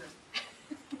business?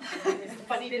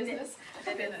 Funny business?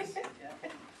 Business, yeah.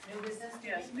 New business?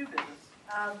 Yes, new business.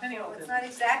 Any old It's business. not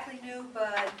exactly new,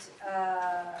 but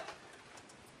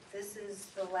this is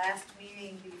the last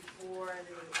meeting before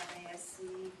the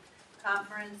MASC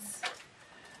conference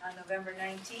on November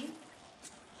 19th.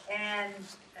 And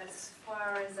as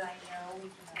far as I know, we do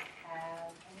not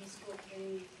have any school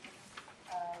committee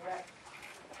rep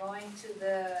going to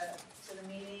the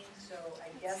meeting, so I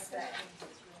guess that means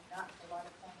there's really not a lot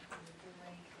of point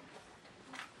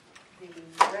in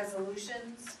doing the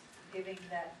resolutions, giving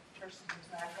that person who's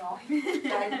not going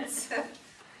guidance.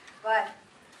 But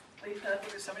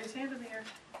there's somebody's hand in the air.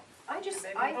 I think,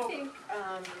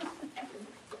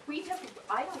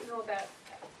 I don't know about,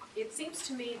 it seems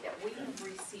to me that we have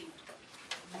received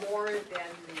more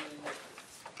than the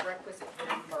requisite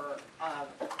number of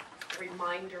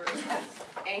reminders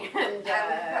and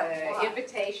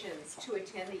invitations to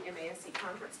attend the MASC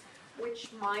conference,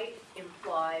 which might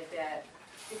imply that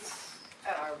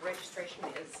registration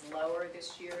is lower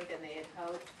this year than they had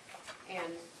hoped.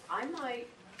 And I might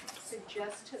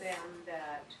suggest to them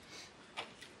that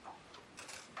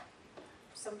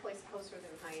someplace closer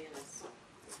than Hyannis,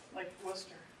 like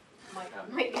Worcester,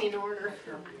 might be in order.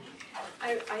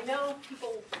 I know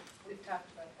people, we've talked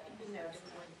about that. you know,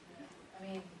 I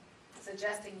mean,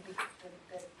 suggesting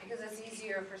that because it's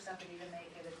easier for somebody to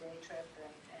make it a day trip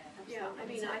and. yeah, I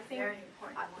mean, I think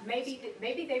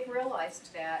maybe they've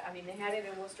realized that. I mean, they had it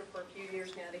in Worcester for a few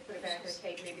years now. They put it back in the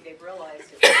Cape. Maybe they've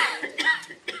realized it.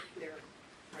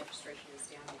 registration is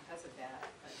down because of that,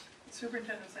 but.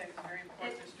 Superintendent saying it's very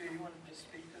important, do you want to just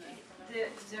speak to that for a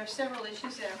minute? There are several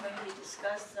issues that are going to be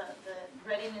discussed. The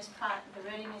readiness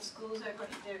schools are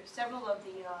going. There are several of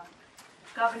the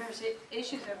governor's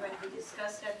issues are going to be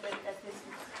discussed at this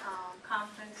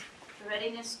conference. The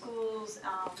readiness schools,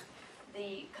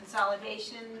 the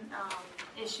consolidation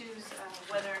issues,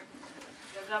 whether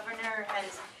the governor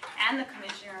has and the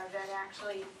commissioner that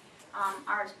actually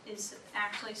is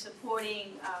actually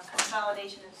supporting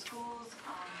consolidation of schools.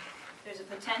 There's a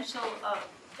potential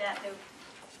that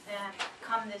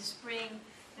come this spring,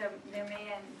 there may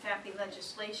in fact be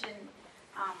legislation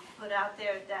put out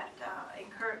there that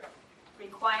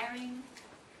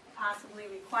possibly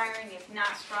requiring, if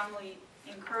not strongly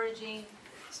encouraging,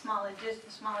 smaller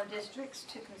districts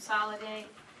to consolidate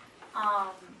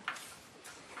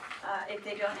if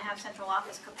they don't have central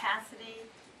office capacity.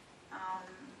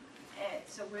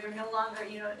 So we're no longer,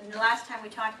 and the last time we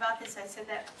talked about this, I said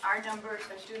that our numbers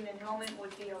for student enrollment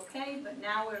would be okay, but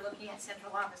now we're looking at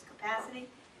central office capacity.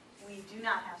 We do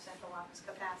not have central office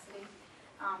capacity.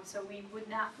 So we would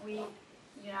not,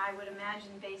 I would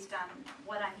imagine based on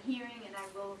what I'm hearing, and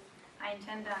I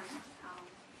intend on,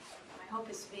 my hope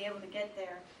is to be able to get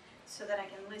there so that I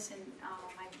can listen.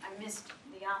 I missed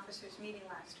the officers' meeting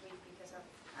last week because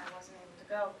I wasn't able to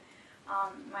go.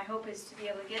 My hope is to be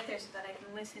able to get there so that I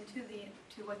can listen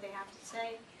to what they have to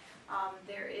say.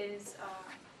 There is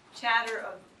chatter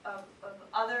of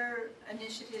other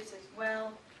initiatives as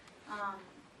well.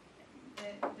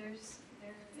 There is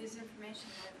information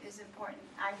that is important.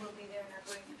 I will be there and I'll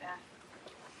bring it back.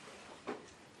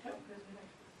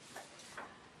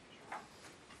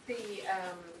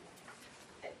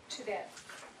 To that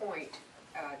point,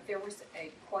 there was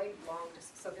a quite long,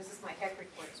 so this is my HEC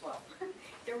report as well.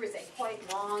 There was a quite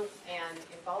long and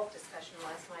involved discussion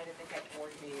last night at the HEC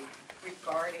board meeting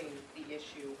regarding the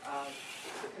issue of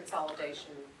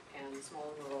consolidation and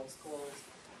small and rural schools.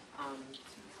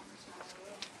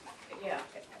 Yeah,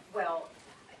 well,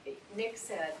 Nick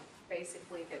said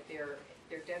basically that their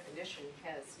definition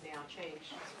has now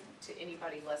changed to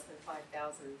anybody less than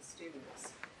 5,000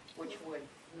 students, which would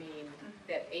mean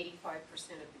that 85%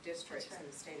 of the districts in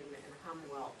the state of the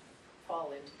Commonwealth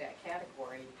fall into that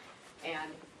category.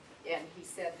 And he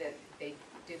said that they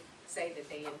did say that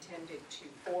they intended to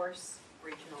force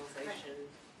regionalization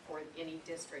for any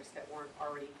districts that weren't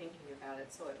already thinking about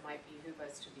it, so it might behoove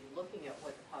us to be looking at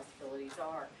what the possibilities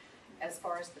are. As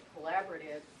far as the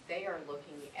collaborative, they are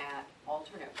looking at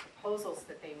alternate proposals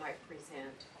that they might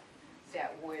present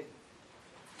that would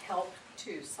help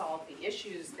to solve the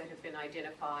issues that have been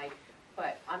identified,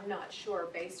 but I'm not sure,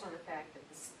 based on the fact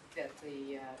that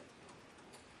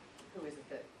who is it,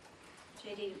 the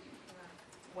JD,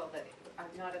 well,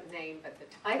 not a name, but the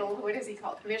title, what is he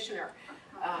called, commissioner,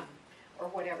 or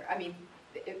whatever. I mean,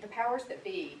 the powers that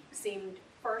be seemed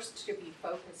first to be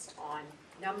focused on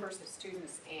numbers of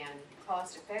students and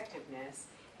cost effectiveness,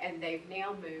 and they've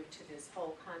now moved to this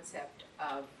whole concept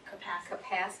of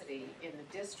capacity in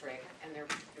the district, and their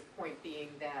point being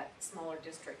that smaller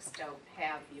districts don't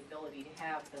have the ability to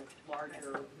have the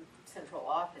larger central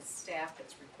office staff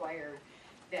that's required.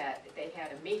 That they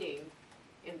had a meeting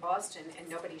in Boston and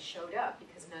nobody showed up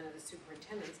because none of the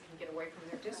superintendents can get away from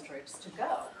their districts to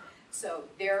go. So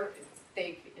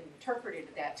they've interpreted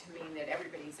that to mean that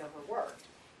everybody's overworked.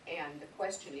 And the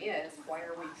question is, why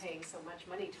are we paying so much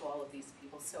money to all of these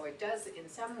people? So it does in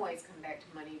some ways come back to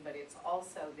money, but it's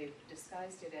also, they've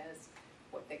disguised it as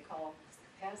what they call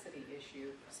capacity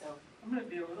issue. So I'm going to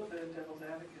be a little bit of devil's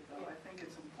advocate though. I think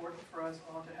it's important for us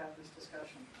all to have this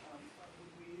discussion.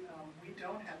 We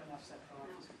don't have enough central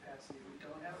office capacity. We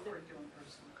don't have a curriculum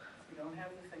person. We don't have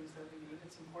the things that we need.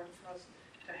 It's important for us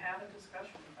to have a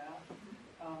discussion about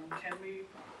can we,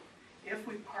 if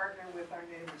we partner with our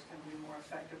neighbors, can we more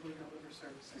effectively deliver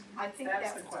services? I think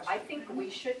that's the question. I think we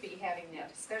should be having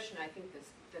that discussion. I think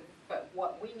but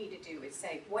what we need to do is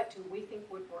say, what do we think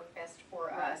would work best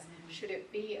for us? Should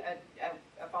it be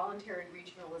a voluntary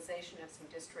regionalization of some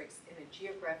districts in a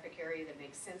geographic area that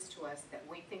makes sense to us, that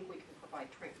we think we can provide,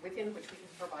 within which we can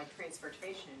provide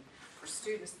transportation for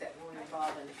students that will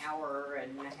involve an hour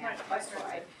and a half bus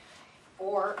ride?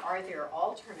 Or are there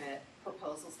alternate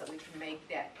proposals that we can make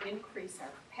that increase our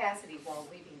capacity while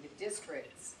leaving the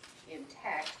districts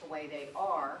intact the way they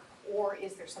are? Or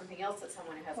is there something else that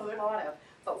someone hasn't thought of?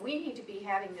 But we need to be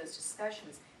having those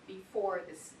discussions before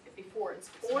it's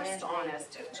forced on us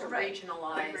to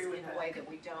regionalize in a way that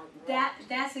we don't want.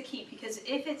 That's the key, because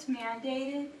if it's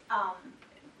mandated,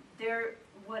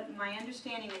 what my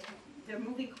understanding is, they're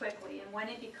moving quickly, and when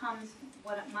it becomes,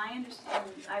 what my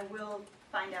understanding, I will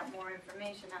find out more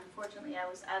information. Unfortunately, I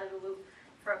was out of the loop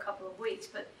for a couple of weeks,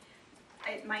 but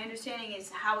my understanding is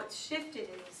how it's shifted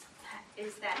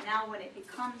is that now when it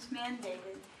becomes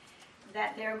mandated,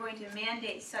 that they're going to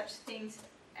mandate such things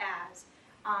as,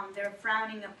 they're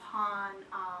frowning upon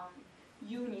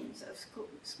unions of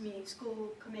schools, meaning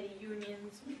school committee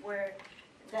unions, where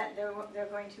that they're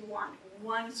going to want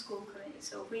one school committee.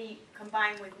 So if we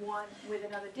combine with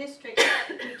another district,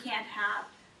 we can't have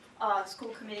a school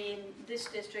committee in this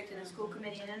district and a school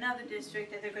committee in another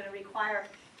district, that they're going to require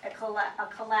a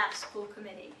collapsed school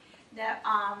committee. They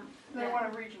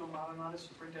want a regional model, not a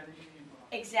superintendent union model.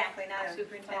 Exactly, not a And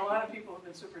superintendent. a lot of people who've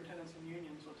been superintendents and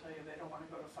unions will tell you they don't want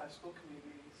to go to 5 school committee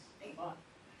meetings a month.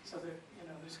 So there,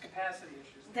 there's capacity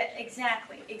issues.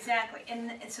 Exactly,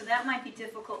 and so that might be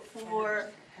difficult for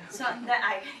some,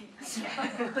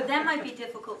 but that might be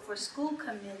difficult for school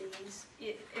committees,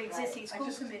 existing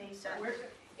school committees.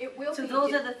 It will So be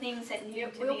those are the things that need to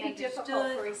It be will be difficult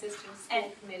for understood. existing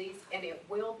school committees, and it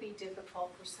will be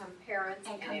difficult for some parents,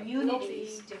 And and it will be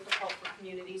communities. difficult for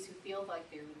communities who feel like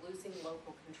they're losing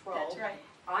local control. That's right.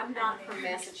 I'm not from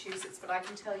Massachusetts, but I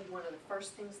can tell you one of the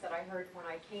first things that I heard when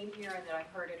I came here, and that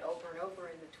I've heard it over and over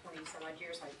in the 20-some-odd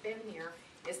years I've been here,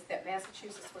 is that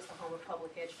Massachusetts was the home of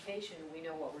public education. We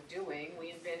know what we're doing, we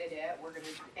invented it,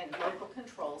 and local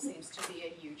control seems to be a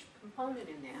huge component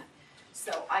in that.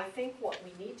 So I think what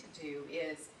we need to do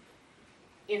is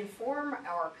inform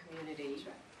our community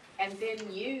and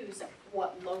then use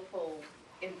what local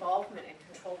involvement and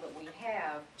control that we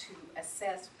have to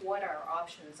assess what our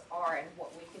options are and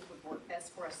what we think would work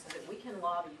best for us, so that we can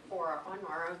lobby on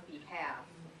our own behalf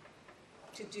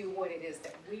to do what it is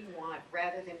that we want,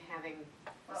 rather than having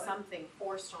something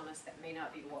forced on us that may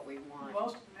not be what we want.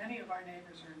 Many of our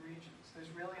neighbors are in regions.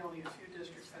 There's really only a few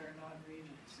districts that are not in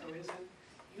regions. So is it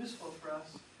useful for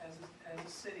us as a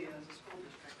city and as a school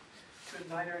district to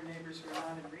invite our neighbors who are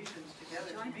not in regions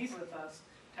together to meet with us,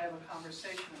 to have a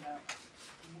conversation about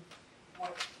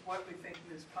what we think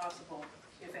is possible,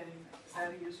 if anything? Is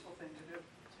that a useful thing to do?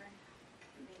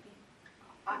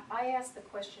 I asked the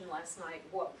question last night,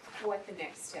 what the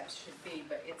next steps should be,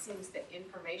 but it seems that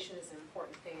information is an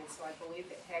important thing, and so I believe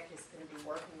that HEC is going to be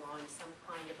working on some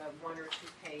kind of a 1 or 2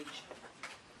 page,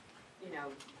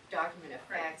 document of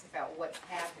facts about what's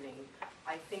happening.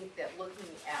 I think that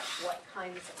looking at what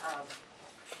kinds of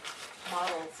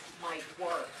models might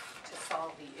work to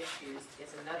solve the issues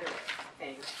is another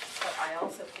thing, but I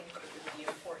also think that it would be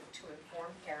important to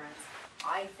inform parents.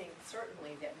 I think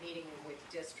certainly that meeting with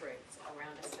districts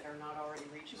around us that are not already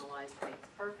regionalized makes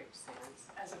perfect sense.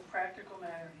 As a practical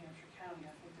matter in Hampshire County,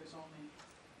 I think there's only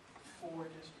 4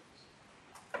 districts.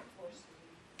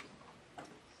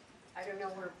 I don't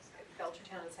know where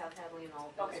Belchertown and South Hadley and all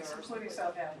of those Okay, are. including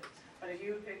South Hadley. But if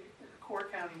you pick Core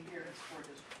County here, it's 4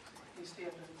 districts. East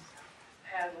Hampton,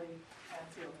 Hadley,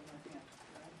 Hatfield, and Northampton,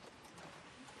 right?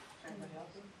 Anybody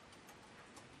else?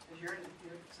 Because you're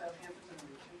Southampton's in the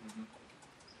region.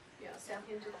 Yeah,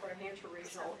 Southampton, Port Hampshire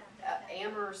Regional.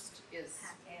 Amherst is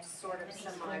sort of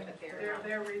semi, but they're not.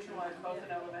 They're regionalized both in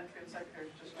elementary and secondary,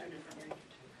 just 2 different regions.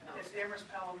 It's Amherst,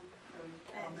 Pelham,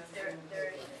 elementary, and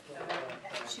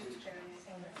Shrewsbury.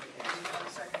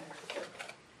 secondary.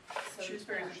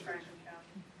 Shrewsbury is in Franklin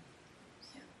County.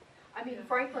 I mean,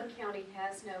 Franklin County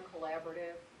has no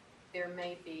collaborative. There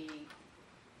may be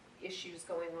issues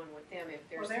going on with them. If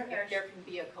there can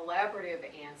be a collaborative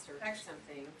answer to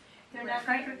something. They're not,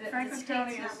 Franklin the County state's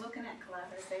not is- looking at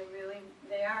collaborative,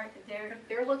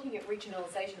 They're looking at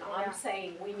regionalization. I'm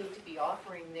saying we need to be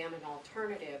offering them an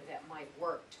alternative that might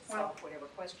work to solve whatever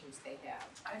questions they have.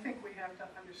 I think we have to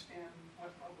understand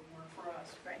what will work for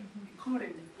us,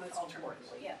 including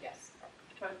alternatives. Yes.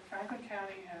 But Franklin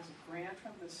County has a grant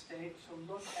from the state to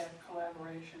look at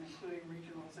collaboration, including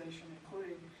regionalization,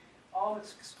 including all the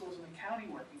schools in the county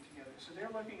working together. So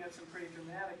they're looking at some pretty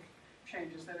dramatic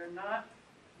changes that are not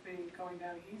going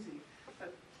down easy,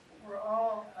 but we're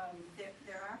all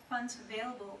there are funds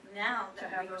available now to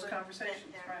have those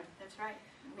conversations, right? That's right.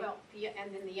 Well,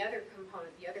 and then the other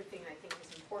component, the other thing I think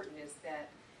is important is that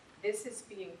this is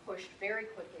being pushed very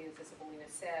quickly, as Isabelina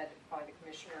said, by the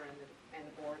commissioner and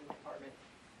the board and the department.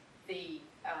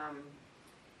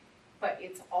 But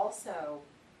it's also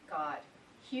got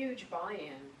huge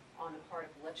buy-in on the part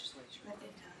of the legislature.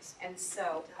 It does. And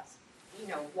so,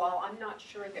 while I'm not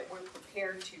sure that we're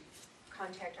prepared to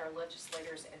contact our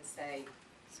legislators and say,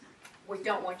 we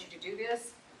don't want you to do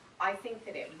this, I think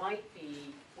that it might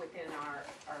be within our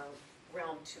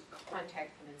realm to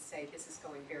contact them and say, this is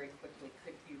going very quickly,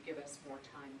 could you give us more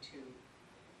time to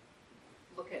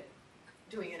look at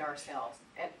doing it ourselves?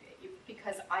 And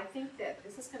because I think that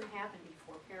this is going to happen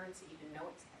before parents even know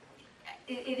it's happening.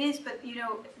 It is, but you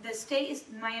know, the state is,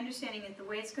 my understanding is the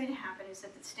way it's going to happen is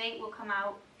that the state will come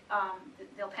out,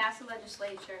 they'll pass the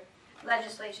legislation.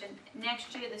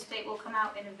 Next year, the state will come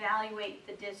out and evaluate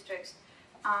the districts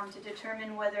to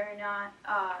determine whether or not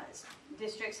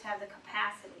districts have the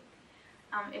capacity.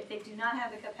 If they do not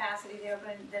have the capacity, they're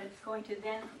going to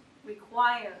then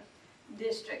require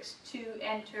districts to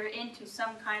enter into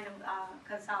some kind of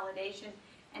consolidation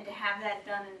and to have that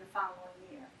done in the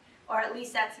following year. Or at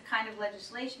least that's the kind of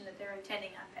legislation that they're intending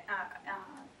on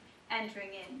entering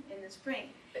in the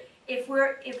spring. If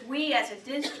we as a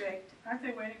district, aren't they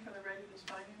waiting for the Readiness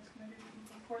Finance Committee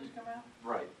report to come out?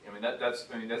 Right, that's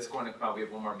going to come out, we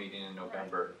have one more meeting in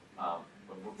November.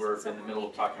 We're in the middle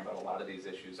of talking about a lot of these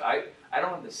issues. I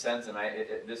don't have the sense, and I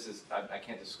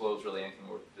can't disclose really anything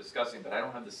we're discussing, but I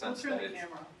don't have the sense that it's,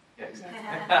 yeah,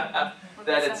 exactly.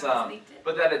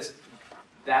 that it's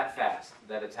that fast,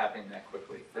 that it's happening that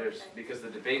quickly. Because the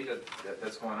debate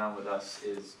that's going on with us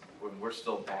is when we're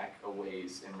still back a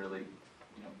ways and really,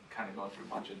 kind of going through a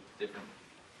bunch of different.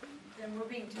 then we're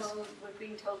being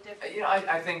told differently.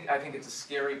 I think it's a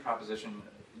scary proposition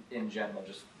in general,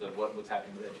 just what's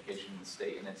happening with education in the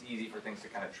state, and it's easy for things to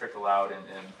kind of trickle out and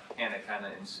panic kind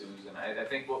of ensues. And I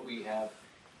think what we have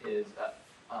is,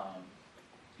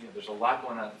 there's a lot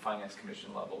going on at the Finance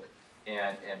Commission level,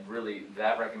 and really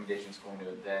that recommendation is going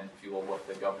to then fuel what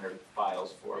the governor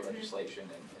files for legislation,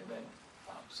 and then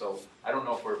so I don't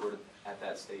know if we're at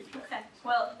that stage yet. Okay.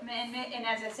 Well, and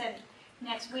as I said,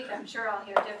 next week I'm sure I'll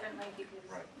hear differently because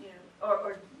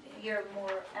or hear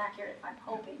more accurate. I'm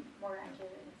hoping more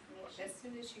accurate information. As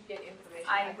soon as you get information,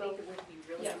 I think it would be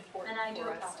really important and I do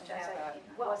for us to apologize.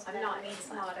 have it's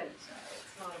not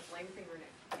a blame thing or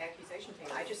an accusation thing.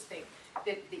 I just think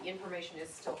that the information is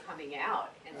still coming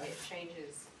out and it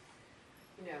changes,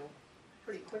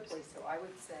 pretty quickly. So I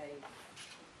would say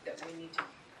that we need to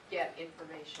get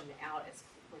information out as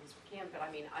quickly as we can. But I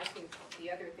think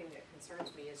the other thing that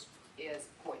concerns me is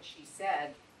what she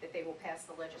said, that they will pass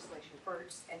the legislation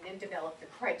first and then develop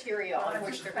the criteria on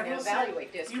which they're going to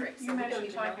evaluate districts. So we don't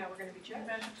even know how we're going to be judged.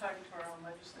 You mentioned talking to our own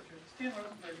legislature. Stan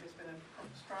Rosenberg has been a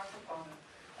strong proponent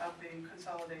of the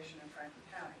consolidation in Franklin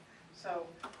County. So,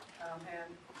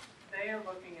 and they are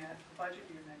looking at the budget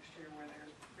year next year where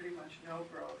there's pretty much no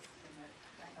growth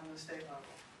on the state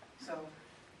level. So,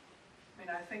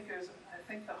 I think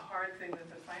the hard thing that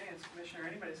the Finance Commission or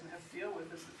anybody's going to have to deal with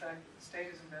is the fact that the state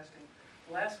is investing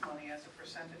less money as a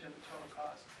percentage of the total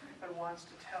cost, but wants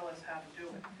to tell us how to do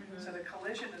it. So the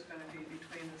collision is going to be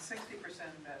between the 60%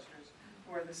 investors,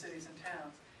 who are the cities and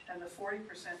towns, and the 40%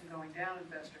 going down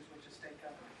investors, which is state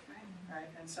government. Right?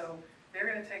 And so they're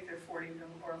going to take their 40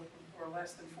 or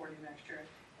less than 40 next year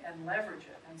and leverage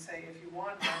it and say, if you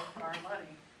want our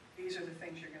money, these are the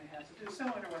things you're going to have to do,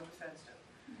 similar to what the feds do.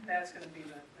 That's going to be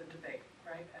the debate,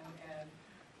 right? And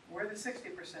we're the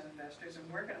 60% investors, and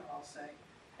we're going to all say,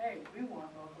 hey, we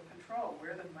want local control.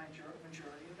 We're the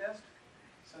majority investor.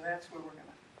 So that's where we're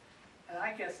going to. And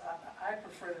I guess I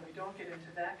prefer that we don't get into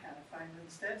that kind of fight, and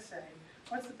instead say,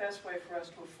 what's the best way for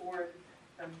us to afford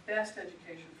the best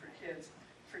education for kids,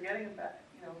 forgetting about,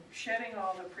 shedding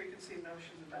all the preconceived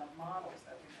notions about models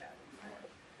that we've had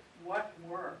before. What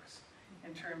works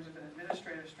in terms of an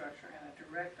administrative structure and a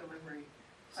direct delivery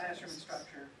classroom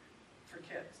structure for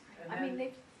kids?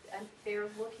 And they're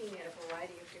looking at a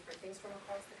variety of different things from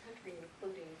across the country,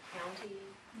 including county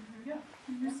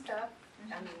stuff.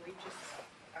 We just,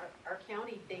 our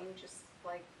county thing just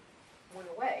went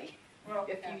away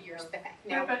a few years back.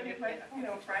 Now, but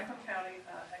Franklin County,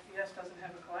 yes, doesn't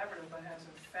have a collaborative, but has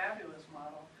a fabulous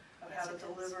model of how to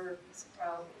deliver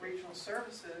regional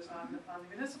services on the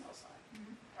municipal side,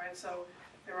 right? So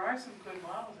there are some good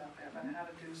models out there about how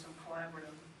to do some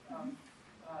collaborative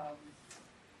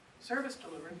service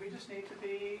delivery. We just need to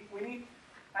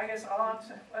I guess all I'm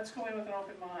saying, let's go in with an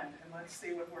open mind and let's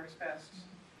see what works best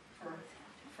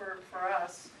for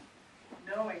us,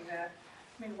 knowing that,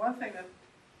 one thing that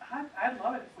I'd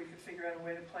love it if we could figure out a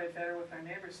way to play better with our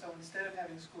neighbors, so instead of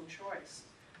having school choice,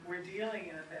 we're dealing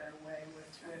in a better way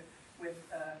with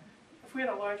if we had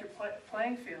a larger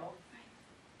playing field,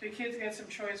 do kids get some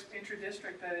choice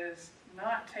intra-district that is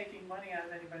not taking money out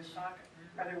of anybody's pocket?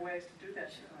 Are there ways to do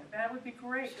that? That would be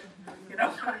great.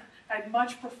 I'd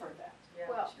much prefer that.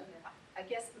 Well, I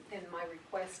guess then my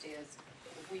request is,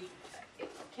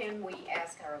 can we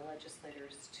ask our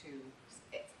legislators to,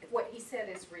 what he said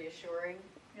is reassuring,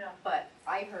 but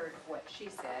I heard what she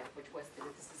said, which was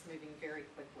that this is moving very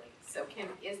quickly. So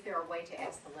is there a way to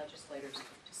ask the legislators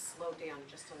to slow down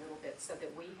just a little bit so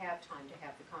that we have time to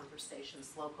have the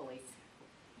conversations locally?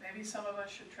 Maybe some of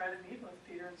us should try to meet with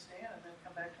Peter and Stan and then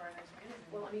come back to our next meeting.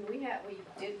 Well,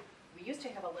 we we used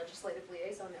to have a legislative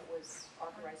liaison that was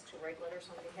authorized to write letters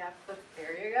on behalf of,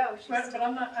 there you go. But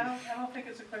I don't think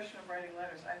it's a question of writing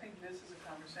letters. I think this is a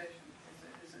conversation.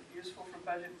 Is it useful for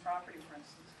budget and property, for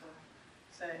instance,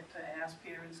 to ask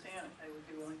Peter and Stan if they would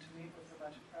be willing to meet with the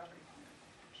budget and property committee?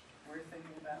 We're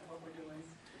thinking about what we're doing.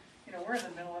 You know, we're in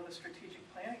the middle of a strategic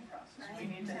planning process. We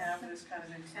need to have this kind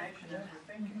of information as we're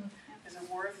thinking. Is it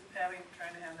worth trying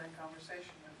to have that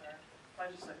conversation with our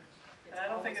legislators? And I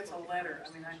don't think it's a letter. I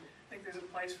mean, I think there's a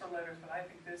place for letters, but I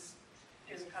think this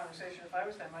is a conversation. If I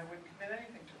was them, I wouldn't commit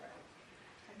anything to writing.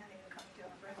 I'm not even coming to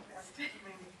a breakfast. I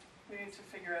mean, we need to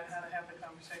figure out how to have the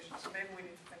conversation, so maybe we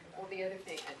need to think about it. Well, the other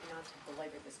thing, and not to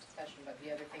belabor this discussion, but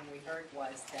the other thing we heard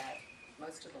was that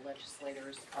most of the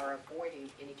legislators are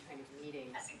avoiding any kind of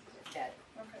meetings that,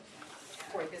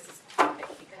 for this is a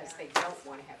topic, because they don't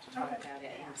want to have to talk about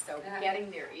it. And so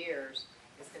getting their ears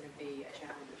is going to be a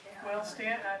challenge. Well,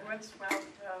 when's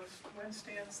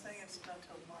Stan's thing? It's not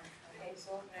till March, right?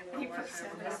 Maybe March,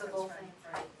 April,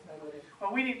 right.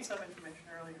 Well, we need some information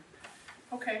earlier.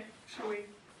 Okay,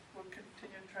 we'll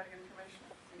continue to try to get information.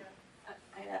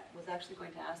 I was actually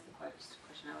going to ask the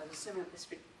question. I was assuming that the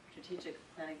strategic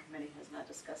planning committee has not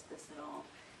discussed this at all.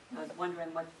 I was wondering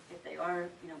what they are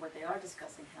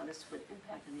discussing, how this would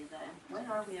impact any of that. And when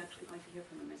are we actually going to hear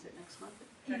from them? Is it next month?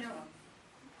 Next month.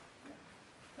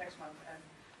 Yeah. Next month. And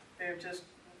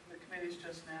the committee's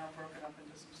just now broken up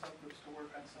into some subgroups to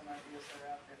work on some ideas that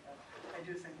are out there. But I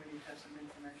do think we need to have some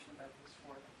information about this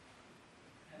for them.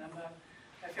 And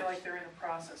I feel like they're in a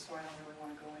process, so I don't really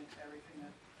want to go into everything that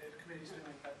the committee's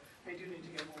doing, but they do need to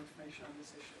get more information on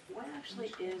this issue. What actually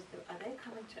are they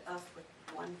coming to us with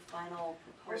one final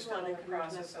proposal? We're still in the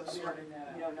process of sorting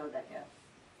that out. We don't know that yet.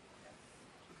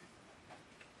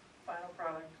 Final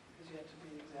product is yet to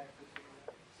be exactly figured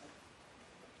out. So.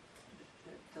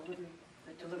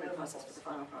 The delivery process for the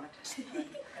final product.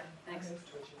 Thanks.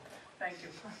 Thank you.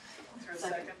 Is there a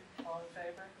second? All in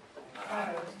favor?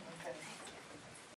 Okay.